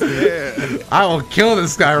ass. Yeah. I will kill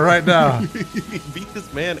this guy right now. Beat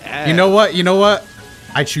this man ass. You know what?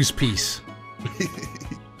 I choose peace. All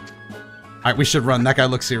right, we should run. That guy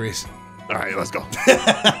looks serious. All right, let's go.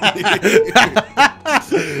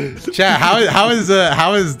 Chat,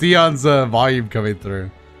 how is Dion's volume coming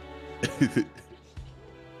through?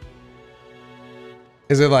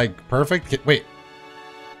 Is it like perfect? Wait,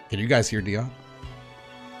 can you guys hear Dion?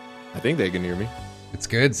 I think they can hear me. It's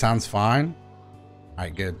good. Sounds fine. All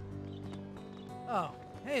right, good. Oh,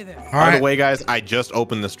 hey there. By the way, guys, I just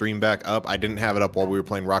opened the stream back up. I didn't have it up while we were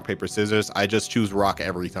playing rock, paper, scissors. I just choose rock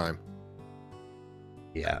every time.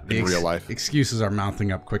 Yeah, in real life. Excuses are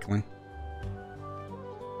mounting up quickly.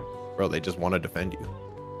 Bro, they just want to defend you.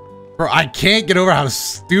 Bro, I can't get over how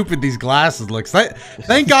stupid these glasses look.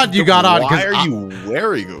 Thank God you got on. Why are you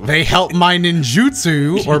wearing them? They help my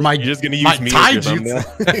ninjutsu or my, You're just gonna use my me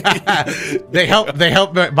taijutsu. they help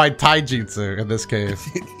my taijutsu in this case.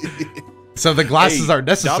 So the glasses are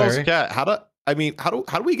necessary. Chat, how do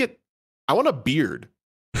we get? I want a beard.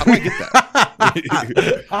 How do I get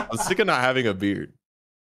that? I'm sick of not having a beard.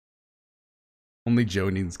 Only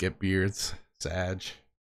Jonins get beards. Sag.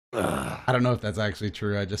 I don't know if that's actually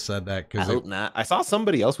true. I just said that because I hope not. I saw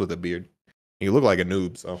somebody else with a beard. You look like a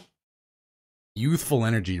noob, so. Youthful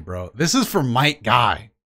energy, bro. This is for Mike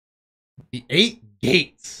Guy. The 8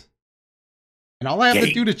 gates. And all I have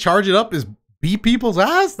to do to charge it up is beat people's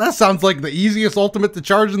ass? That sounds like the easiest ultimate to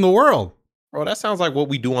charge in the world. Bro, that sounds like what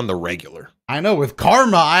we do on the regular. I know. With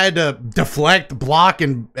Karma, I had to deflect, block,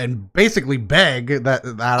 and basically beg that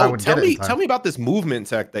I would get it. Tell me about this movement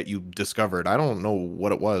tech that you discovered. I don't know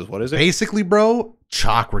what it was. What is it? Basically, bro,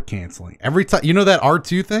 chakra canceling. Every time, you know that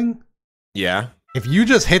R2 thing? Yeah. If you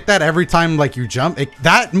just hit that every time like you jump,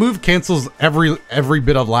 that move cancels every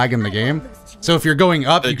bit of lag in the game. So if you're going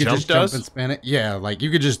up, you can just jump and spin it. Yeah, like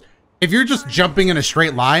you could just, if you're just jumping in a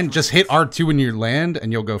straight line, just hit R2 when you land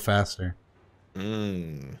and you'll go faster.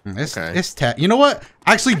 It's tech. You know what?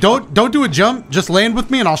 Actually, don't do a jump. Just land with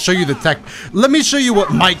me and I'll show you the tech. Let me show you what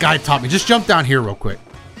Mike Guy taught me. Just jump down here real quick.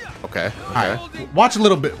 Okay. All right. Watch a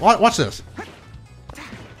little bit. Watch this.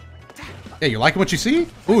 Yeah, you liking what you see?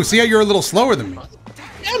 Ooh, see how you're a little slower than me?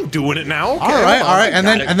 I'm doing it now. Okay, all right. And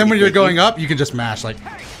then when you're going up, you can just mash like.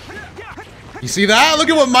 You see that? Look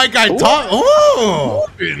at what Mike Guy taught. Oh.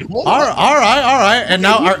 All right. And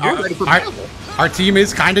now, Our team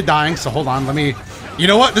is kind of dying, so hold on. Let me... You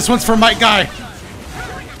know what? This one's for Mike Guy.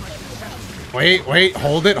 Wait, wait.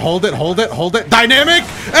 Hold it, hold it, hold it, hold it. Dynamic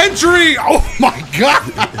entry! Oh my god!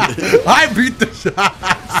 I beat the shot.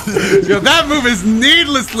 Yo, that move is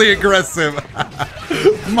needlessly aggressive.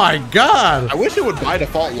 My god. I wish it would by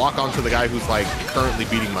default lock onto the guy who's like currently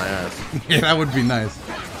beating my ass. Yeah, that would be nice.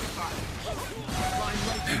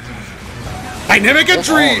 Dynamic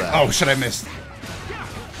entry! Oh, shit, I missed.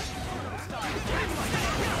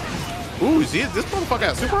 Ooh, see, this motherfucker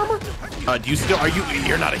has super armor?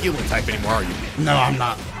 You're not a healing type anymore, are you? No, I'm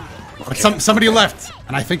not. But somebody left,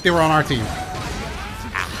 and I think they were on our team.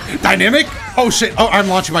 Dynamic? Oh shit! Oh, I'm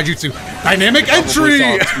launching my jutsu. Dynamic entry!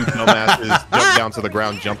 Saw two dumbasses jump down to the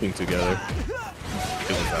ground jumping together.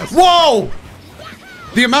 Whoa!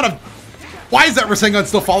 The amount of... Why is that Rasengan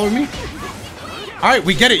still following me? All right,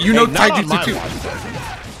 we get it. You know taijutsu too.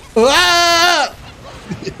 Ah!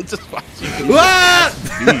 Just watch you. Ah!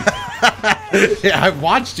 Yeah, I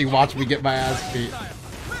watched you watch me get my ass beat.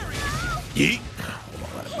 Yeet.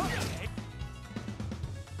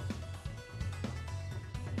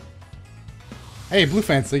 Hey, Blue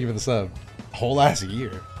fans, thank you for the sub. A whole ass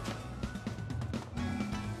year.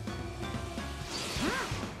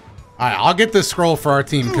 Alright, I'll get this scroll for our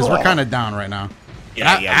team because we're kind of down right now.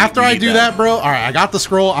 Yeah, After I do that, bro, alright, I got the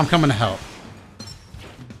scroll. I'm coming to help.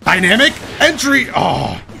 Dynamic entry!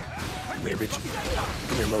 Oh! Come here, bitch.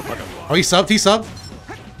 Come here, motherfucker. Oh, he subbed, he subbed.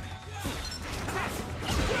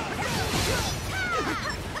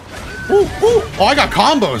 Ooh, ooh. Oh, I got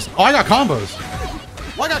combos. Oh, I got combos.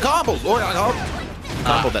 Oh, I got combos. Oh, I got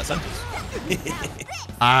combo that sentence.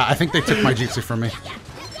 I think they took my jutsu from me.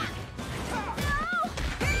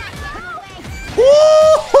 Woo!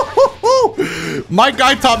 My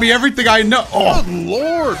guy taught me everything I know. Oh, good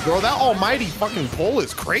lord, bro. That almighty fucking pull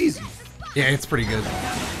is crazy. Yeah, it's pretty good.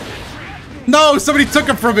 No, somebody took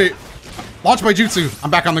him from me. Launch my jutsu. I'm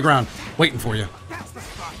back on the ground, waiting for you.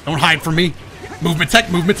 Don't hide from me. Movement tech,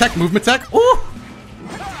 movement tech, movement tech. Ooh.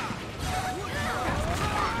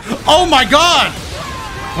 Oh my god!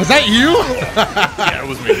 Was that you? Yeah, it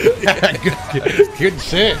was me. Good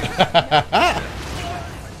shit.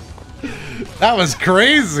 That was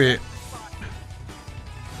crazy.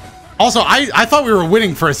 Also, I thought we were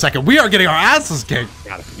winning for a second. We are getting our asses kicked.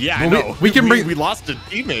 Yeah, I know. We can bring. We lost a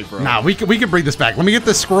teammate, bro. Nah, we can bring this back. Let me get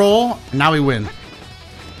this scroll. And now we win.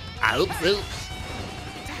 I hope so.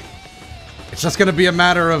 It's just gonna be a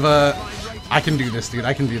matter of I can do this, dude.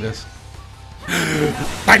 I can do this.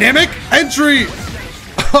 Dynamic entry.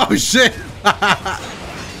 Oh shit.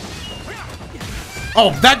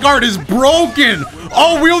 Oh, that guard is broken.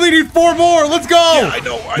 Oh, we only need 4 more. Let's go. Yeah, I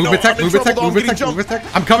know. Movement tech, movement tech, movement tech, movement tech.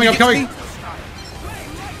 I'm coming, I'm coming.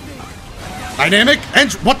 Dynamic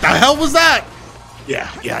entry. What the hell was that? Yeah,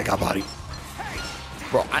 I got body.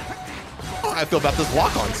 Bro, I feel about this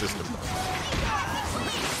lock-on system.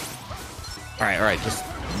 All right. Just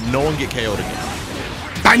no one get KO'd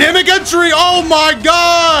again. Dynamic entry. Oh my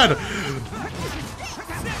god.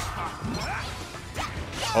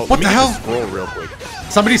 Oh, what the hell? Scroll real quick.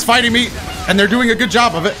 Somebody's fighting me, and they're doing a good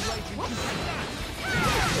job of it.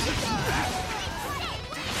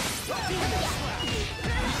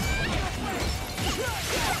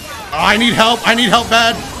 Oh, I need help. I need help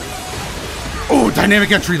bad. Oh,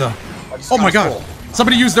 dynamic entry though. Oh my god.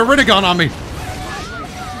 Somebody used their Rinnegan on me.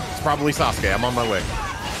 It's probably Sasuke. I'm on my way.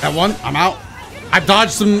 That one, I'm out. I've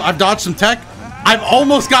dodged some tech. I've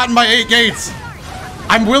almost gotten my 8 gates.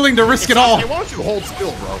 I'm willing to risk it all. Why don't you hold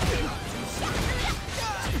still, bro?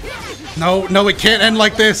 No, it can't end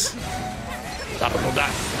like this. Stop it, don't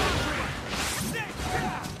die.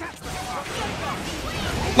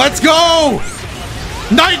 Let's go!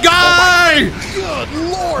 Night Guy! Oh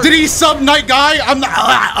good lord! Did he sub Night Guy? I'm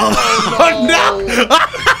not. Oh no!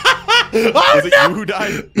 Was it you who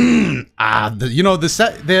died?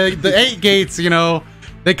 The 8 gates,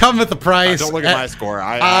 they come with the price. Don't look at my score.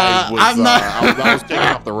 I was taking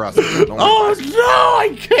off the rust. Oh no!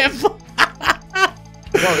 I can't.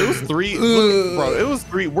 Bro, it was 3. Look, bro, it was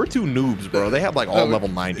 3. We're 2 noobs, bro. They had like all level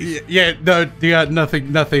 90s. Yeah, no, yeah,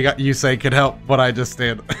 nothing you say could help what I just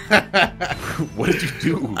did. What did you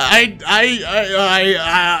do? I'm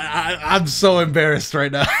so embarrassed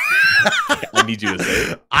right now. I need you to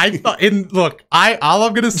say it. All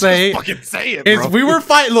I'm gonna say, just fucking say it, is bro. we were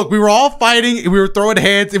fighting. Look, we were all fighting. We were throwing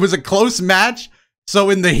hands. It was a close match.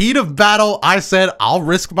 So in the heat of battle, I said I'll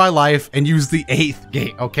risk my life and use the 8th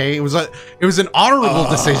gate. Okay, it was an honorable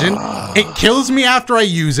decision. It kills me after I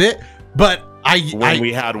use it, but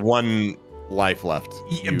we had 1 life left.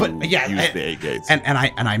 Used the 8 gates, and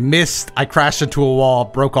I missed. I crashed into a wall,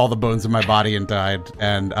 broke all the bones in my body, and died.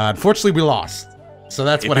 And unfortunately, we lost. So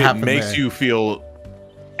that's what If happened. It makes there. you feel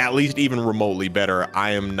at least even remotely better.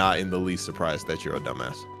 I am not in the least surprised that you're a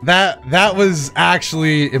dumbass. That was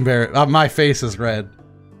actually embarrassing. My face is red.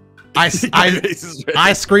 I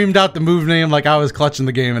screamed out the move name like I was clutching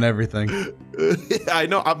the game and everything. I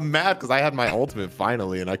know. I'm mad because I had my ultimate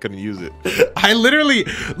finally and I couldn't use it. I literally,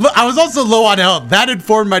 look, I was also low on health. That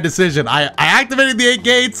informed my decision. I activated the 8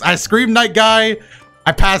 gates. I screamed Night Guy.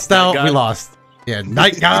 I passed out. We lost. Yeah,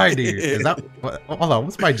 Night Guy, dude. Is that? Hold on.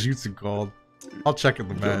 What's my jutsu called? I'll check in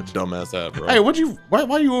the match. Dumbass ass, bro. Hey, why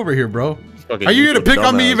are you over here, bro? Fucking Are you here to pick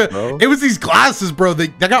on me even? Bro. It was these glasses, bro. They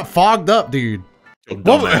got fogged up, dude.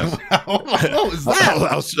 What was that?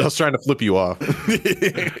 I was trying to flip you off.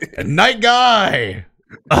 Night Guy.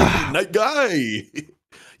 Night Guy.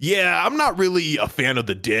 Yeah, I'm not really a fan of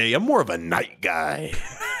the day. I'm more of a night guy.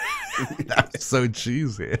 That's so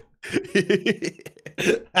cheesy.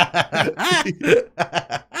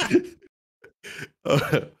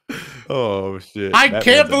 Oh shit. I That can't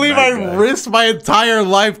man's a believe night I guy. risked my entire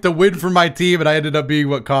life to win for my team, and I ended up being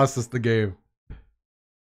what cost us the game.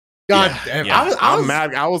 God damn. Yeah, I was I'm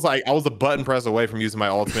mad. I was a button press away from using my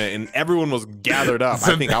ultimate, and everyone was gathered up.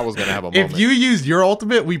 So I think I was gonna have a moment. if you used your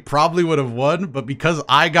ultimate, we probably would have won, but because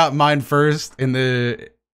I got mine first in the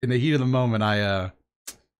heat of the moment,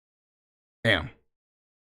 damn.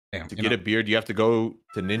 To get a beard, you have to go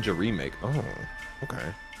to Ninja Remake. Oh,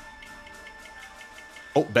 okay.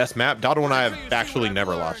 Oh, best map. Dotto and I have actually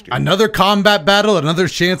never lost you. Another combat battle, another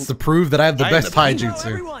chance to prove that I have the best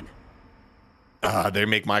taijutsu. They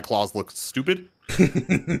make my claws look stupid.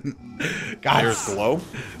 God, There's glow.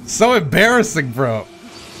 so embarrassing, bro.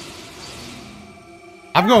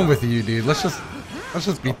 I'm going with you, dude. Let's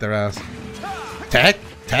just beat their ass. Tech.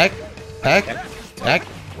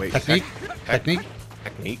 Wait, Technique. technique.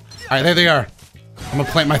 All right, there they are. I'm gonna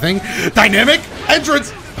plant my thing. Dynamic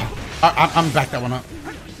entrance. I'm back that one up.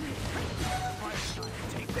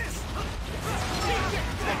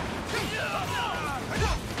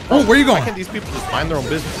 Oh, where you Why going? can't these people just mind their own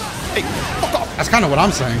business? Hey, fuck off. That's kind of what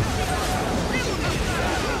I'm saying.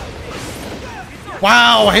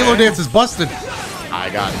 Wow, Halo Dance is busted. I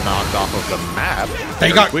got knocked off of the map.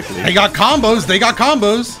 They got combos. They got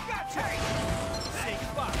combos.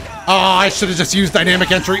 Oh, I should have just used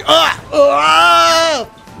dynamic entry.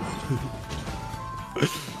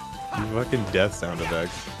 Fucking death sound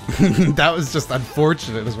effects. That was just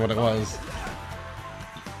unfortunate, is what it was.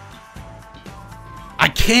 I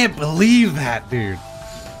can't believe that, dude.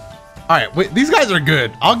 All right, wait, these guys are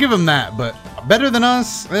good. I'll give them that, but better than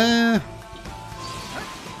us?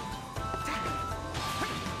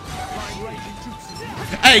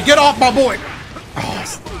 Hey, get off my boy! Oh.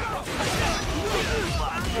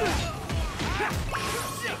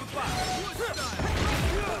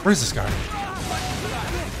 Where's this guy?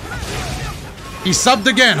 He subbed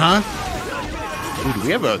again, huh? Ooh, do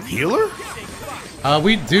we have a healer?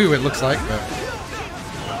 We do, it looks like. But...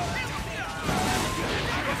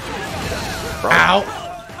 Bro, ow!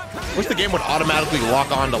 wish the game would automatically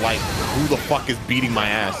lock on to like who the fuck is beating my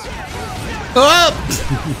ass. Up!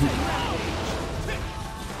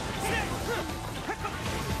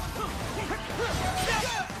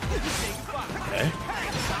 Okay.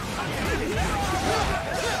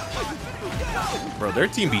 Bro, their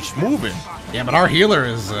team be moving. Yeah, but our healer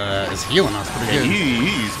is healing us pretty Yeah, good.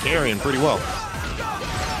 he's carrying pretty well.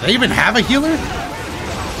 They even have a healer?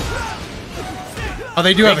 Oh,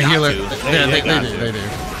 they do have a got healer. to. Yeah, They they got do. to. They do.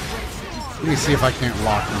 Let me see if I can't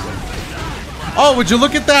lock them. Oh, would you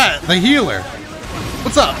look at that? The healer.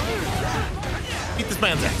 What's up? Beat this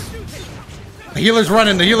man's ass. The healer's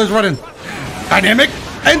running. The healer's running. Dynamic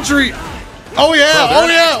entry. Oh yeah. Bro, Oh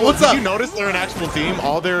yeah. What's did up? you notice they're an actual team?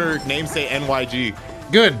 All their names say NYG.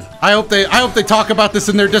 Good. I hope they talk about this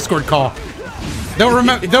in their Discord call. They'll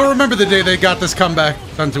remember. They'll remember the day they got this comeback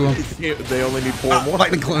done to them. They only need 4 more.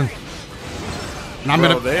 Lightning clone. And I'm Bro,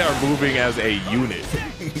 gonna. they are moving as a unit.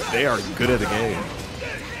 They are good at the game.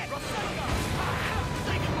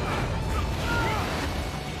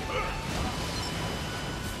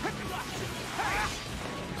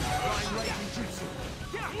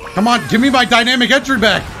 Come on, give me my dynamic entry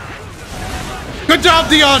back. Good job,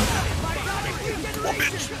 Dion.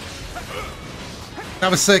 That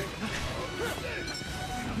was sick.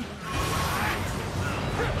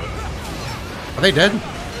 Are they dead?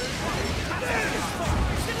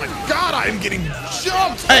 God, I'm getting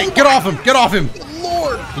jumped. Hey, get off him! Get off him!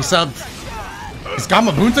 Lord. He subbed. Is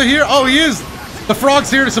Gamabunta here? Oh, he is. The frog's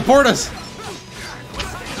here to support us.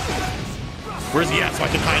 Where's he at so I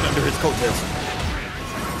can hide under his coattails?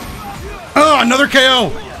 Oh, another KO.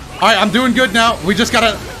 All right, I'm doing good now. We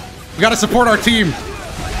gotta support our team.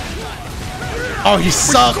 Oh, he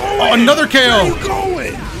sucked. Oh, another KO.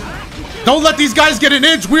 Don't let these guys get an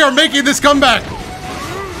inch. We are making this comeback.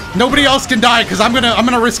 Nobody else can die because I'm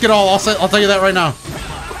gonna risk it all. I'll tell you that right now.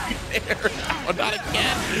 Oh, not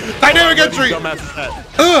again. Dynamic entry.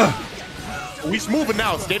 Ugh. We moving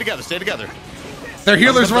now. Stay together. Stay together. Their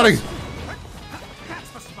healer's running.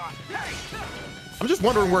 I'm just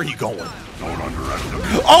wondering where he going.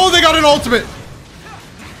 Oh, they got an ultimate.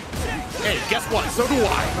 Hey, guess what? So do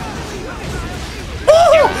I.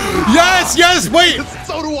 Woo! Yes, yes, wait.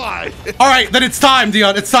 So do I. All right, then it's time,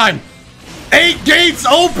 Dion. It's time. 8 gates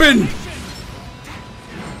open.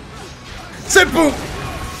 Simple.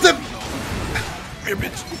 Here,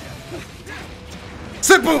 bitch.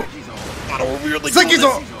 Simple.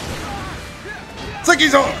 Sekizo.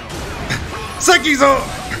 Sekizo. Sekizo.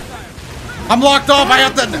 I'm locked off. I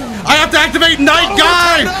have to activate Night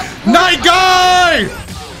Guy. Night Guy.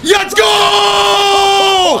 Let's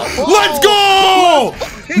go. Let's go.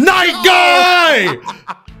 Night Guy.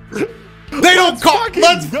 They don't call.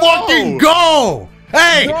 Let's fucking go.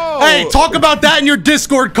 Hey, hey, talk about that in your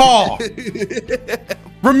Discord call.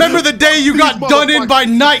 Remember the day you got done in by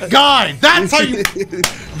Night Guy. That's how you.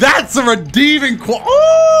 That's a redeeming qual.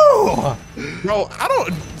 Ooh. Bro, I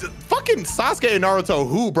don't. Fucking Sasuke and Naruto,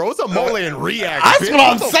 who, bro? It's Amole and React. That's what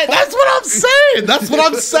I'm saying. That's what I'm saying. That's what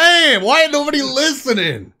I'm saying. Why ain't nobody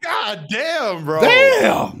listening? God damn, bro.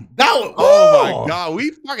 Damn. That was, oh my god,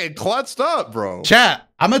 we fucking clutched up, bro. Chat,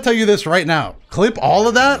 I'm gonna tell you this right now. Clip all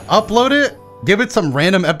of that, upload it, give it some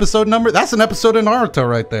random episode number. That's an episode of Naruto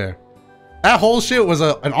right there. That whole shit was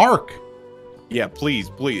an arc. Yeah, please.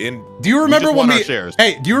 And do you remember when we? Shares.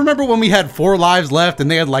 Hey, do you remember when we had 4 lives left and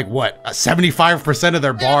they had like what, 75% of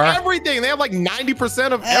their bar? Everything. They had like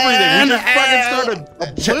 90% of everything. We just fucking started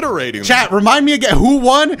obliterating. Chat, remind me again. Who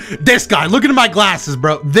won? This guy. Look at my glasses,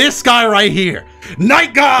 bro. This guy right here.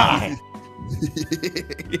 Night Guy.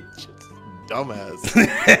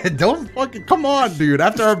 Dumbass. Don't fucking come on, dude.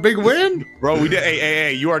 After our big win, bro. We did.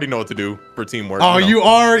 Hey, you already know what to do for teamwork. Oh, you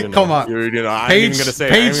already. Come on. I ain't even gonna say.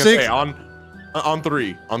 Page 6. On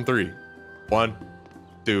three. 1,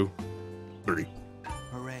 2, 3.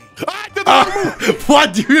 Hooray.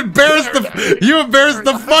 What? You embarrassed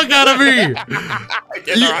the fuck out of me.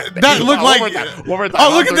 That looked like. One more time.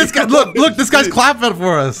 Oh, look at this guy. Look, this guy's clapping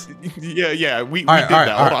for us. Yeah. We did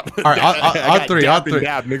that. All right. On three.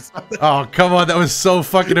 Oh, come on. That was so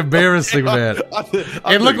fucking embarrassing, man.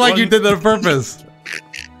 It looked like you did that on purpose.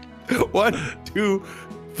 1, 2,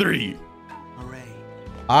 3.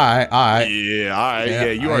 All right. Yeah,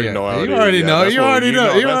 you already know. You already know. You already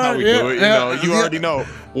know. That's how we do it. You already know.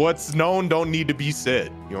 What's known don't need to be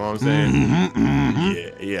said. You know what I'm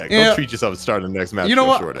saying? Yeah. Go treat yourself and start the next match. You know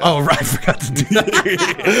what? Oh, right. I forgot to do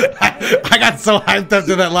that. I got so hyped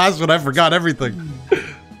after that last one, I forgot everything.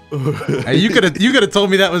 Hey, you could have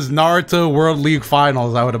told me that was Naruto World League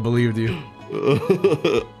Finals. I would have believed you.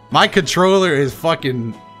 My controller is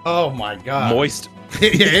fucking. Oh my god. Moist.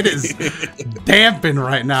 Yeah, it is dampened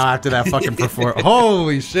right now after that fucking performance.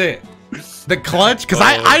 Holy shit. The clutch, because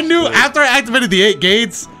I knew after I activated the 8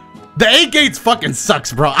 gates, the 8 gates fucking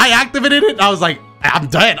sucks, bro. I activated it, I was like, I'm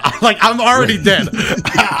dead. I'm already dead.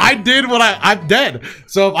 I did what I'm dead.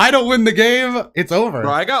 So if I don't win the game, it's over.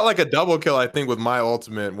 Bro, I got like a double kill, I think, with my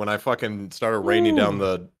ultimate when I fucking started raining down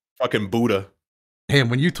the fucking Buddha. And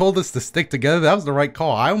when you told us to stick together, that was the right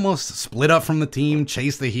call. I almost split up from the team,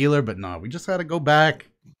 chased the healer, but no, we just had to go back,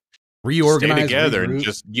 reorganize, stay together, regroup. and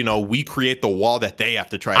just, we create the wall that they have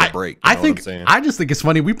to try to break. I just think it's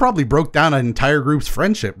funny. We probably broke down an entire group's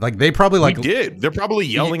friendship. Like they probably we did. They're probably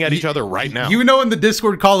yelling at each other right now. You know, in the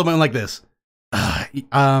Discord call, it went like this. Yeah,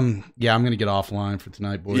 I'm gonna get offline for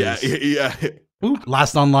tonight, boys. Yeah. Oop,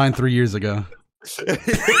 last online 3 years ago.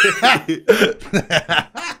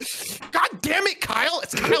 God damn it, Kyle!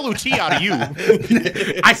 It's Kyle Uchiha out of you.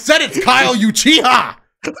 I said it's Kyle Uchiha.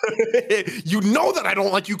 You know that I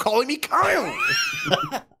don't like you calling me Kyle.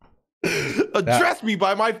 Address me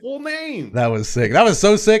by my full name. That was sick. That was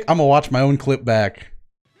so sick. I'm gonna watch my own clip back.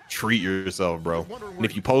 Treat yourself, bro. And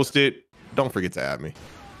if you post it, don't forget to add me.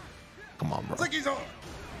 Come on, bro.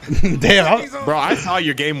 Damn, bro, I saw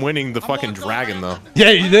your game winning the fucking dragon though. Yeah,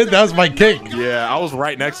 you did. That was my kick. Yeah, I was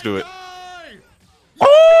right next to it.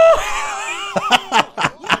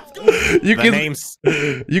 You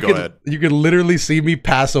can literally see me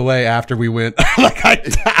pass away after we went. Like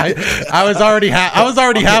I was already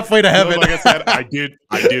halfway to heaven. Like I said, I did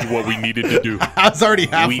what we needed to do. I was already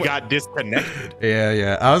halfway. We got disconnected.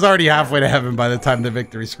 Yeah. I was already halfway to heaven by the time the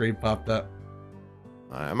victory screen popped up.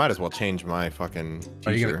 I might as well change my fucking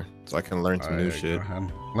teacher so I can learn some new shit.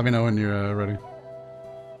 Let me know when you're ready.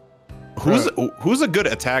 Who's a good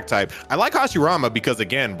attack type? I like Hashirama because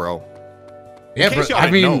again, bro. Yeah, in case bro. y'all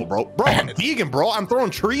I didn't mean, know, bro, I'm vegan, bro. I'm throwing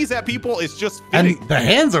trees at people. It's just and fitting. the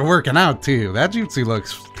hands are working out too. That jutsu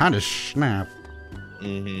looks kind of snap.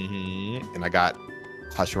 And I got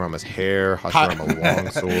Hashirama's hair, Hashirama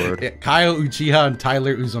longsword. Yeah, Kyle Uchiha and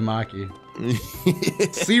Tyler Uzumaki.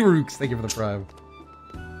 SeeReax, thank you for the prime.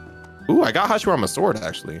 Ooh, I got Hashirama's sword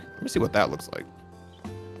actually. Let me see what that looks like.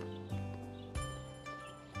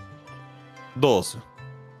 Dos.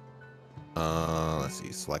 Let's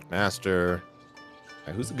see. Select master.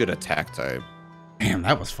 Right, who's a good attack type? Damn,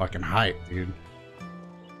 that was fucking hype, dude.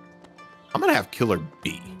 I'm gonna have Killer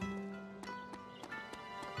B.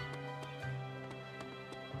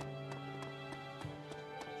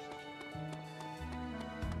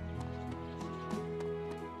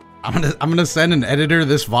 I'm gonna send an editor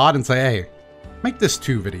this VOD and say, hey, make this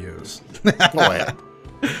 2 videos. Go ahead.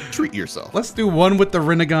 Treat yourself. Let's do one with the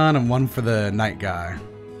Rinnegan and one for the night guy.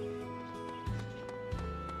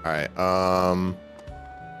 All right.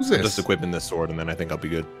 Who's this? I'm just equipping this sword, and then I think I'll be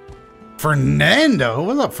good. Fernando.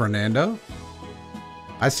 What's up, Fernando?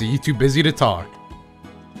 I see you too busy to talk.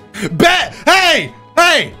 Ben! Hey!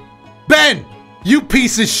 Hey! Ben! You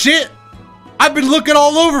piece of shit! I've been looking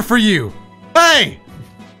all over for you! Hey!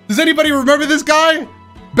 Does anybody remember this guy?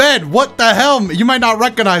 Ben, what the hell? You might not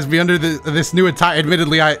recognize me under this new attire.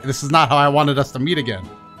 Admittedly, this is not how I wanted us to meet again.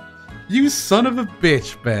 You son of a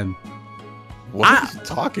bitch, Ben. What are you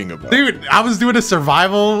talking about? Dude, I was doing a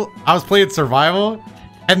survival. I was playing survival.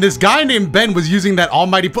 And this guy named Ben was using that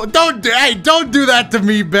almighty don't do that to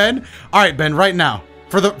me, Ben. All right, Ben, right now.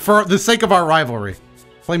 For the sake of our rivalry.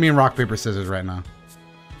 Play me in rock, paper, scissors right now.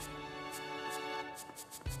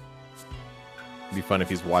 It'd be fun if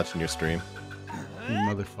he's watching your stream. You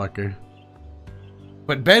motherfucker.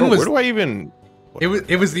 But Ben Where do I even...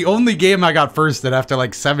 It was the only game I got first at after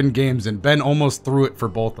like 7 games, and Ben almost threw it for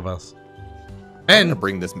both of us. I'm gonna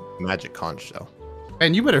bring this magic conch shell.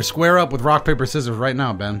 Ben, you better square up with rock, paper, scissors right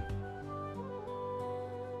now, Ben.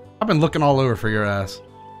 I've been looking all over for your ass.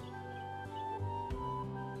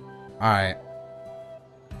 Alright.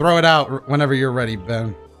 Throw it out whenever you're ready,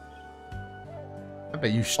 Ben. I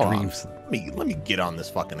bet you streams. Let me get on this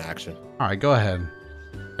fucking action. Alright, go ahead.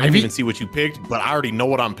 I didn't even see what you picked, but I already know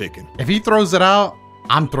what I'm picking. If he throws it out,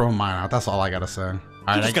 I'm throwing mine out. That's all I gotta say.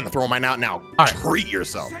 I'm just gonna throw mine out now. All right. Treat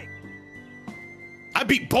yourself. I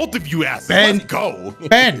beat both of you asses. Ben, Let's go.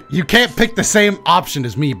 Ben, you can't pick the same option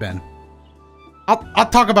as me, Ben. I'll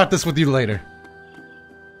talk about this with you later.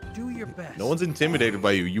 Do your best. No one's intimidated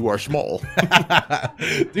by you. You are small.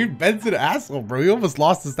 Dude, Ben's an asshole, bro. He almost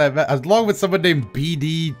lost his that along with someone named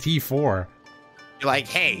BDT4. You're like,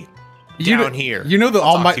 hey, down here. You know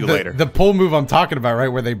the pull move I'm talking about, right?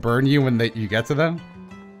 Where they burn you when you get to them.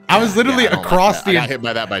 I was literally across I got hit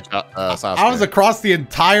by that by Sasuke. I was across the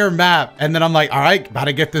entire map, and then I'm like, all right, about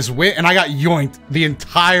to get this win, and I got yoinked the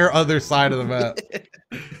entire other side of the map.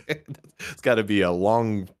 It's got to be a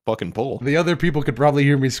long fucking pull. The other people could probably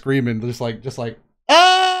hear me screaming, just like,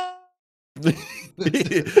 ah!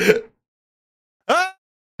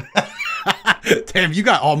 Damn, you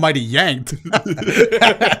got almighty yanked.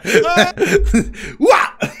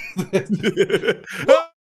 Wah!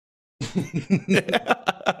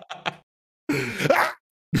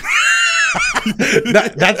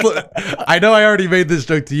 That's what I know. I already made this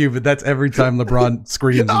joke to you, but that's every time LeBron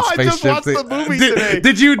screams in spaceships. I just watched the movie today.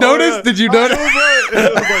 Did you notice? Yeah. Did you notice?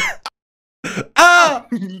 Ah!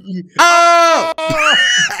 Ah!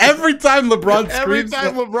 Every time LeBron screams.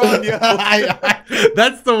 Every time LeBron yells.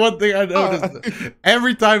 That's the one thing I noticed.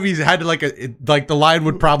 Every time he's had like the line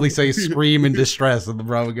would probably say "scream in distress," and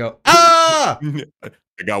LeBron would go, "Ah!"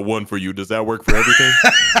 I got one for you. Does that work for everything?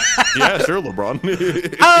 Yeah, sure,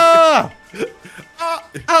 LeBron. Ah!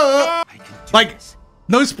 Like,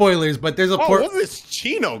 no spoilers, but there's a what's this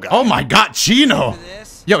Chino guy? Oh my god, Chino!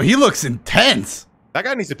 Yo, he looks intense. That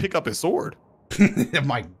guy needs to pick up his sword.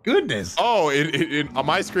 My goodness. Oh, on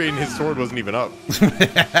my screen, his sword wasn't even up.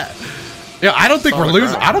 Yeah, I don't think we're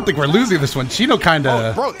losing. I don't think we're losing this one. Chino kind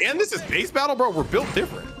of. Oh, bro, and this is base battle, bro. We're built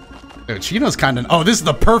different. Dude, Chino's kind of. Oh, this is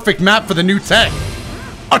the perfect map for the new tech.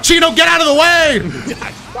 Oh, Chino, get out of the way!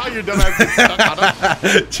 I saw your dumb ass get stuck on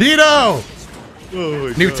him. Chino!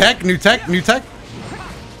 Oh, new tech, new tech, new tech.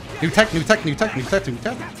 New tech, new tech, new tech, new tech, new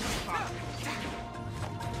tech.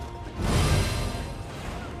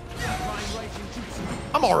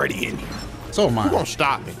 I'm already in here. So am I. Who's gonna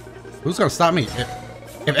stop me? Who's gonna stop me?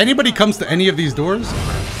 If anybody comes to any of these doors...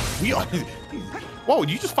 Whoa,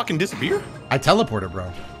 you just fucking disappear? I teleported, bro.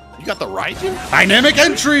 You got the Raijin? Dynamic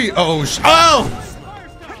entry! Oh! Oh!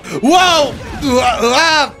 Whoa!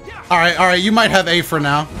 All right. You might have A for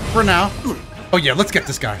now. For now. Oh yeah, let's get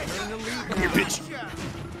this guy. Come here, bitch.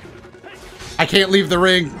 I can't leave the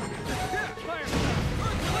ring.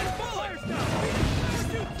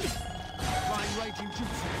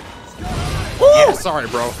 Yeah, sorry,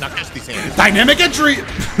 bro. Now catch these hands. Dynamic entry.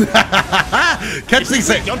 Catch these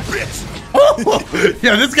hands. Young bitch.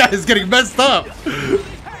 Yeah, this guy is getting messed up.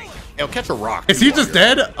 Yo, catch a rock. Is he just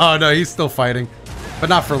dead? Oh no, he's still fighting, but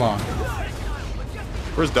not for long.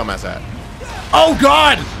 Where's dumbass at? Oh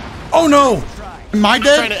god! Oh no! Am I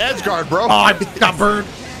dead? Trying to edge guard, bro. Oh, I got burned.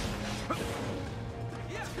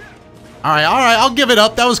 All right. I'll give it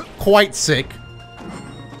up. That was quite sick.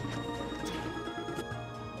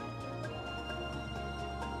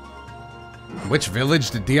 Which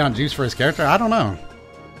village did Dion juice for his character? I don't know.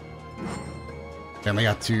 They only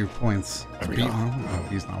got 2 points. Oh,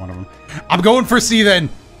 he's not one of them. I'm going for C then.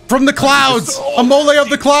 From the clouds. Amole of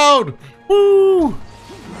the cloud. Woo!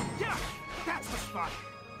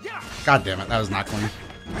 God damn it. That was not clean.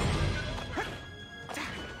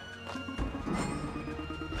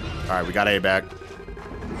 All right, we got A back.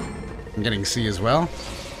 I'm getting C as well.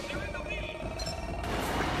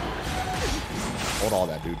 Hold all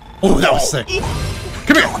that, dude. Oh, that was sick.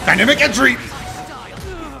 Come here. Dynamic entry.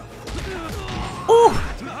 Ooh.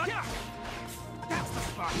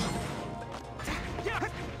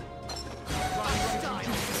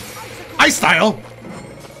 Ice style.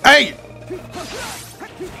 Hey.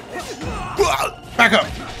 Back up.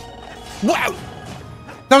 Wow.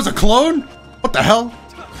 That was a clone? What the hell?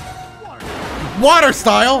 Water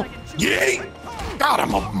style. Yay! God,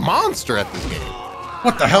 I'm a monster at this game.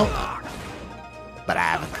 What the hell? But I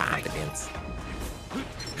have confidence.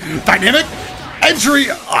 Dynamic entry.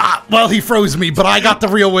 Ah, well, he froze me, but I got the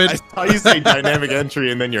real win. I saw you say dynamic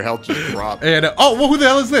entry and then your health just dropped. And oh, well, who the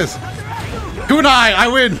hell is this? Kunai, I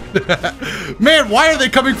win. Man, why are they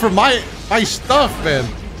coming for my stuff, man?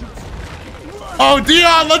 Oh,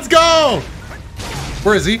 Dion, let's go.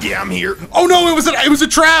 Where is he? Yeah, I'm here. Oh no, it was a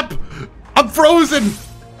trap. I'm frozen.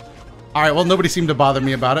 All right, well, nobody seemed to bother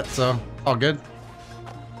me about it, so all good.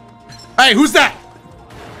 Hey, who's that?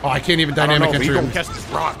 Oh, I can't even dynamic entry. We gonna catch this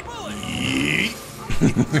rock.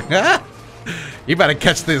 He better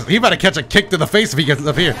catch this. He better catch a kick to the face if he gets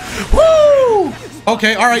up here. Woo!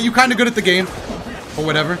 Okay, all right, you kind of good at the game, or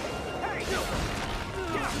whatever.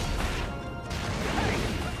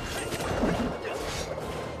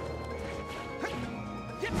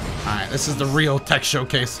 All right, this is the real tech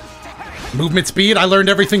showcase. Movement speed. I learned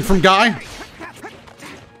everything from Guy.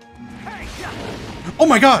 Oh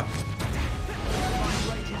my god.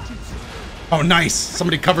 Oh, nice.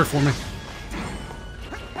 Somebody cover for me.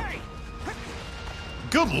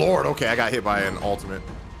 Good lord. Okay, I got hit by an ultimate.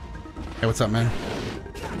 Hey, what's up, man?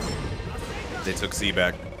 They took C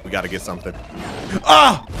back. We got to get something.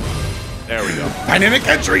 Ah! There we go. Dynamic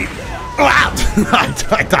entry. Ah!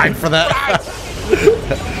 I died for that.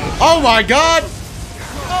 Oh my god.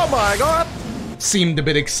 Oh my god. Seemed a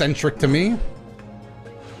bit eccentric to me.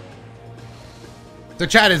 So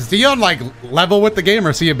chat, is Dion like level with the game, or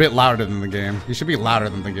is he a bit louder than the game? He should be louder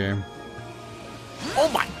than the game. Oh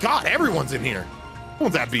my god, everyone's in here. Who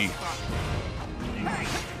would that be?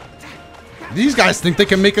 These guys think they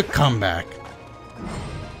can make a comeback.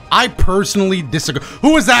 I personally disagree.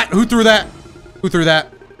 Who was that? Who threw that? Who threw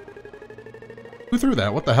that? Who threw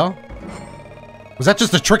that? What the hell? Was that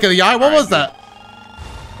just a trick of the eye? What was that?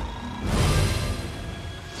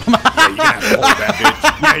 Yeah, you're gonna have to hold that,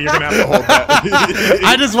 bitch. Yeah, you're gonna have to hold that.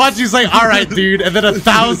 I just watched you say, all right, dude, and then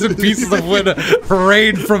 1,000 pieces of wood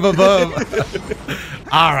rain from above.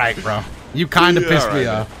 All right, bro. You kind of pissed me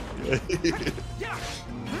off.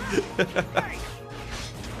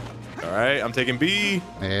 All right, I'm taking B.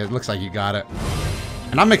 Yeah, it looks like you got it.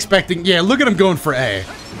 And I'm expecting, yeah, look at him going for A.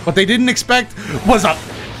 What they didn't expect was a,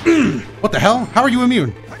 what the hell? How are you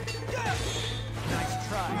immune?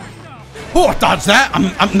 Oh, dodge that.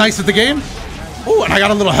 I'm nice at the game. Oh, and I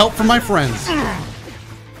got a little help from my friends.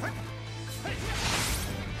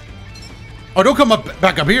 Oh, don't come up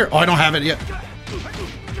back up here. Oh, I don't have it yet.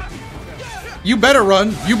 You better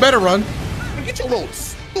run. You better run. Get your little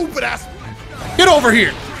stupid ass. Get over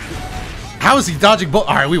here. How is he dodging bull?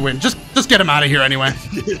 All right, we win. Just get him out of here anyway.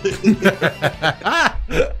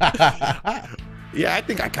 Yeah, I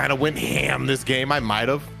think I kind of went ham this game. I might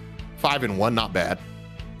have. 5-1, not bad.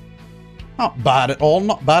 Not bad at all.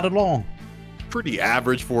 Not bad at all. Pretty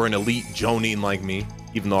average for an elite Jonin like me,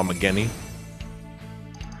 even though I'm a Genny.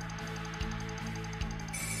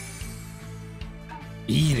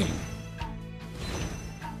 Eating.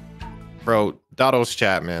 Bro, Doto's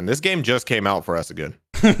chat, man. This game just came out for us again.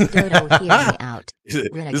 Doto, hear me out. This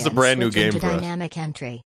is a brand new game Switch into for us. dynamic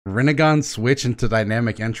entry. Rinnegan switch into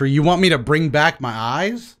dynamic entry. You want me to bring back my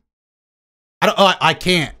eyes? I don't. Oh, I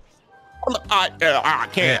can't. I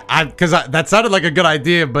can't. Because that sounded like a good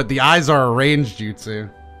idea, but the eyes are a ranged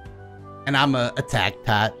jutsu, and I'm a attack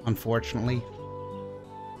pat, unfortunately.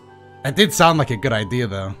 That did sound like a good idea,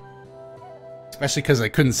 though. Especially because I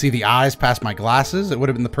couldn't see the eyes past my glasses. It would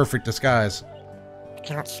have been the perfect disguise. I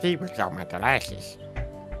can't see without my glasses.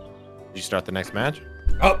 Did you start the next match?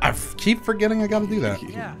 Oh, I keep forgetting I gotta do that.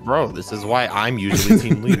 Yeah. Bro, this is why I'm usually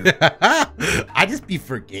team leader. I just be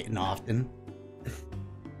forgetting often.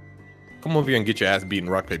 Come over here and get your ass beaten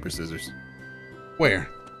rock, paper, scissors. Where?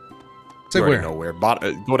 Say You already where? know where.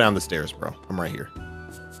 Go down the stairs, bro. I'm right here.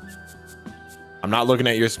 I'm not looking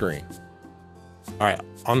at your screen. All right,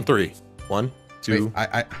 on 3. 1, 2.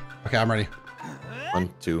 Wait, okay, I'm ready. 1,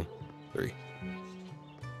 2, 3.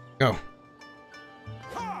 Go.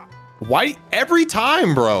 Why every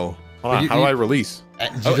time, bro? Hold on, how do I release?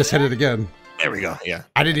 You just hit it again. There we go. Yeah.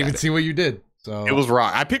 I didn't even see what you did. So It was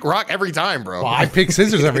rock. I pick rock every time, bro. well, I pick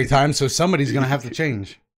scissors every time, so somebody's gonna have to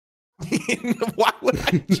change. Why would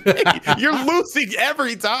I change? You're losing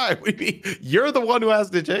every time. You're the one who has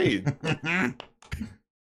to change.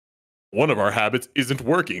 One of our habits isn't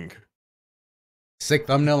working. Sick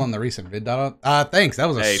thumbnail on the recent vid. Thanks. That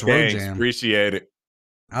was a Sro Jam. Appreciate it.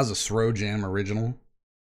 That was a Sro Jam original.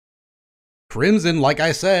 Crimson, like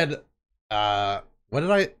I said, what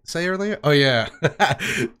did I say earlier? Oh yeah.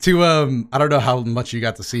 To I don't know how much you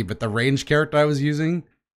got to see, but the range character I was using,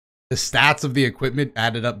 the stats of the equipment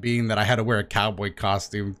added up being that I had to wear a cowboy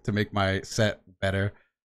costume to make my set better.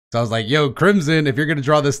 So I was like, yo, Crimson, if you're gonna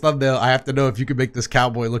draw this thumbnail, I have to know if you can make this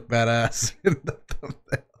cowboy look badass in the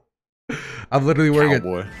thumbnail. I'm literally wearing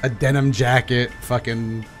a denim jacket,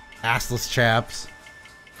 fucking assless chaps.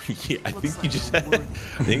 Yeah, I think you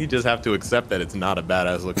just have to accept that it's not a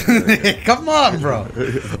badass looking. Come on, bro.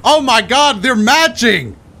 Oh my god, they're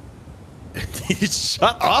matching.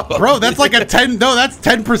 Shut up, bro. That's like a 10. No, that's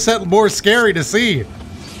 10% more scary to see.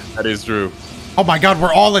 That is true. Oh my god,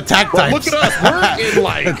 we're all attack types. Look at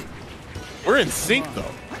us. We're in sync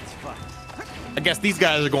though. I guess these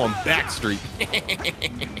guys are going backstreet.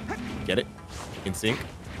 Get it? In sync.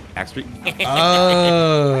 Backstreet.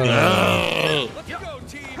 Oh.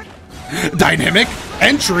 Dynamic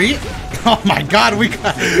entry. Oh my god, we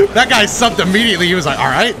got that guy subbed immediately. He was like, all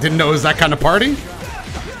right, didn't know it was that kind of party.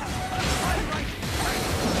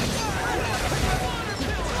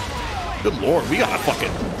 Good lord, we got a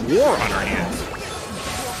fucking war on our hands.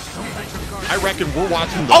 I reckon we're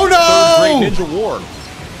watching the third Great Ninja War.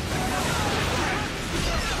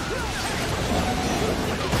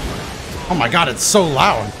 Oh my god, it's so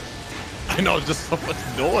loud. I know, just so much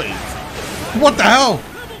noise. What the hell?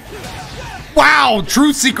 Wow,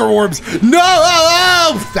 Truth Seeker orbs. No,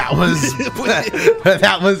 that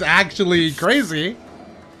was actually crazy.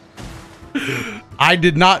 I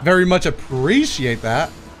did not very much appreciate that.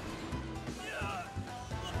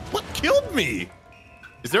 What killed me?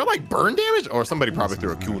 Is there like burn damage? Or somebody probably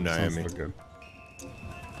threw a kunai at me. Good.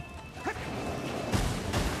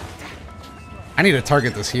 I need to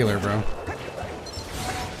target this healer, bro.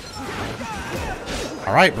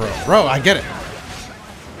 All right, bro, I get it.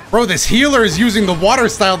 Bro, this healer is using the water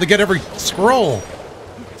style to get every scroll.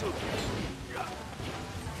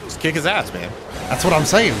 Just kick his ass, man. That's what I'm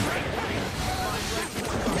saying.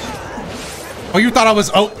 Oh, you thought I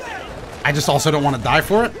was... Oh, I just also don't want to die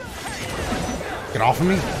for it. Get off of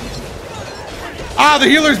me. Ah, the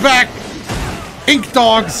healer's back. Ink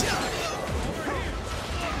dogs.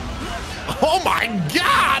 Oh my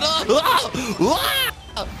god.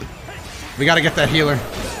 We got to get that healer.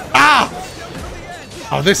 Ah!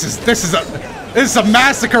 Oh, this is a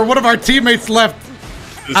massacre. One of our teammates left.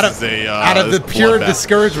 Out of the pure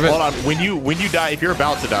discouragement. Hold on, when you die, if you're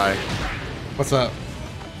about to die, what's up?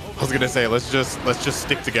 I was gonna say let's just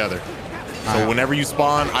stick together. So whenever you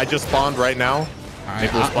spawn, I just spawned right now. All right,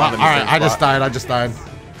 I just died.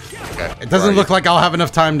 Okay. It doesn't look like I'll have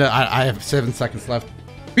enough time to. I have 7 seconds left.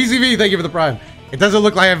 PCV, thank you for the prime. It doesn't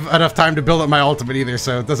look like I have enough time to build up my ultimate either,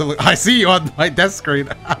 so it doesn't look. I see you on my desk screen.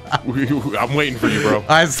 I'm waiting for you, bro.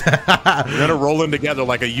 We're gonna roll in together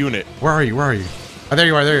like a unit. Where are you? Oh, there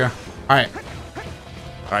you are. All right.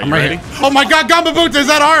 All right, you ready? Here. Oh my God, Gamba Boots, is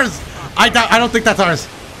that ours? I don't think that's ours.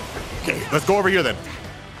 Okay, let's go over here then.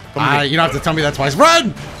 You don't have to tell me that twice.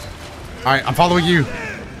 Run! All right, I'm following you.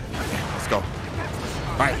 Let's go.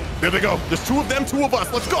 All right, there they go. There's 2 of them, 2 of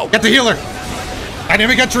us. Let's go. Get the healer.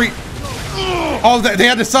 Dynamic entry. Oh, they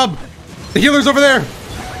had to sub. The healer's over there.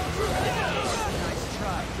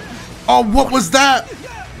 Oh, what was that?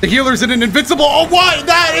 The healer's in an invincible. Oh, what?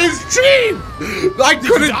 That is cheap. I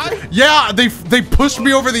couldn't. Yeah, they pushed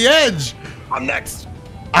me over the edge. I'm next.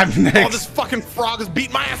 I'm next. Oh, this fucking frog is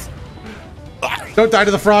beating my ass. Don't die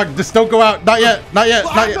to the frog. Just don't go out. Not yet. Not yet.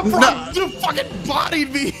 Not yet. The frog just fucking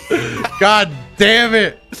bodied me. God damn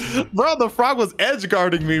it. Bro, the frog was edge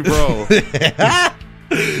guarding me, bro.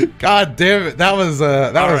 God damn it. That was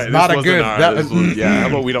not a good. Yeah, how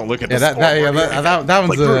about we don't look at this? That one's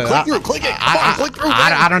click it. Click through.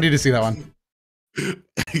 I don't need to see that one.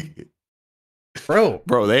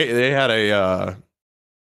 Bro, they had a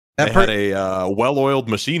well-oiled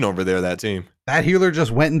machine over there, that team. That healer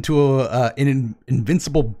just went into an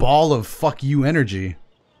invincible ball of fuck you energy.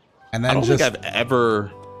 And then I don't think I've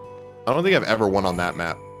ever won on that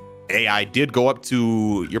map. Hey, I did go up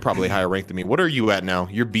to, you're probably higher ranked than me. What are you at now?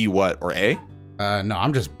 You're B what, or A? No,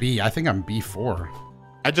 I'm just B. I think I'm B4.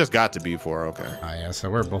 I just got to B4, okay. Oh yeah, so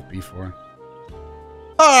we're both B4.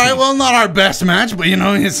 All right, well, not our best match, but you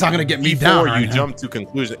know, it's not gonna get me down. Before you jump to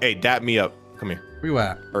conclusion. Hey, dap me up. Come here. Where you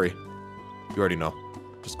at? Hurry. You already know.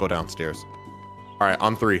 Just go downstairs. All right,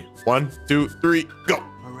 on 3. 1, 2, 3, go.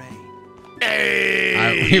 Hooray.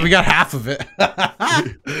 Hey! We got half of it.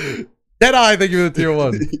 Deadeye, thank you for the tier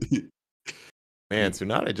 1. Man,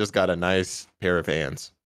 Tsunade just got a nice pair of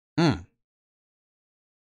hands. And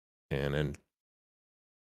then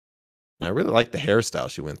I really like the hairstyle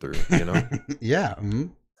she went through, you know? Yeah.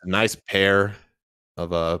 A nice pair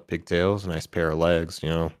of pigtails, a nice pair of legs, you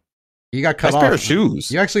know? You got cut off. Pair of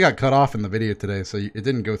shoes. You actually got cut off in the video today, so it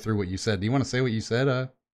didn't go through what you said. Do you want to say what you said?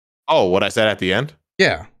 Oh, what I said at the end?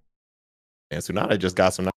 Yeah. And Tsunade just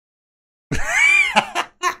got some.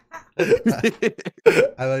 I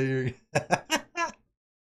thought you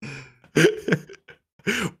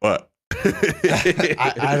what?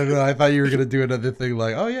 I don't know. I thought you were gonna do another thing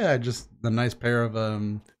like, oh yeah, just a nice pair of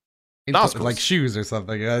like shoes or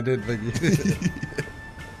something. I did think.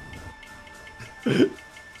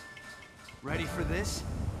 Ready for this?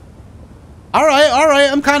 All right.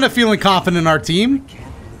 I'm kind of feeling confident in our team.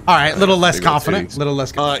 All right, little less confident. Little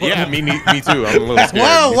less confident. Yeah, me too. I'm a little scared.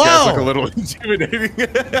 Whoa. These guys look a little intimidating.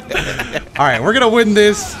 All right, we're gonna win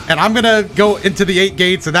this, and I'm gonna go into the 8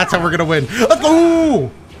 gates, and that's how we're gonna win. Let's go!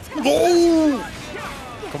 Go!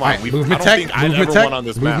 Come on, movement tech. Movement tech. On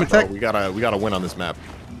this map, tech. We gotta win on this map.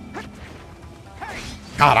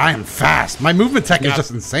 God, I am fast. My movement tech is just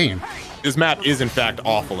insane. This map is in fact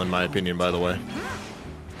awful, in my opinion. By the way.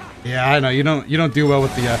 Yeah, I know you don't do well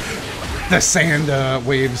with the sand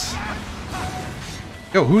waves.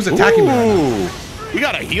 Yo, who's attacking me right now? You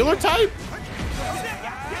got a healer type?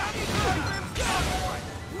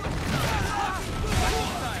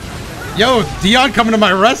 Yo, Dion coming to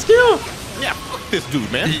my rescue? Yeah, fuck this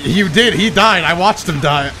dude, man. You did. He died. I watched him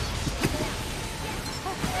die.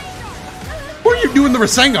 What are you doing the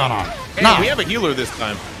Rasengan on? Hey, nah. We have a healer this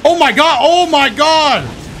time. Oh my god! Oh my god!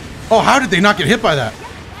 Oh, how did they not get hit by that?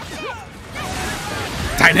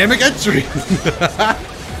 Dynamic entry.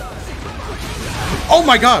 Oh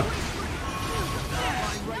my god.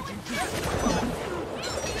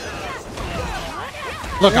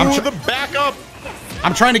 Look, I'm the backup.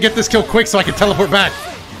 I'm trying to get this kill quick so I can teleport back.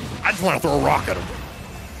 I just want to throw a rock at him.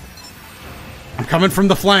 I'm coming from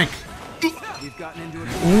the flank.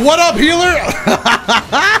 What up, healer?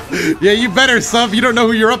 Yeah, you better, sub. You don't know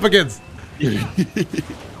who you're up against.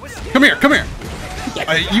 Come here, come here.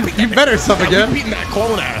 You better sub again. Beating that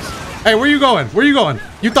clone ass. Hey, where you going? Where you going?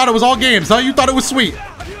 You thought it was all games, huh? You thought it was sweet.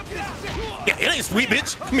 Yeah, it ain't sweet,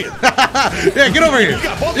 bitch. Come here. Yeah, get over here.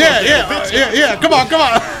 Yeah. Come on.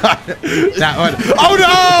 That one. Oh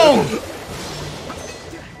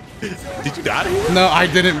no! Did you die? No, I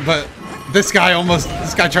didn't. But this guy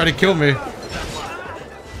tried to kill me.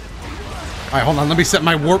 All right, hold on. Let me set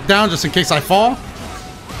my warp down just in case I fall,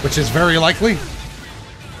 which is very likely.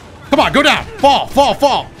 Come on, go down. Fall.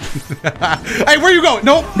 Hey, where you going?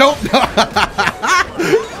 Nope.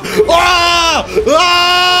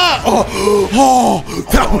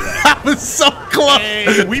 That was so close.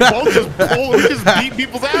 Hey, we just beat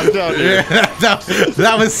people's ass down here. Yeah,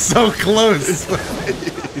 that was so close.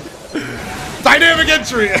 Dynamic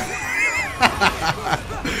entry.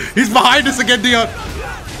 He's behind us again, Dion.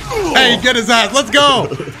 Hey, get his ass. Let's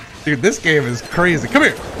go. Dude, this game is crazy. Come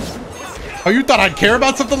here. Oh, you thought I'd care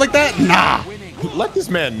about something like that? Nah. Let this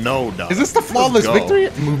man know, dog. Is this the flawless victory?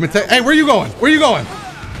 Movement tech. Hey, where you going? Where you going?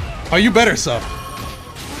 Oh, you better, sub.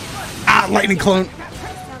 Ah, lightning clone.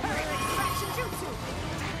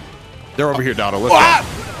 They're over here, Doto. Let's go.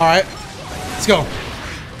 All right. Let's go.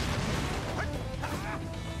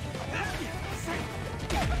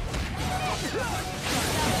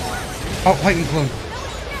 Oh, lightning clone.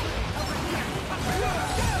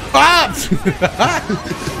 Ah!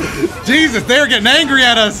 Jesus, they're getting angry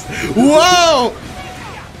at us. Whoa!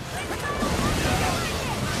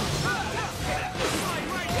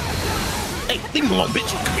 Hey, leave me alone,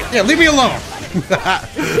 bitch. Yeah, leave me alone.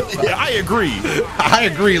 Yeah, I agree. I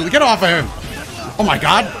agree. Get off of him. Oh my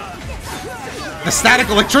god. The static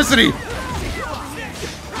electricity.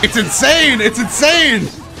 It's insane. It's insane.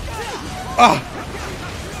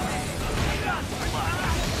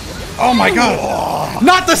 Oh my god.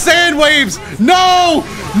 Not the sand waves. No.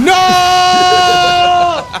 No.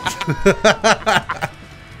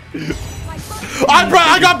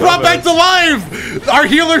 I got brought back to life. Our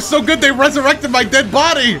healer's so good they resurrected my dead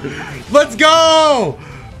body. Let's go.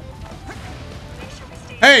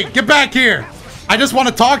 Hey, get back here. I just want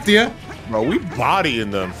to talk to you. Bro, we bodying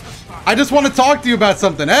them. I just want to talk to you about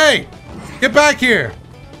something. Hey, get back here.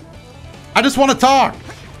 I just want to talk. I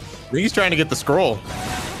think he's trying to get the scroll.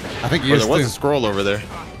 I think There was a scroll over there.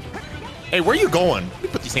 Hey, where are you going? Let me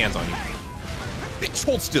put these hands on you. Bitch,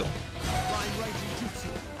 hold still.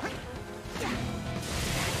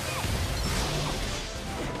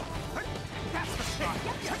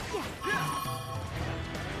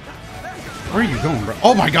 Where are you going, bro?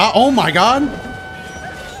 Oh my god. Oh my god.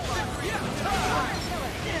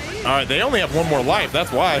 All right, they only have one more life.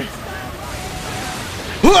 That's why.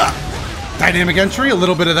 Dynamic entry, a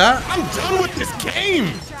little bit of that. I'm done with this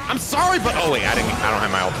game. I'm sorry, but oh wait, I don't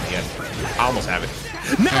have my ultimate yet. I almost have it.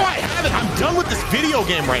 Now I have it. I'm done with this video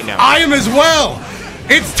game right now. I am as well.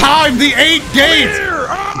 It's time. The 8 gates.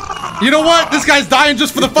 You know what? This guy's dying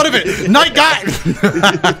just for the fun of it. Night guy.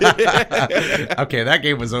 Okay, that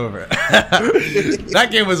game was over. That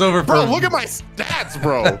game was over. Bro, look at my stats,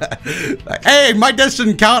 bro. Hey, my death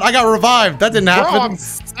shouldn't count. I got revived. That didn't happen. Bro, I'm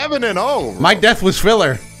 7-0. My death was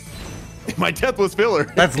filler. My death was filler.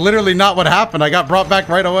 That's literally not what happened. I got brought back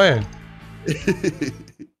right away.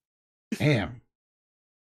 Damn.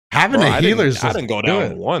 Having a healer's just I didn't go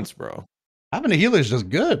down once, bro. Having a healer's just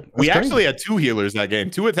good. That's we crazy. actually had 2 healers that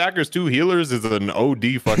game. 2 attackers, 2 healers is an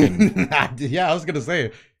OD fucking yeah, I was gonna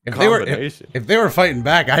say if they were fighting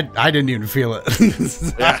back, I didn't even feel it.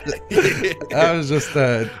 I was just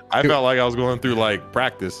I felt like I was going through like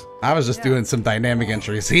practice. I was just doing some dynamic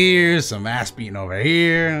entries here, some ass beating over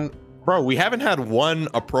here. Bro, we haven't had one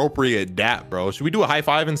appropriate DAP, bro. Should we do a high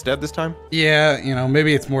 5 instead this time? Yeah, you know,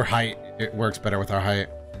 maybe it's more height. It works better with our height.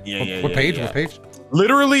 Yeah, What page? What page?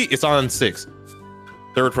 Literally, it's on 6.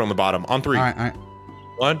 3rd from the bottom. On 3. All right.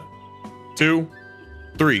 1, 2,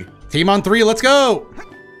 3. Team on 3. Let's go.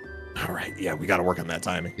 All right. Yeah, we got to work on that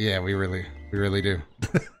timing. Yeah, we really do.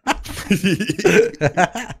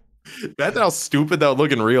 That's how stupid that would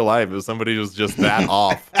look in real life if somebody was just that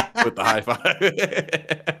off with the high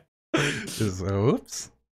 5. Just, oops.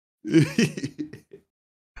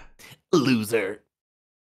 Loser.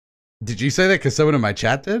 Did you say that because someone in my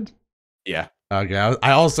chat did? Yeah. Okay,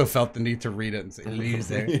 I also felt the need to read it and say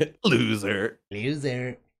loser. Loser.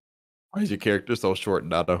 Loser. Why is your character so short,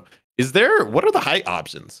 Nato? What are the height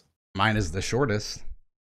options? Mine is the shortest.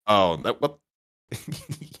 Oh, what?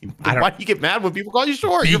 Why do you get mad when people call you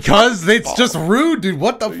short? Because it's just rude, dude.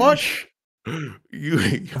 What the fuck?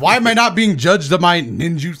 Why am I not being judged on my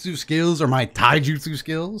ninjutsu skills or my taijutsu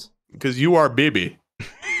skills? Because you are Bibi.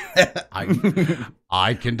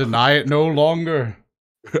 I can deny it no longer.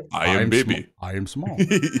 I am Bibi. I am small.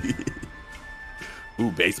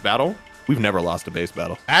 Ooh, base battle? We've never lost a base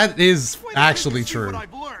battle. That is actually true.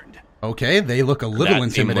 Okay, they look a little That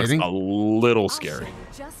team intimidating. looks a little scary.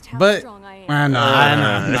 But I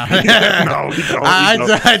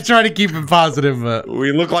try to keep it positive, but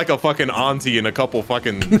we look like a fucking auntie and a couple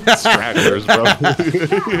fucking stragglers, bro.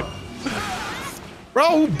 Bro,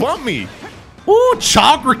 who bumped me? Ooh,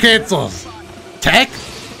 chakra cancels. Technique.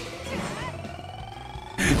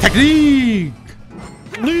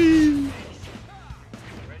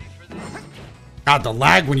 God, the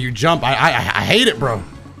lag when you jump, I hate it, bro.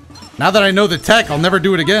 Now that I know the tech, I'll never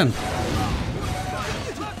do it again.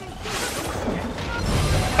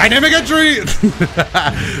 Dynamic entry!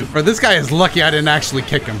 Bro, this guy is lucky I didn't actually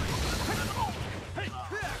kick him.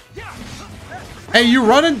 Hey, you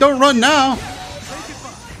running? Don't run now.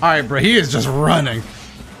 Alright, bro, he is just running.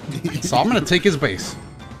 So I'm gonna take his base.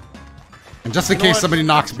 And just in case somebody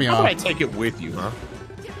knocks me How off. would I take it with you, huh?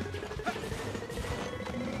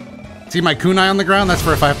 See my kunai on the ground? That's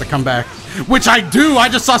for if I have to come back. Which I do! I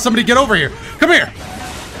just saw somebody get over here. Come here!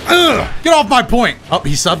 Ugh, get off my point! Oh,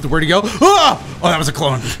 he subbed. Where'd he go? Oh, that was a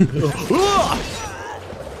clone.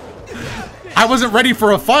 I wasn't ready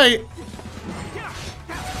for a fight.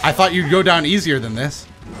 I thought you'd go down easier than this.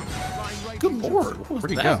 Good lord. Where'd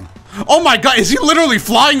he go? Oh my god, is he literally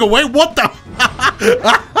flying away? What the?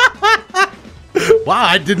 Wow,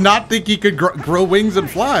 I did not think he could grow wings and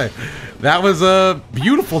fly. That was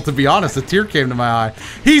beautiful, to be honest. A tear came to my eye.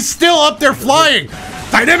 He's still up there flying.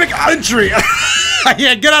 Dynamic entry.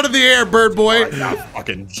 Yeah, get out of the air, bird boy. I got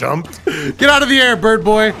fucking jumped. Get out of the air, bird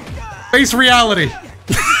boy. Face reality.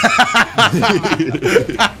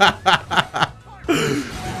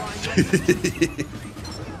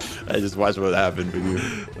 I just watched what happened to you.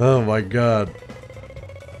 Oh my god.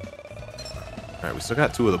 All right, we still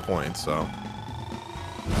got 2 of the points, so.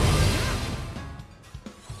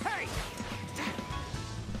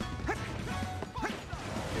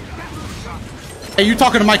 Hey, you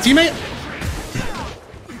talking to my teammate?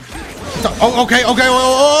 Oh, okay, okay.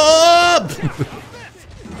 Oh.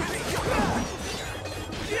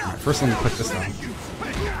 All right, first, let me put this down.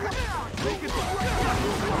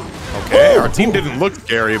 Okay, our team didn't look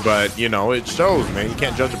scary, but you know it shows, man. You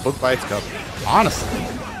can't judge a book by its cover.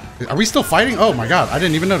 Honestly, are we still fighting? Oh my god, I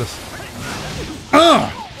didn't even notice.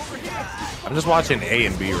 I'm just watching A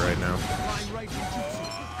and B right now.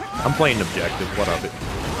 I'm playing objective. What of it?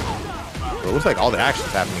 Well, it looks like all the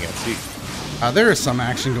action's happening at C. There is some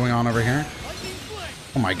action going on over here.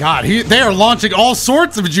 Oh my god, they are launching all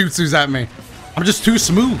sorts of jutsus at me. I'm just too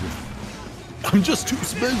smooth. I'm just too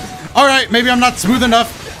smooth. All right, maybe I'm not smooth enough.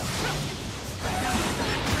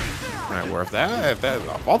 All right, where if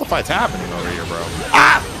all the fights happening over here, bro.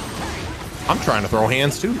 Ah! I'm trying to throw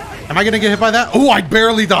hands too. Am I gonna get hit by that? Oh, I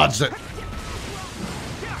barely dodged it.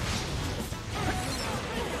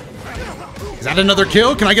 Is that another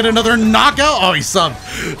kill? Can I get another knockout? Oh, he subbed.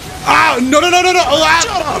 Ah, no, no, no, no, no. Oh, ah.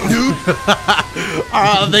 Shut up,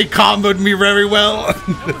 dude. They comboed me very well.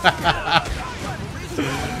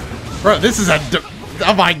 Bro, this is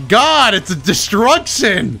oh my god, it's a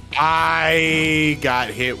destruction. I got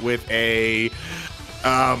hit with a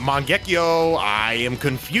Mangekyo. I am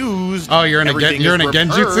confused. Oh, you're in a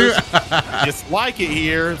genjutsu? Just like it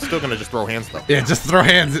here. Still gonna just throw hands though. Yeah, just throw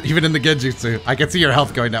hands even in the genjutsu. I can see your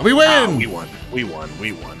health going down. We win! Oh, we won. We won.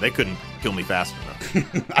 We won. They couldn't kill me fast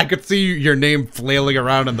enough. I could see your name flailing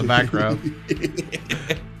around in the background.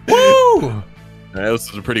 Woo! That was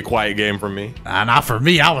a pretty quiet game for me. Not for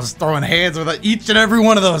me. I was throwing hands with each and every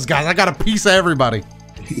one of those guys. I got a piece of everybody.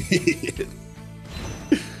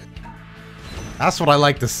 That's what I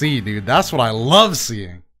like to see, dude. That's what I love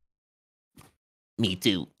seeing. Me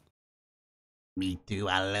too. Me too.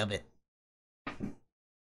 I love it.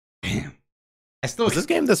 Damn. Was this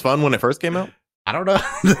game this fun when it first came out? I don't know.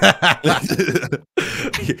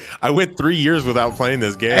 I went 3 years without playing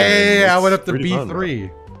this game. Hey, I went up to B3.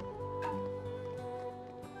 Fun,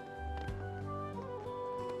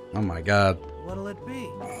 oh my god. What'll it be?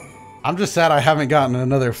 I'm just sad I haven't gotten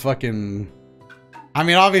another fucking... I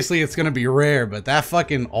mean, obviously it's gonna be rare, but that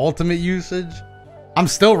fucking ultimate usage, I'm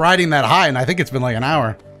still riding that high, and I think it's been like an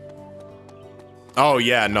hour. Oh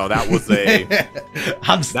yeah, no, that was a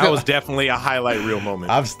that was definitely a highlight reel moment.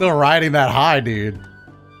 I'm still riding that high, dude.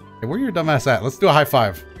 Hey, where your dumbass at? Let's do a high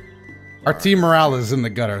five. Our team morale is in the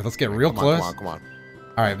gutter. Let's get real close. Come on, come on.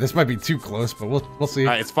 All right, this might be too close, but we'll see.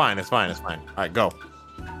 All right, it's fine, it's fine, it's fine. All right, go.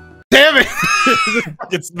 Damn it!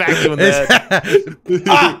 It's smack you in the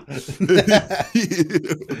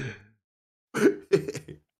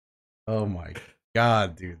head. Oh my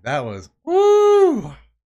god, dude, that was woo!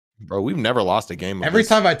 Bro, we've never lost a game. Every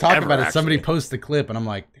time I talk about it, somebody posts a clip, and I'm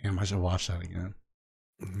like, damn, I should watch that again.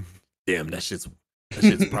 Damn, that shit's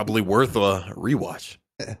probably worth a rewatch.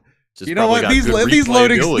 Just you know what? These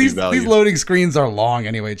loading screens are long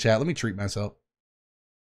anyway. Chat. Let me treat myself.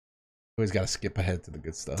 Always got to skip ahead to the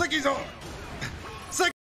good stuff. Sicky's on.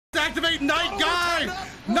 Sick. Activate night guy.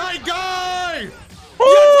 Night guy.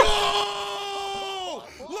 Let's go.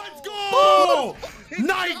 Let's go.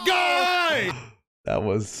 Night guy. That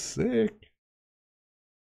was sick.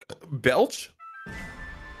 Belch?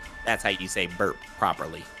 That's how you say burp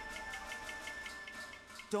properly.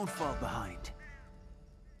 Don't fall behind.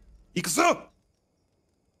 Ikusu!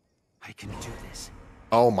 I can do this.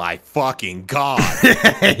 Oh my fucking god.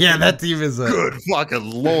 Yeah, that team is a good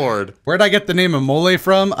fucking lord. Where'd I get the name Amole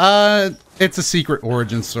from? It's a secret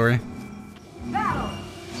origin story.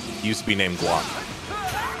 Used to be named Guac.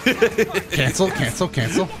 Cancel, cancel,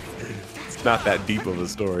 cancel. It's not that deep of a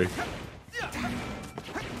story.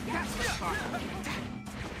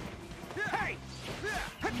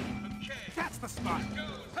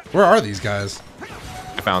 Where are these guys?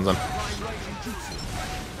 I found them.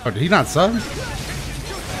 Oh, did he not sub?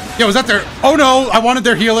 Yo, was that their... Oh no, I wanted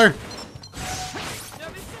their healer.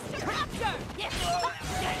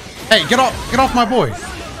 Hey, get off my boy.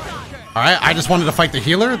 Alright, I just wanted to fight the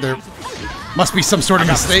healer. There must be some sort of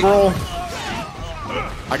mistake.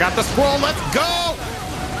 I got the scroll, let's go!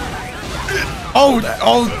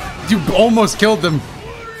 Oh, you almost killed them.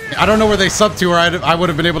 I don't know where they subbed to, or I would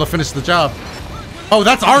have been able to finish the job. Oh,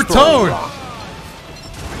 that's our Toad.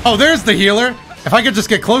 Oh, there's the healer. If I could just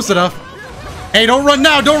get close enough. Hey, don't run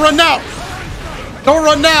now. Don't run now. Don't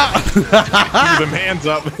run now. Keep them hands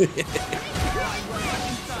up.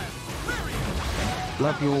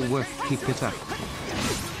 Love your work. Keep it up.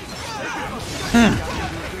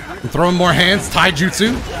 I'm throwing more hands.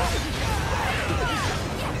 Taijutsu.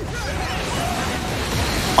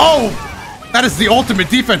 Oh, that is the ultimate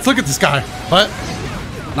defense. Look at this guy. But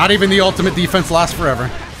not even the ultimate defense lasts forever.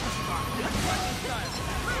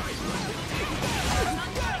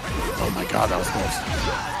 Oh my god, that was close.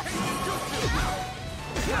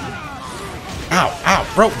 Ow, ow,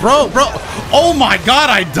 bro. Oh my god,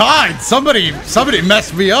 I died. Somebody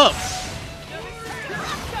messed me up.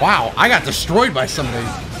 Wow, I got destroyed by somebody.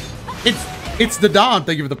 It's the Don,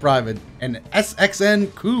 thank you for the private. And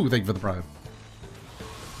SXN Koo, thank you for the private.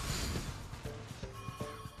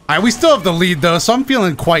 Alright, we still have the lead though, so I'm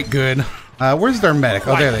feeling quite good. Where's their medic?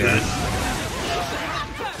 Oh, there they are.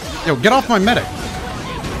 Yo, get off my medic.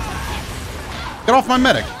 Get off my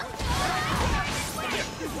medic.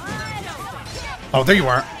 Oh, there you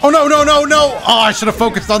are. Oh, no. Oh, I should have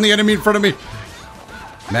focused on the enemy in front of me.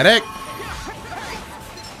 Medic.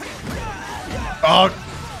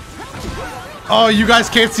 Oh, you guys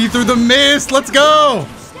can't see through the mist. Let's go.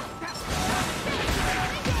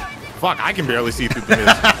 Fuck, I can barely see through the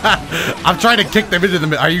mist. I'm trying to kick them into the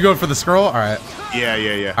mist. Are you going for the scroll? All right.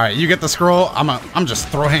 Yeah. All right, you get the scroll. I'm just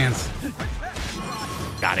throw hands.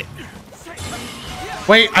 Got it.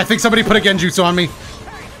 Wait, I think somebody put a genjutsu on me.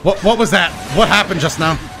 What was that? What happened just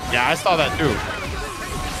now? Yeah, I saw that too.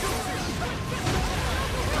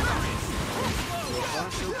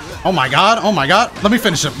 Oh my god. Let me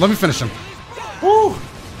finish him. Woo!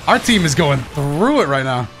 Our team is going through it right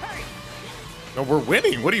now. No, we're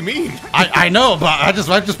winning. What do you mean? I know, but I just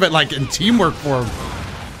meant like in teamwork for them.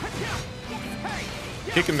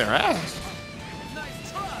 Kicking their ass.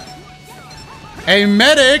 Hey,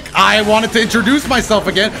 medic! I wanted to introduce myself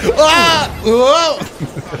again. Ah! Whoa!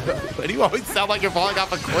 But you always sound like you're falling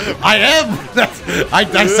off a cliff. I am.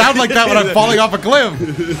 I sound like that when I'm falling off a cliff.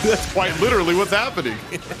 That's quite literally what's happening.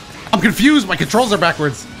 I'm confused. My controls are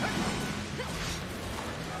backwards.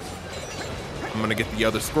 I'm gonna get the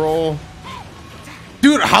other scroll.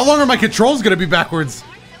 Dude, how long are my controls gonna be backwards?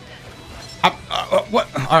 What?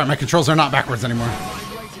 All right, my controls are not backwards anymore. All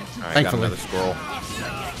right, Thankfully. got another scroll.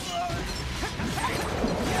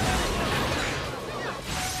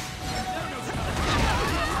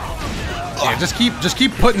 Yeah, just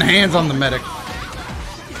keep putting hands on the medic.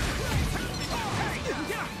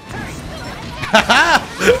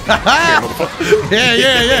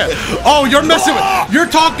 yeah. Oh, you're messing with. You're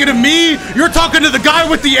talking to me. You're talking to the guy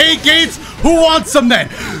with the 8 gates. Who wants some then?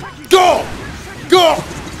 Go.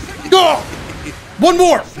 One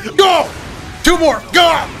more. Go. 2 more.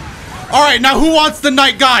 Go. All right, now who wants the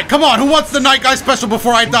night guy? Come on, who wants the night guy special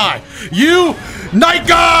before I die? You, night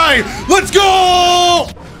guy. Let's go.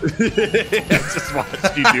 Just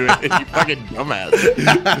watch you do it, you fucking dumbass.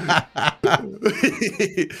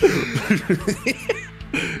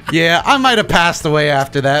 Yeah, I might have passed away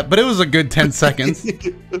after that, but it was a good 10 seconds. I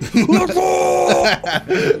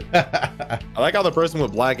like how the person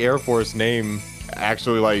with Black Air Force name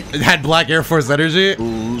actually like it had Black Air Force energy.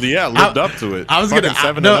 Yeah, lived up to it. I was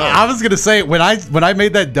gonna say when I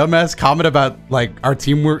made that dumbass comment about like our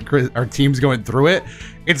team's going through it.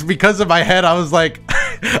 It's because in my head I was like,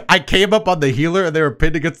 I came up on the healer and they were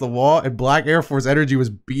pinned against the wall, and Black Air Force energy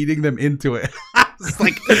was beating them into it.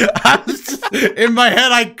 In my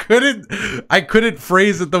head I couldn't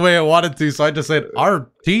phrase it the way I wanted to, so I just said our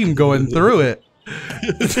team going through it.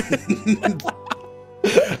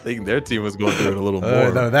 I think their team was going through it a little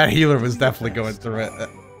more. No, that healer was definitely going through it.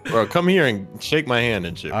 Bro, come here and shake my hand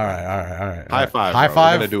and shit. All right. High five. High bro.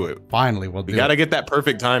 five. We're gonna do it. Finally, we gotta get that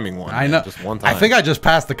perfect timing one. I know. Just one time. I think I just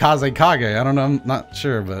passed the Kaze Kage. I don't know. I'm not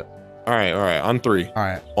sure, but. All right. On 3. All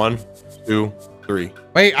right. 1, 2, 3.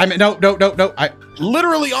 Wait. I mean, no. I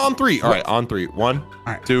literally on 3. All right. On 3. 1,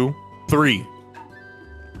 2, 3.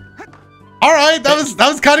 All right. That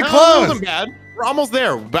was kind of close. That wasn't bad. We're almost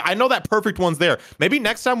there, but I know that perfect one's there. Maybe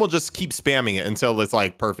next time we'll just keep spamming it until it's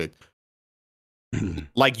like perfect.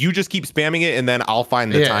 Like you just keep spamming it, and then I'll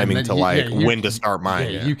find the timing to when to start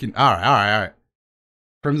mine. Yeah, you can. All right.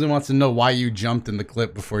 Crimson wants to know why you jumped in the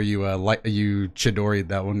clip before you you Chidori'd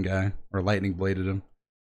that one guy or lightning bladed him.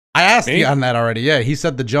 I asked you on that already. Yeah, he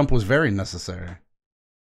said the jump was very necessary.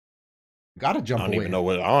 Gotta jump away. I don't even know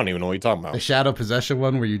what you're talking about. The shadow possession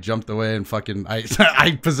one where you jumped away and fucking I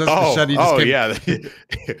possessed the shadow. Yeah.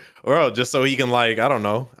 Well, just so he can like, I don't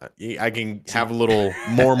know. I can have a little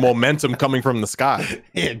more momentum coming from the sky.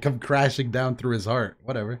 Yeah, come crashing down through his heart.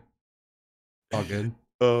 Whatever. All good.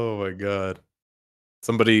 Oh my god.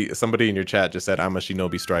 Somebody in your chat just said I'm a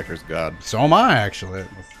Shinobi Striker's god. So am I, actually.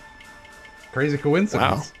 Crazy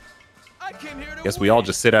coincidence. Wow. Guess we all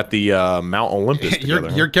just sit at the Mount Olympus together.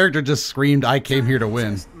 Your character just screamed, "I came here to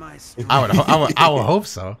win." I would hope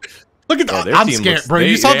so. Look at that! I'm scared, bro.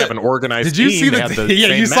 You saw that? An organized Did you see team. the?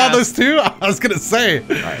 Yeah, you saw those two. I was gonna say.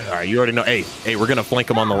 All right. You already know. Hey, we're gonna flank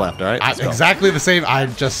them on the left. All right. Exactly the same. I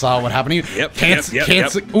just saw what happened. Yep.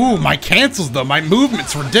 Cancel. Ooh, my cancels though. My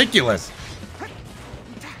movement's ridiculous.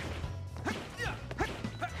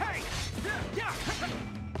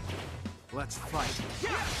 Let's fight.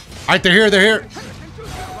 All right, they're here. They're here.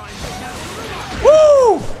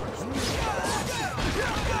 Woo!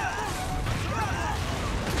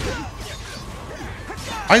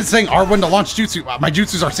 I was saying R1 to launch jutsu. My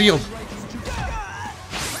jutsus are sealed.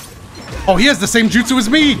 Oh, he has the same jutsu as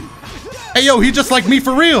me. Hey, yo, he just like me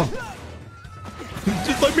for real.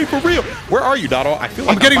 Just like me for real. Where are you, Doto? I feel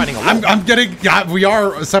like I'm fighting alone. I'm getting. Yeah, we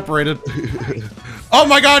are separated. Oh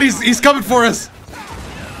my God, he's coming for us.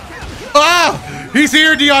 Ah, he's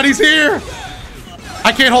here, Dion. He's here.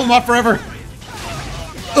 I can't hold him off forever.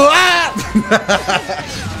 Ah!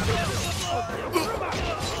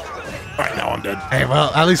 All right, now I'm dead. Hey,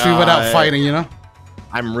 well, at least we went out fighting, you know?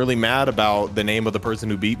 I'm really mad about the name of the person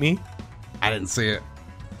who beat me. I didn't see it.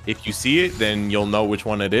 If you see it, then you'll know which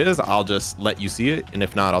one it is. I'll just let you see it. And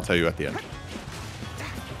if not, I'll tell you at the end.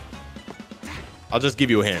 I'll just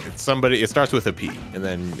give you a hint. It's somebody, it starts with a P. And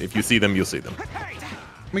then if you see them, you'll see them.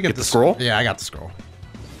 Let me get the scroll? Yeah, I got the scroll.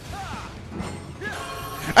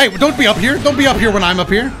 Hey, don't be up here. Don't be up here when I'm up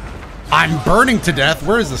here. I'm burning to death.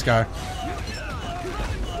 Where is this guy?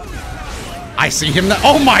 I see him now.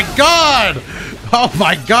 Oh my God! Oh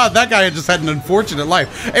my God, that guy just had an unfortunate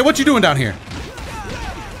life. Hey, what you doing down here?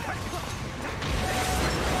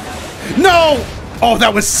 No! Oh,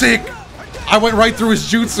 that was sick. I went right through his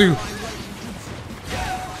jutsu.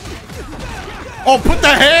 Oh, put the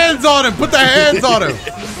hands on him. Put the hands on him.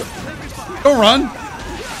 Don't run.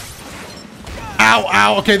 Ow,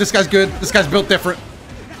 ow. Okay, this guy's good. This guy's built different.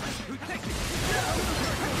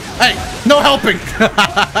 Hey, no helping.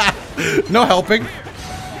 No helping.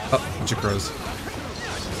 Oh, bunch of crows.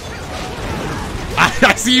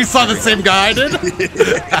 I see you saw the same guy I did.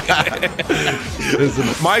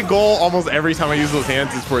 My goal almost every time I use those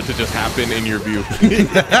hands is for it to just happen in your view.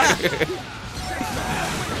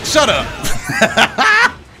 Shut up.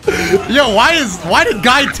 Yo, why did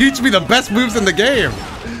Guy teach me the best moves in the game?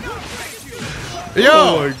 Yo,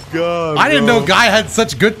 oh my God, I didn't know Guy had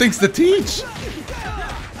such good things to teach.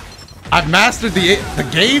 I've mastered the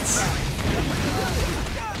gates.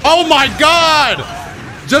 Oh my God!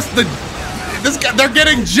 Just this guy, they're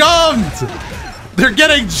getting jumped. They're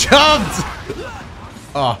getting jumped.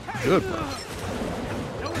 Oh, good, bro.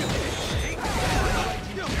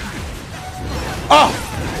 Oh.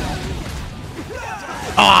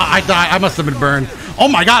 Ah, I died. I must have been burned. Oh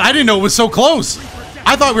my God, I didn't know it was so close.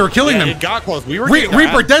 I thought we were killing them. It got close. We were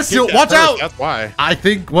Reaper Death Seal. Watch out. That's why. I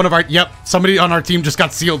think one of our, somebody on our team just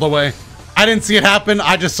got sealed away. I didn't see it happen.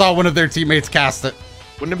 I just saw one of their teammates cast it.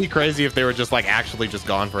 Wouldn't it be crazy if they were just like actually just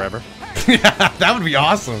gone forever? Yeah, that would be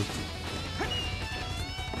awesome.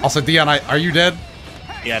 Also, Dion, are you dead?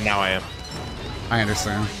 Yeah, now I am. I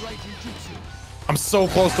understand. I'm so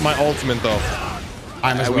close to my ultimate though.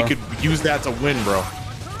 We could use that to win, bro.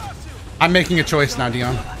 I'm making a choice now,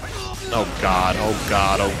 Dion. Oh God, oh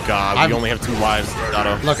God, oh God. We only have 2 lives,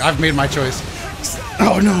 Doto. Look, I've made my choice.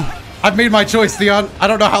 Oh no. I've made my choice, Dion. I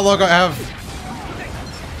don't know how long I have.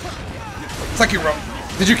 It's like you wrote.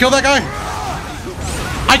 Did you kill that guy?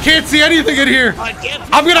 I can't see anything in here.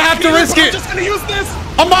 I'm gonna have to risk it. I'm just gonna use this.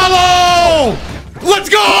 Amalo! Let's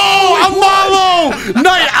go! Amalo!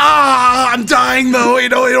 Night! Ah, I'm dying though. You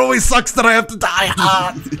know, it always sucks that I have to die.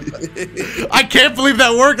 Ah. I can't believe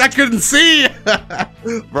that worked. I couldn't see.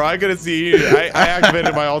 Bro, I couldn't see you. I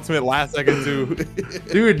activated my ultimate last second too.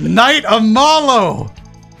 Dude, Night Amalo!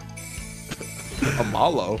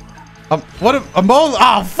 Amalo? What? Amalo?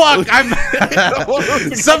 Oh fuck! I'm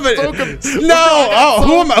somebody. No! Oh,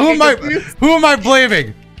 who am I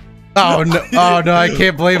blaming? Oh no! Oh no! I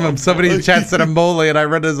can't blame him. Somebody in chat said Amole, and I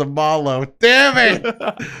read it as Amalo. Damn it!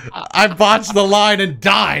 I botched the line and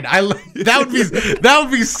died. That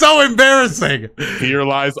would be so embarrassing. Here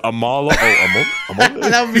lies Amalo. Oh, Amole.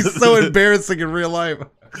 That would be so embarrassing in real life.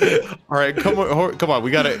 All right, come on.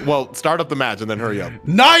 We gotta. Well, start up the match and then hurry up.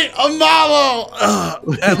 Knight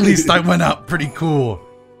Amole! At least I went out pretty cool.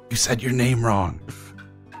 You said your name wrong.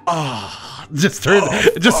 Oh, just turns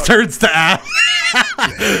to ash.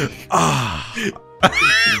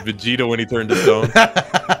 Vegeta when he turned to stone.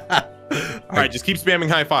 All right, just keep spamming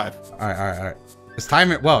high five. All right. Just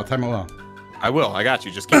time it well. I will. I got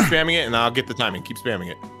you. Just keep spamming it, and I'll get the timing. Keep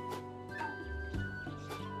spamming it.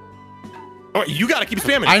 Oh, you gotta keep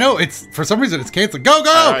spamming it. I know it's for some reason it's canceled. Go!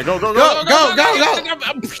 All right, go!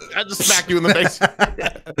 I just smacked you in the face.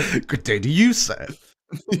 Good day to you, sir.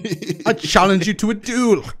 I challenge you to a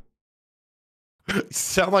duel. You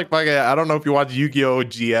sound like fucking. I don't know if you watch Yu-Gi-Oh!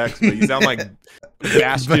 GX, but you sound like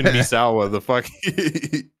Bastion Misawa. The fuck.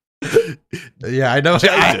 Yeah, I know.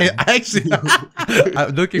 I actually,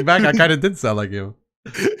 looking back, I kind of did sound like you.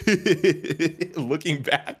 Looking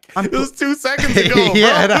back, it was 2 seconds ago.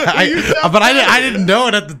 Yeah, but I didn't know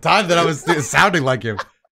it at the time that I was sounding like him.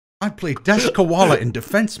 I play Desk Koala in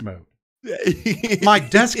defense mode. My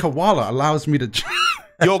Desk Koala allows me to.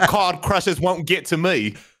 Your card crushes won't get to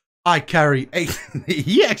me. I carry 8.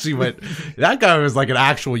 He actually went. That guy was like an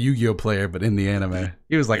actual Yu-Gi-Oh player, but in the anime,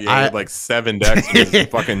 he was like, yeah, I had like 7 decks in his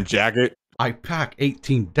fucking jacket. I pack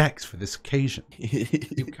 18 decks for this occasion.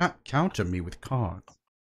 You can't counter me with cards.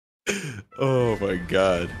 Oh my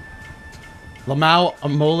god. Lamau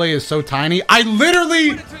Amole is so tiny. I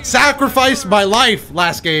literally sacrificed my life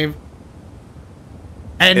last game.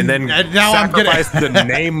 And now I'm gonna the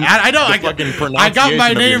name. I know. I got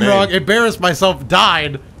my name wrong. Embarrassed myself.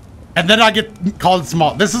 Died, and then I get called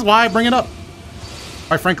small. This is why I bring it up.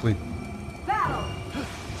 Quite frankly.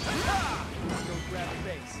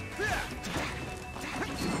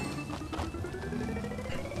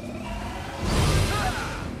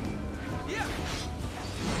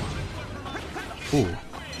 Ooh.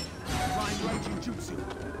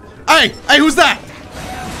 Hey, who's that?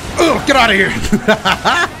 Oh, get out of here!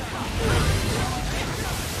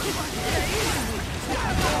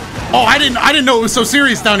 Oh, I didn't know it was so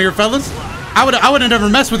serious down here, fellas. I would have never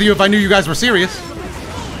messed with you if I knew you guys were serious.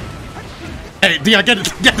 Hey, Dion, get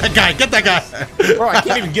that guy, Bro, I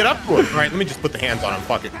can't even get up to him. All right, let me just put the hands on him.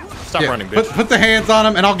 Fuck it. Stop running, bitch. Put the hands on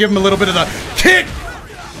him, and I'll give him a little bit of the kick.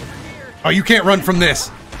 Oh, you can't run from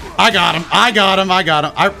this. I got him.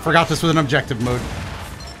 I forgot this was an objective mode.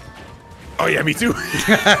 Oh yeah, me too.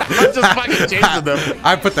 I'm just fucking chasing them.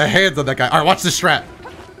 I put the hands on that guy. All right, watch this strat.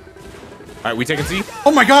 All right, we taking C?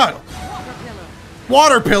 Oh my god.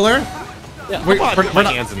 Water pillar. Yeah, wait, put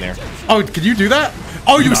my hands in there. Oh, can you do that?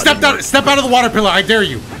 Oh, you stepped out. Step out of the water pillar. I dare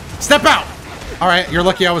you. Step out. All right, you're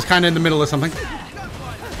lucky I was kind of in the middle of something.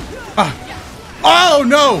 Oh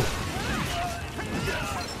no.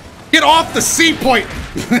 Get off the C point.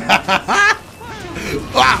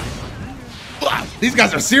 These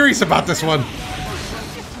guys are serious about this one.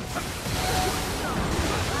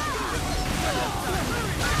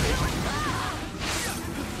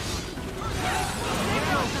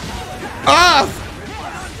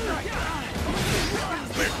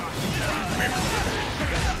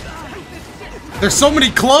 There's so many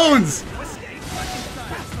clones.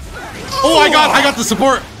 Oh, I got the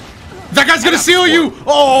support. That guy's gonna seal you.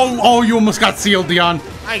 Oh, you almost got sealed, Dion.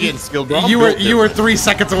 I ain't getting sealed, bro. You were 3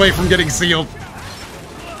 seconds away from getting sealed.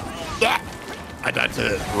 I died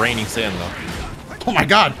to raining sand though. Oh my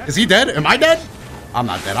god, is he dead? Am I dead? I'm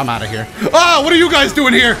not dead. I'm out of here. Oh, what are you guys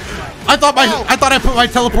doing here? I thought I put my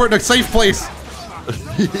teleport in a safe place.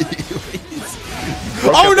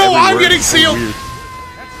 Oh no, I'm getting sealed.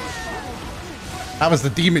 That was the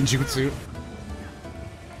demon jutsu.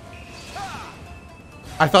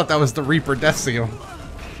 I thought that was the Reaper Death Seal.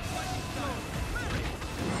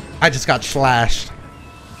 I just got slashed.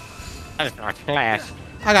 I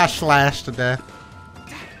got slashed to death.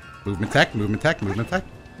 Movement tech. Come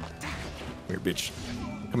here, bitch.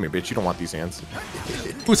 Come here, bitch. You don't want these hands.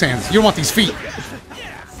 Whose hands? You don't want these feet.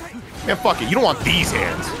 Man, fuck it. You don't want these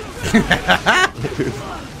hands.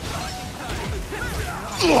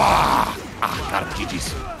 Got him.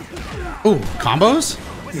 GG's. Ooh, combos?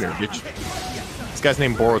 Come here, bitch. This guy's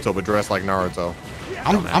named Boruto, but dressed like Naruto.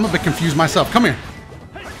 I'm a bit confused myself. Come here.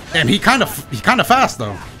 Damn, he kind of fast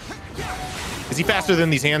though. Is he faster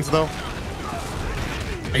than these hands though?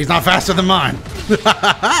 He's not faster than mine.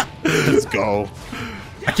 Let's go.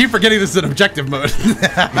 I keep forgetting this is an objective mode. Me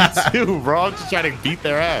too, bro. I'm just trying to beat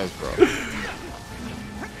their ass, bro.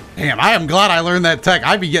 Damn, I am glad I learned that tech.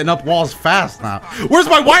 I'd be getting up walls fast now. Where's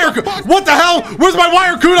my wire? What the hell? Where's my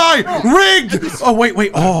wire kunai? Rigged! Oh,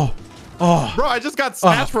 wait. Oh. Oh, Bro, I just got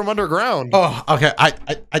snatched from underground. oh, okay.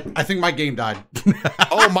 I think my game died.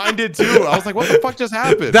 Oh, mine did too. I was like, what the fuck just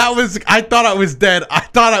happened? I thought I was dead. I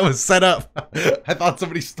thought I was set up. I thought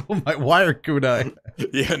somebody stole my wire kunai.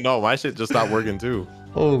 Yeah, no, my shit just stopped working too.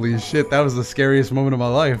 Holy shit, that was the scariest moment of my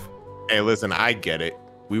life. Hey, listen, I get it.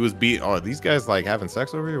 We was beat. Oh, are these guys like having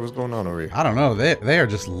sex over here? What's going on over here? I don't know. They are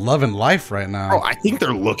just loving life right now. Bro, I think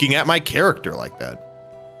they're looking at my character like that.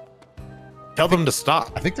 Tell them to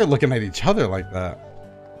stop. I think they're looking at each other like that.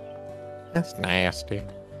 That's nasty.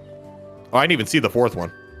 Oh, I didn't even see the fourth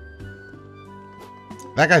one.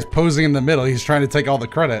 That guy's posing in the middle. He's trying to take all the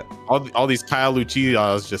credit. All these Kyle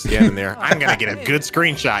Lucidas just standing there. I'm gonna get a good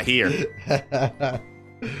screenshot here.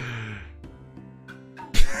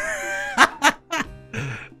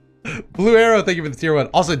 Blue Arrow, thank you for the tier 1.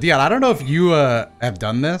 Also, Dion, I don't know if you have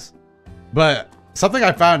done this, but something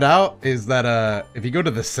I found out is that if you go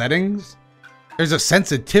to the settings, there's a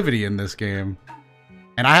sensitivity in this game.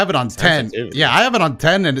 And I have it on 10. Yeah, I have it on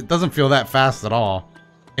 10 and it doesn't feel that fast at all.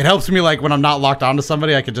 It helps me like when I'm not locked onto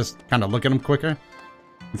somebody, I could just kind of look at them quicker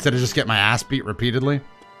instead of just get my ass beat repeatedly.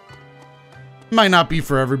 Might not be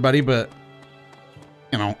for everybody, but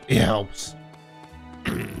you know, it helps.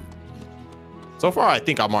 So far, I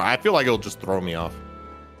think I feel like it'll just throw me off.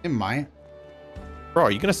 It might. Bro,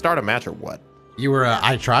 are you gonna start a match or what? You were,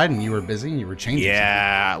 I tried and you were busy and you were changing.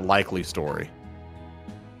 Yeah, likely story.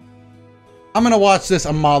 I'm gonna watch this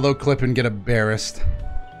Amalo clip and get embarrassed.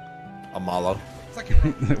 Amalo?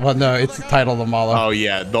 Well, no, it's titled Amalo. Oh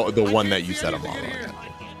yeah, the one that you said Amalo.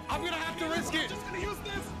 I'm gonna have to risk it. Just gonna use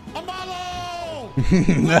this.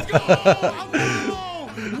 Amalo! Let's go!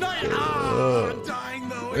 Amalo! I'm dying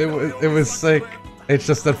though. It was sick. It's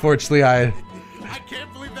just unfortunately I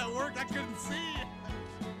can't believe that worked. I couldn't see.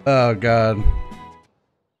 Oh god.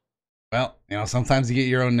 Well, you know, sometimes you get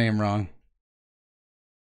your own name wrong.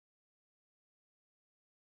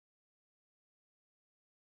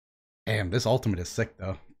 Damn, this ultimate is sick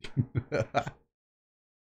though.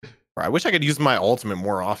 I wish I could use my ultimate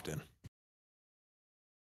more often.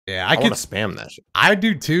 Yeah, I could spam that shit. I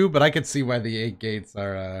do too, but I could see why the 8 gates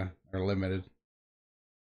are limited.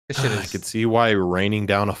 This shit is... I could see why raining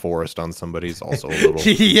down a forest on somebody is also a little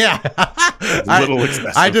yeah. a little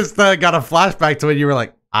excessive. I just got a flashback to when you were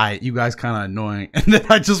like, you guys kind of annoying. And then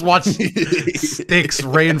I just watched sticks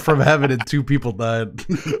rain from heaven and 2 people died.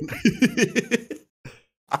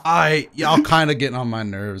 Y'all kind of getting on my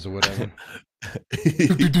nerves or whatever.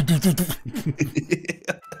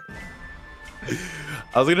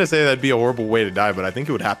 I was gonna say that'd be a horrible way to die, but I think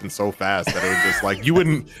it would happen so fast that it would just like you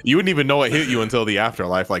wouldn't even know it hit you until the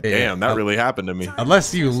afterlife. Like, yeah, damn, that really happened to me.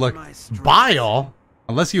 Unless you look bile.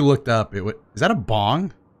 Unless you looked up, it would. Is that a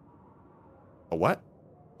bong? A what?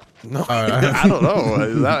 No, I don't know.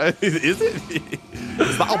 Is it?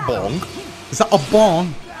 Is that a bong? Is that a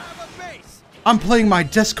bong? I'm playing my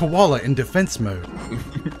Desk Koala in defense mode.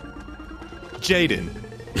 Jaden,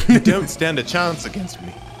 you don't stand a chance against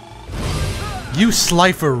me. You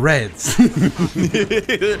Slifer Reds.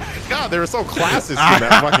 God, they were so classist in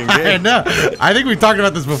that fucking game. I know. I think we talked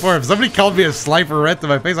about this before. If somebody called me a Slifer Red to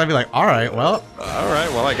my face, I'd be like, all right, well,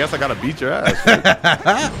 I guess I gotta beat your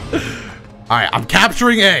ass. All right, I'm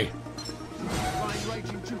capturing A.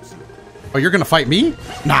 Oh, you're gonna fight me?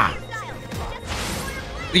 Nah.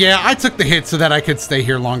 Yeah, I took the hit so that I could stay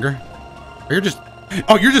here longer. You're just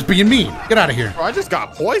being mean. Get out of here. Bro, I just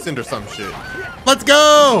got poisoned or some shit. Let's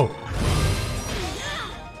go.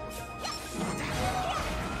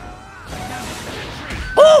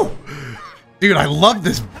 Woo! Dude, I love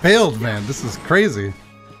this build, man. This is crazy.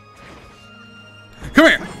 Come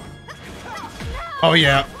here. Oh,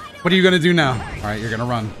 yeah. What are you going to do now? All right, you're going to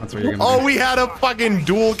run. That's what you're going to do. Oh, we had a fucking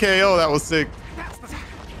dual KO. That was sick.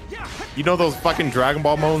 You know those fucking Dragon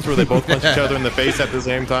Ball moments where they both punch each other in the face at the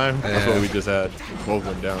same time? That's what we just had. Both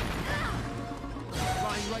went down.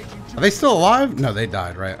 Are they still alive? No, they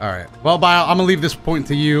died, right? All right. Well, Bio, I'm going to leave this point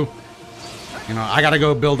to you. You know, I got to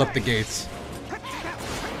go build up the gates.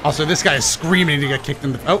 Also, this guy is screaming to get kicked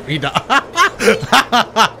in the... Oh, he died.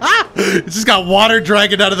 He just got water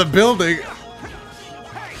dragging out of the building.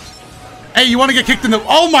 Hey, you want to get kicked in the...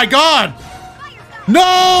 Oh, my God!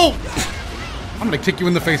 No! I'm going to kick you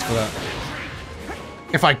in the face for that.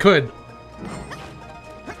 If I could.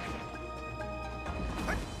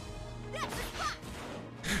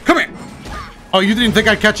 Come here! Oh, you didn't think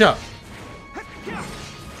I'd catch up.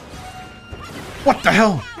 What the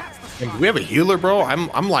hell? Hey, we have a healer, bro.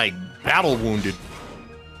 I'm like battle wounded.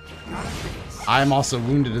 I'm also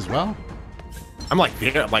wounded as well. I'm like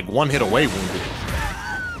one hit away wounded.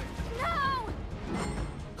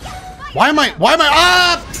 Why am I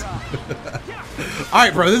up?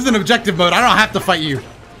 Alright, bro, this is an objective mode. I don't have to fight you.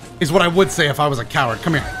 Is what I would say if I was a coward.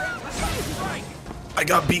 Come here. I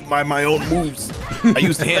got beat by my own moves. I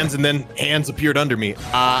used hands and then hands appeared under me.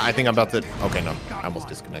 I think I'm about to... Okay, no. I almost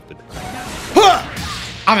disconnected.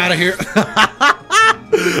 I'm out of here.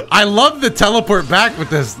 I love the teleport back with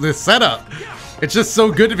this setup. It's just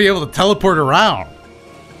so good to be able to teleport around.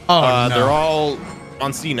 Oh, no. They're all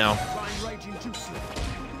on C now.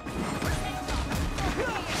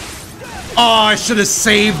 Oh, I should have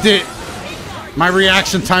saved it. My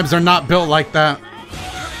reaction times are not built like that.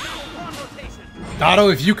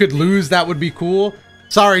 Dotto, if you could lose, that would be cool.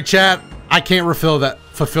 Sorry, chat. I can't fulfill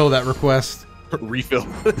that request. Refill.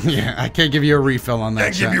 Yeah, I can't give you a refill on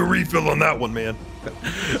that. Can't give you a refill on that one, man.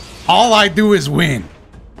 All I do is win,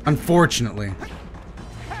 unfortunately.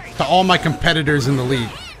 To all my competitors in the league.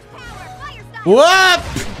 What?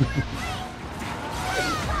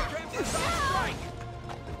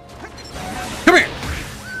 Come here.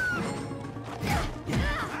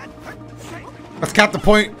 Let's cap the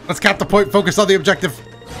point. Let's cap the point. Focus on the objective.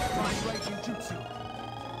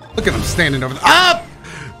 Look at him standing over there. Ah!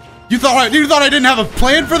 You thought I didn't have a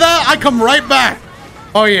plan for that? I come right back.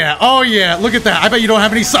 Oh yeah. Oh yeah. Look at that. I bet you don't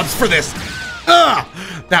have any subs for this. Ah!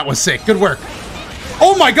 That was sick. Good work.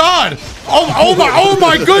 Oh my god. Oh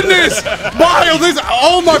my goodness. Bio,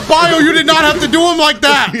 oh my Bio, you did not have to do him like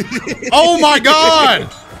that. Oh my god.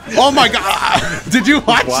 Oh my god! Did you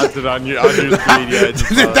watch it on your screen? Yeah,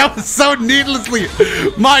 that was so needlessly.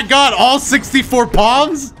 My god, all 64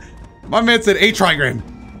 palms? My man said 8 trigram.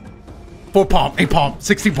 4 palm, 8 palm,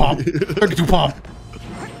 16 palm, 32 palm.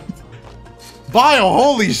 Bio,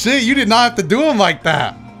 holy shit! You did not have to do him like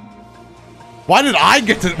that. Why did I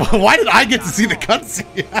get to see the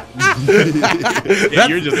cutscene? Yeah,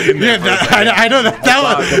 you're just in there. Yeah, I know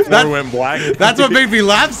that went black. That's what made me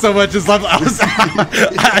laugh so much. Is like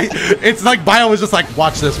it's like Bio was just like,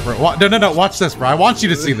 watch this, bro. No, watch this, bro. I want you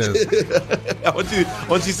to see this. I want you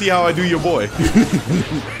to see how I do your boy.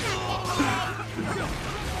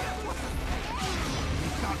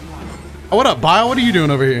 Oh, what up, Bio? What are you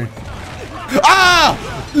doing over here?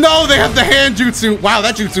 Ah! No, they have the hand jutsu. Wow,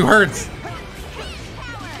 that jutsu hurts.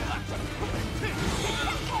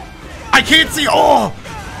 I can't see. Oh,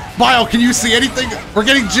 Bio, can you see anything? We're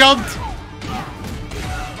getting jumped.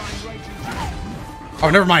 Oh,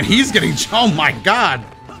 never mind. He's getting. Oh my god.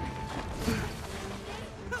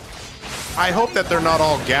 I hope that they're not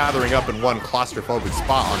all gathering up in one claustrophobic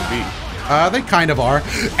spot on B. They kind of are.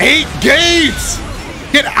 8 gates.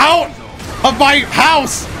 Get out of my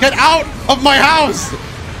house. Get out of my house.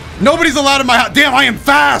 Nobody's allowed in my house. Damn, I am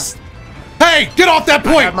fast. Hey, get off that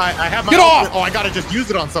point! I have my get off! Oh, I gotta just use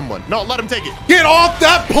it on someone. No, let him take it. Get off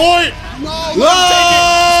that point! No, let him take it.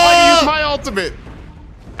 I use my ultimate.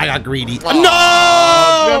 I got greedy. Oh,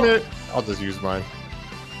 no! Damn it. I'll just use mine.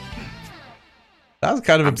 That was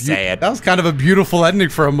kind of that was kind of a beautiful ending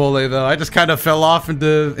for Amole, though. I just kind of fell off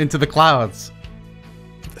into the clouds.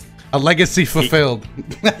 A legacy fulfilled.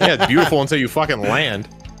 Yeah, it's beautiful until you fucking land.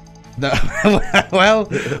 No, well,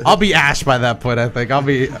 I'll be Ash by that point. I think I'll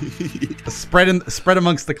be spread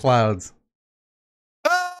amongst the clouds.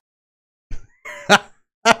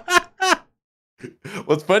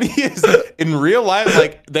 What's funny is in real life,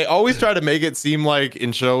 like they always try to make it seem like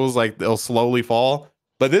in shows like they'll slowly fall,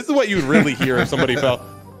 but this is what you'd really hear if somebody fell.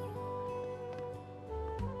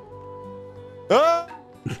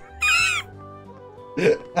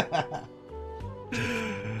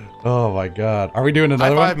 Oh my god. Are we doing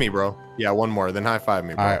another high five one? me, bro. Yeah, one more. Then high five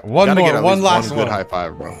me, bro. All right, one more. One last one. Good high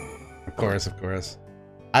five, bro. Of course, of course.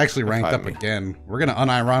 I actually ranked up again. We're gonna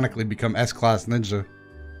unironically become S-class ninja.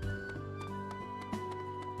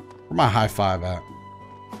 Where my high five at?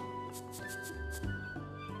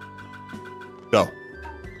 Go.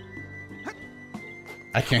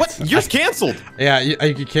 I can't. What? You're canceled. Yeah,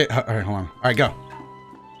 you can't. All right, hold on. All right, go.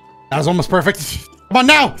 That was almost perfect. Come on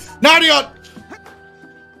now, Dion.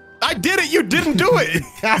 I did it. You didn't do it.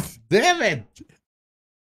 God damn it.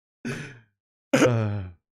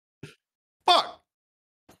 Fuck.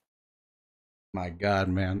 My God,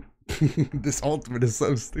 man. This ultimate is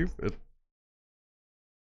so stupid.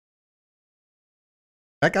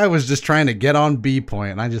 That guy was just trying to get on B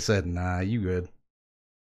point, and I just said, nah, you good.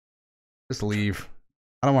 Just leave.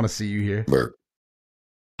 I don't want to see you here. Burp.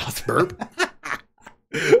 Burp.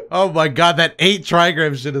 Oh my God, that 8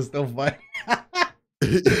 trigram shit is still funny.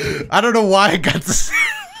 I don't know why I got to say.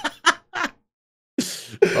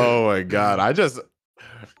 Oh my God,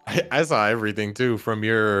 I saw everything too from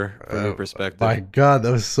your perspective. My God,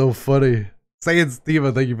 that was so funny. Saying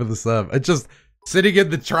Steve, thank you for the sub. It's just sitting in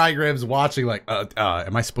the trigrams watching like,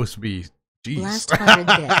 am I supposed to be? Jeez. Last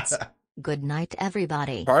 100 bits. Good night,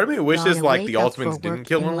 everybody. Part of me wishes Gotta like wake the up ultimates for didn't work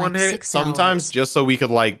kill in in one like hit 6 sometimes, hours. just so we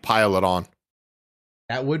could like pile it on.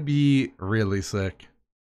 That would be really sick.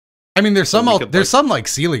 I mean, there's some like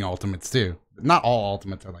ceiling ultimates too. Not all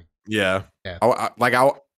ultimates are like. Yeah. Yeah.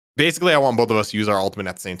 Basically, I want both of us to use our ultimate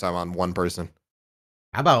at the same time on one person.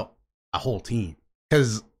 How about a whole team?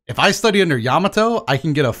 Because if I study under Yamato, I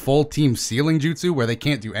can get a full team ceiling jutsu where they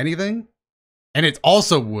can't do anything. And it's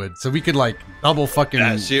also wood, so we could like double fucking.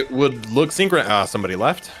 That shit would look synchronous. Somebody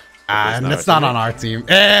left. And it's not on our team.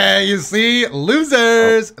 Hey, you see?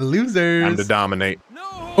 Losers! Losers! Time to dominate.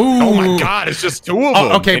 Ooh. Oh my god, it's just two of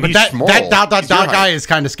them. Okay, and but he's that small. that He's your guy height. is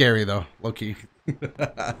kind of scary though, low key. He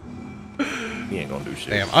ain't gonna do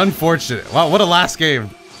shit. Damn, unfortunate. Wow, what a last game.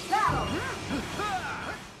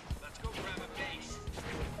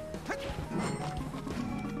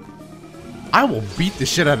 I will beat the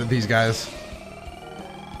shit out of these guys.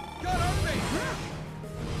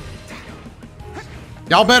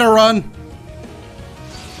 Y'all better run.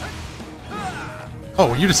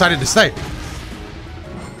 Oh, you decided to stay.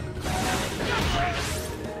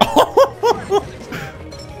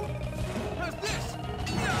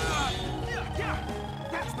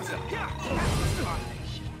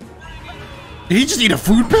 Did he just eat a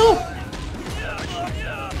food pill?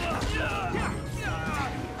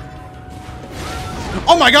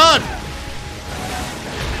 Oh my god!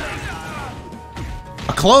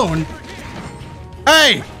 A clone?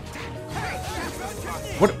 Hey!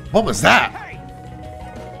 What was that?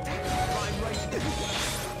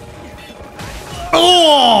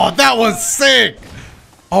 Oh, that was sick!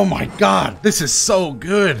 Oh my god, this is so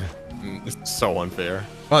good. It's so unfair.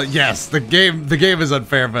 Well, yes, the game is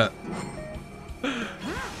unfair, but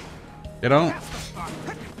you know.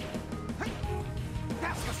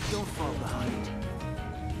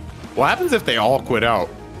 What happens if they all quit out?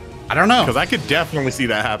 I don't know. Because I could definitely see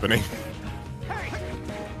that happening.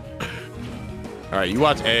 All right, you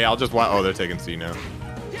watch A. I'll just watch. Oh, they're taking C now.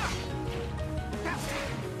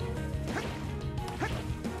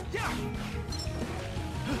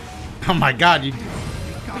 Oh my god, you.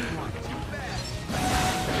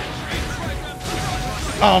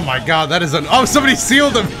 Oh my god, that is an. Oh, somebody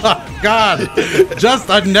sealed him. Oh god, just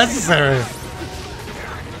unnecessary.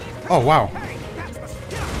 Oh wow.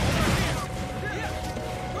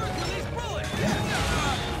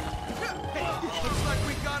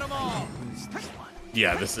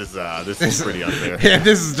 Yeah, this is pretty unfair. Yeah,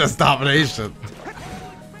 this is just domination.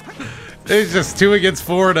 It's just 2 against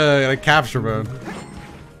 4 to a capture mode.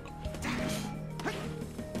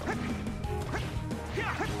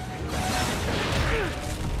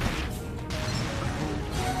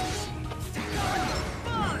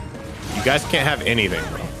 You guys can't have anything,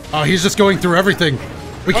 bro. Oh, he's just going through everything.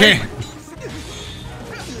 We can't.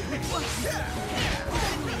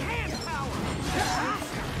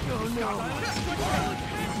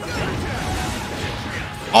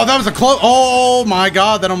 Oh, that was a close. Oh my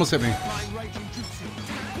god, that almost hit me.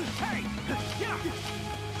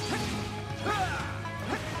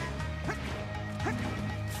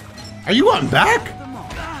 Are you on back?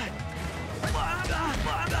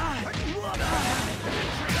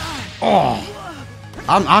 Oh,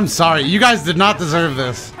 I'm sorry. You guys did not deserve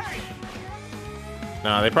this.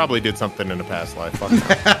 Nah, they probably did something in the past life. Fuck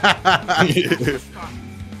that.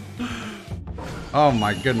 Oh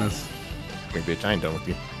my goodness. Maybe bitch, I ain't done with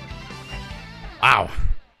you. Wow.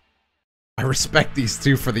 I respect these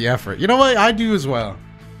two for the effort. You know what? I do as well.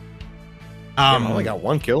 Damn, I only got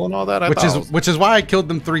 1 kill and all that. Which is why I killed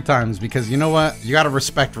them 3 times, because you know what? You gotta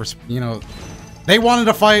respect. You know, they wanted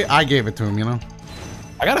to fight. I gave it to them. You know.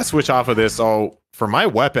 I gotta switch off of this. So for my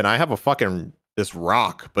weapon, I have a fucking this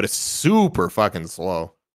rock, but it's super fucking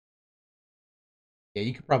slow. Yeah,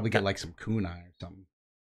 you could probably get like some kunai or something.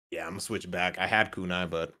 Yeah, I'm gonna switch back. I had kunai,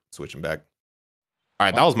 but switching back. All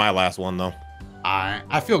right, that was my last one though.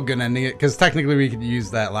 I feel good ending it because technically we could use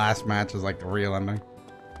that last match as like the real ending.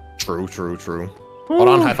 True. Hold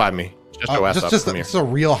on, high five me. Just your ass up from here. It's a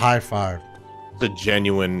real high five. It's a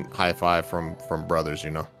genuine high five from brothers, you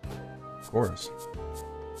know. Of course.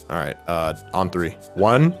 All right, on 3.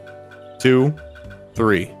 1, 2,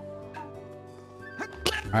 3. All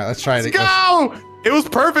right, let's try it. Let's go! It was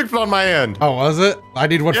perfect on my end. Oh, was it? I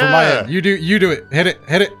need one from my end. You do it. Hit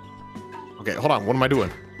it. Okay, hold on. What am I doing?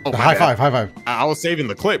 Oh, high five. I was saving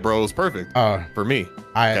the clip, bro. It was perfect. For me. Okay,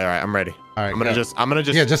 all right, I'm ready. All right, I'm gonna just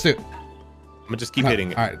yeah, just do it. I'm gonna just keep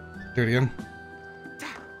hitting it. All right, do it again.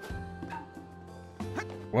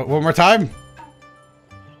 One more time.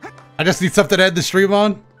 I just need something to end the stream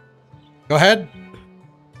on. Go ahead.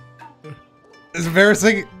 It's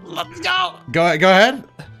embarrassing. Let's go. Go ahead.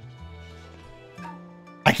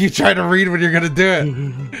 I keep trying to read when you're gonna do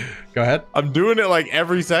it. Go ahead. I'm doing it like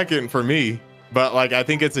every second for me, but like I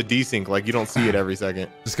think it's a desync. Like you don't see it every second.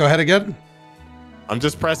 Just go ahead again. I'm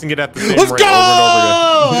just pressing it at the same Let's rate go! over and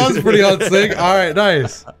over again. That was pretty on sync. All right,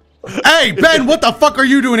 nice. Hey, Ben, what the fuck are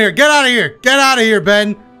you doing here? Get out of here. Get out of here,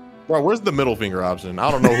 Ben. Bro, where's the middle finger option? I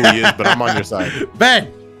don't know who he is, but I'm on your side.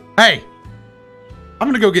 Ben, hey. I'm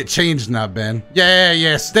gonna go get changed now, Ben.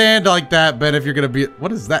 Yeah. Stand like that, Ben, if you're gonna be.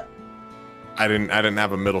 What is that? I didn't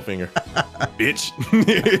have a middle finger. Bitch.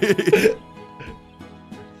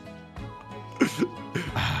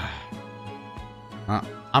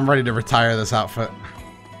 I'm ready to retire this outfit.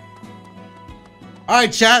 All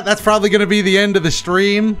right, chat. That's probably gonna be the end of the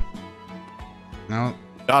stream. No.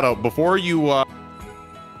 Doto, before you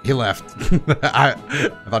He left. I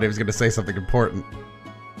thought he was gonna say something important.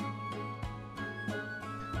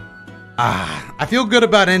 I feel good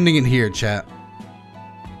about ending it here, chat.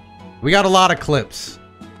 We got a lot of clips.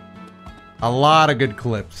 A lot of good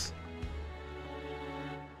clips.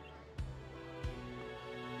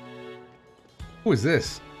 Who is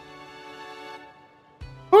this?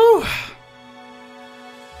 Woo!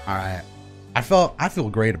 Alright. I feel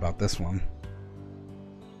great about this one.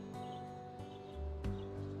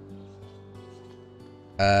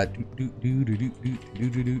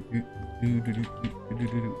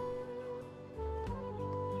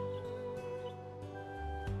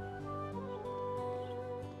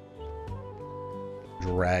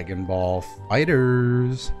 Dragon Ball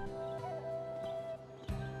FighterZ.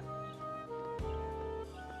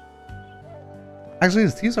 Actually,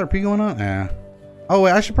 is TSRP going on? Yeah. Oh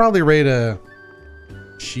wait, I should probably rate a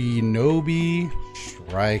Shinobi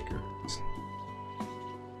Strikers.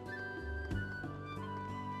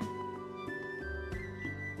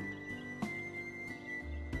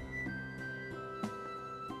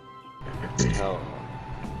 Hell no.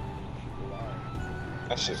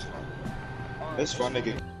 That's just fun. It's fun to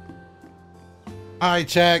get. Alright,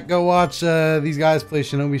 chat, go watch these guys play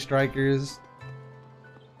Shinobi Strikers.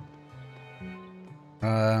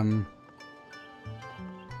 I'm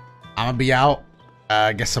gonna be out.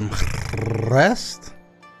 Get some rest.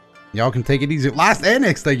 Y'all can take it easy. Last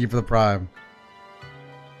Annex, thank you for the prime.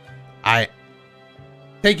 Alright.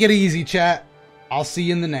 Take it easy, chat. I'll see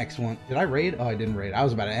you in the next one. Did I raid? Oh, I didn't raid. I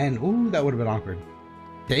was about to end. Ooh, that would have been awkward.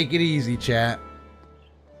 Take it easy, chat.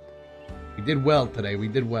 We did well today. We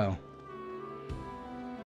did well.